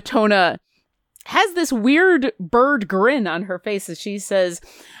 Ying Matona has this weird bird grin on her face as she says,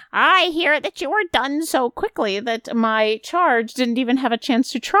 I hear that you were done so quickly that my charge didn't even have a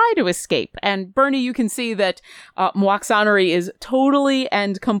chance to try to escape. And Bernie, you can see that Moxonary is totally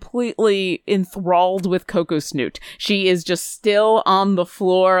and completely enthralled with Coco Snoot. She is just still on the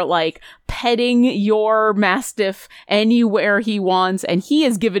floor, like, petting your Mastiff anywhere he wants, and he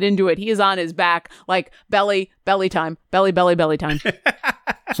has given into it. He is on his back, like, belly time, belly time.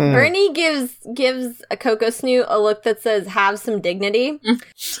 Bernie gives a Coco Snoot a look that says, have some dignity.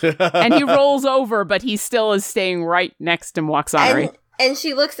 And he rolls over, but he still is staying right next to Moxonary. And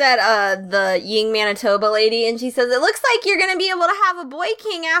she looks at the Ying Manitoba lady and she says, it looks like you're going to be able to have a boy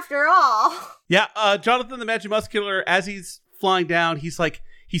king after all. Yeah, Jonathan the Magimuscular, as he's flying down, he's like,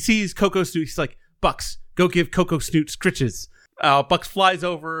 he sees Coco Snoot. He's like, Bucks, go give Coco Snoot scritches. Bucks flies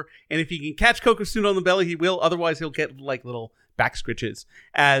over, and if he can catch Coco Snoot on the belly, he will. Otherwise, he'll get like little back scritches.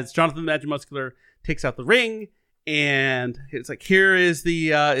 As Jonathan the Magimuscular takes out the ring, and it's like, here is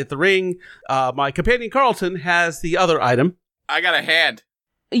the ring. My companion Carlton has the other item. I got a hand.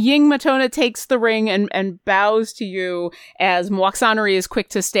 Ying Matona takes the ring and bows to you as Moxonary is quick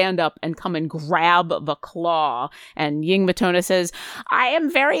to stand up and come and grab the claw. And Ying Matona says, I am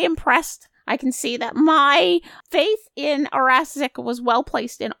very impressed. I can see that my faith in Arasic was well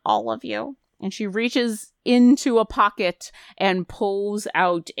placed in all of you. And she reaches into a pocket and pulls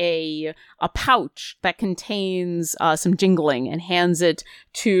out a pouch that contains some jingling and hands it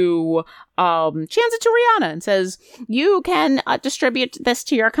to Rihanna and says, you can distribute this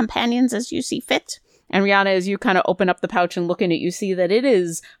to your companions as you see fit. And Rihanna, as you kind of open up the pouch and look in it, you see that it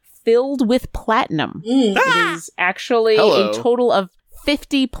is filled with platinum. It is actually a total of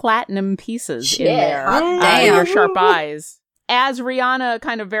 50 platinum pieces in there. Damn. Your sharp eyes. As Rihanna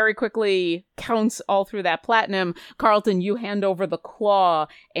kind of very quickly counts all through that platinum, Carlton, you hand over the claw,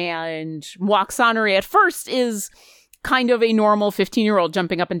 and Moxonary at first is kind of a normal 15-year-old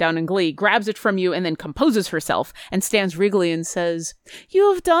jumping up and down in glee, grabs it from you and then composes herself and stands regally and says,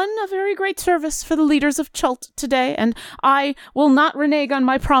 you have done a very great service for the leaders of Chult today, and I will not renege on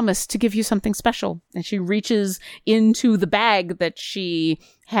my promise to give you something special. And she reaches into the bag that she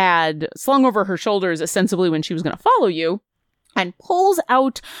had slung over her shoulders ostensibly when she was going to follow you, and pulls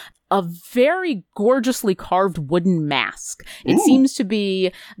out a very gorgeously carved wooden mask. It seems to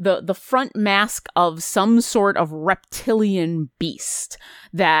be the front mask of some sort of reptilian beast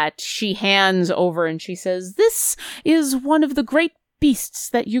that she hands over, and she says, this is one of the great beasts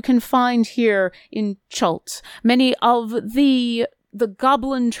that you can find here in Chult. Many of the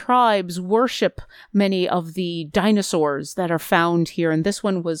goblin tribes worship many of the dinosaurs that are found here, and this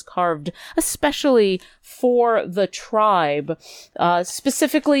one was carved especially for the tribe.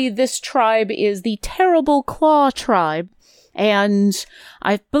 Specifically, this tribe is the Terrible Claw tribe, and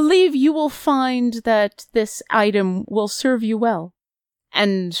I believe you will find that this item will serve you well.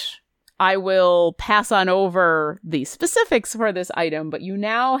 And I will pass on over the specifics for this item, but you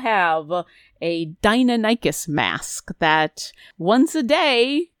now have a Deinonychus mask that once a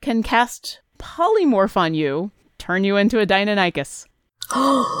day can cast polymorph on you, turn you into a Deinonychus.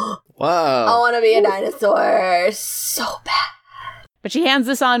 Wow. I want to be a dinosaur so bad. But she hands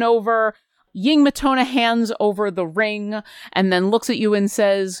this on over. Ying Matona hands over the ring and then looks at you and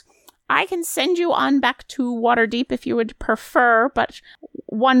says, I can send you on back to Waterdeep if you would prefer, but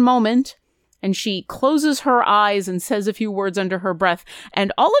one moment. And she closes her eyes and says a few words under her breath.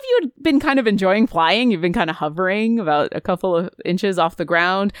 And all of you had been kind of enjoying flying. You've been kind of hovering about a couple of inches off the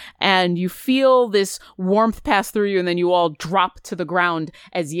ground. And you feel this warmth pass through you. And then you all drop to the ground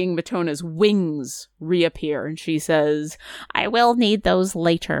as Ying Matona's wings reappear. And she says, I will need those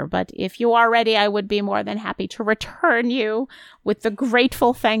later. But if you are ready, I would be more than happy to return you with the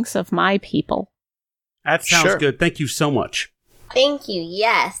grateful thanks of my people. That sounds Sure. good. Thank you so much. Thank you.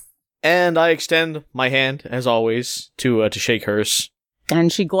 Yes. And I extend my hand, as always, to shake hers.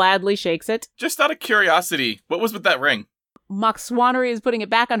 And she gladly shakes it. Just out of curiosity, what was with that ring? Mock Swanery is putting it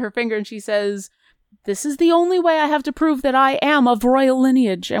back on her finger, and she says, this is the only way I have to prove that I am of royal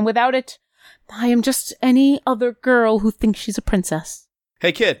lineage, and without it, I am just any other girl who thinks she's a princess.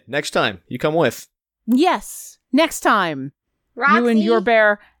 Hey, kid, next time, you come with. Yes, next time. Roxy, You and your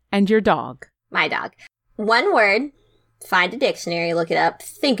bear and your dog. my dog. One word. Find a dictionary, look it up,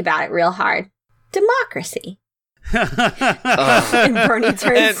 think about it real hard. Democracy. And Bernie turns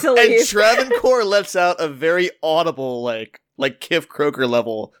And to leave. Travancore lets out a very audible, like Kif Kroger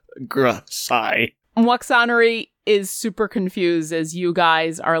level sigh. Mock is super confused as you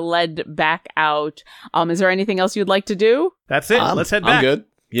guys are led back out. Is there anything else you'd like to do? That's it. Let's head back. I'm good.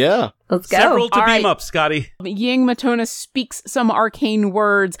 Yeah. Let's go. Several to All beam right. up, Scotty. Ying Matona speaks some arcane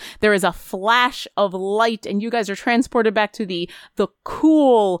words. There is a flash of light, and you guys are transported back to the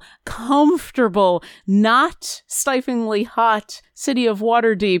cool, comfortable, not stiflingly hot city of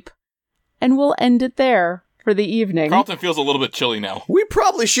Waterdeep. And we'll end it there for the evening. Carlton feels a little bit chilly now. We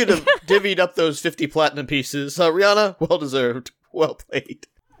probably should have divvied up those 50 platinum pieces. Rihanna, well deserved. Well played.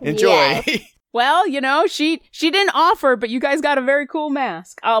 Enjoy. Yes. Well, you know, she didn't offer, but you guys got a very cool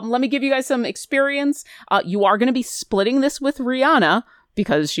mask. Let me give you guys some experience. You are going to be splitting this with Rihanna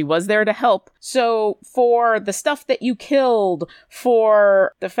because she was there to help. So for the stuff that you killed,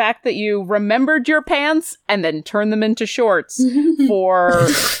 for the fact that you remembered your pants and then turned them into shorts, for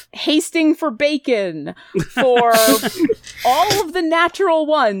hasting for bacon, for all of the natural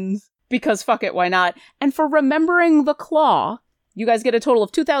ones, because fuck it, why not? And for remembering the claw, you guys get a total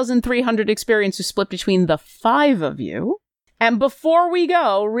of 2,300 experience to split between the 5 of you. And before we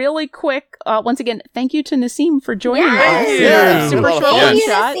go, really quick, once again, thank you to Nassim for joining Yes. us. Yeah. Super Thank short you, one Thank you,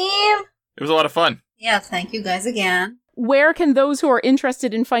 shot. Nassim. It was a lot of fun. Yeah, thank you guys again. Where can those who are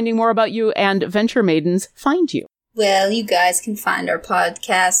interested in finding more about you and Venture Maidens find you? Well, you guys can find our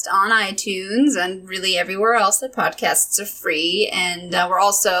podcast on iTunes and really everywhere else that podcasts are free. And we're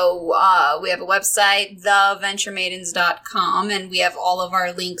also, we have a website, theventuremaidens.com, and we have all of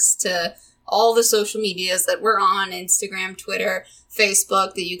our links to all the social medias that we're on, Instagram, Twitter,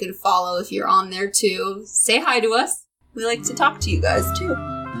 Facebook, that you can follow if you're on there too. Say hi to us. We like to talk to you guys too.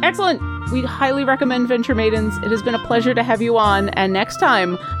 Excellent. We highly recommend Venture Maidens. It has been a pleasure to have you on. And next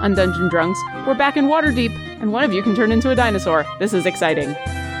time on Dungeon Drunks, we're back in Waterdeep, and one of you can turn into a dinosaur. This is exciting.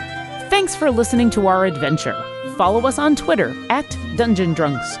 Thanks for listening to our adventure. Follow us on Twitter @Dungeon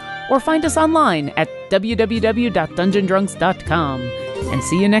Drunks, or find us online at www.dungeondrunks.com. And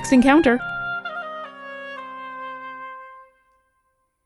see you next encounter.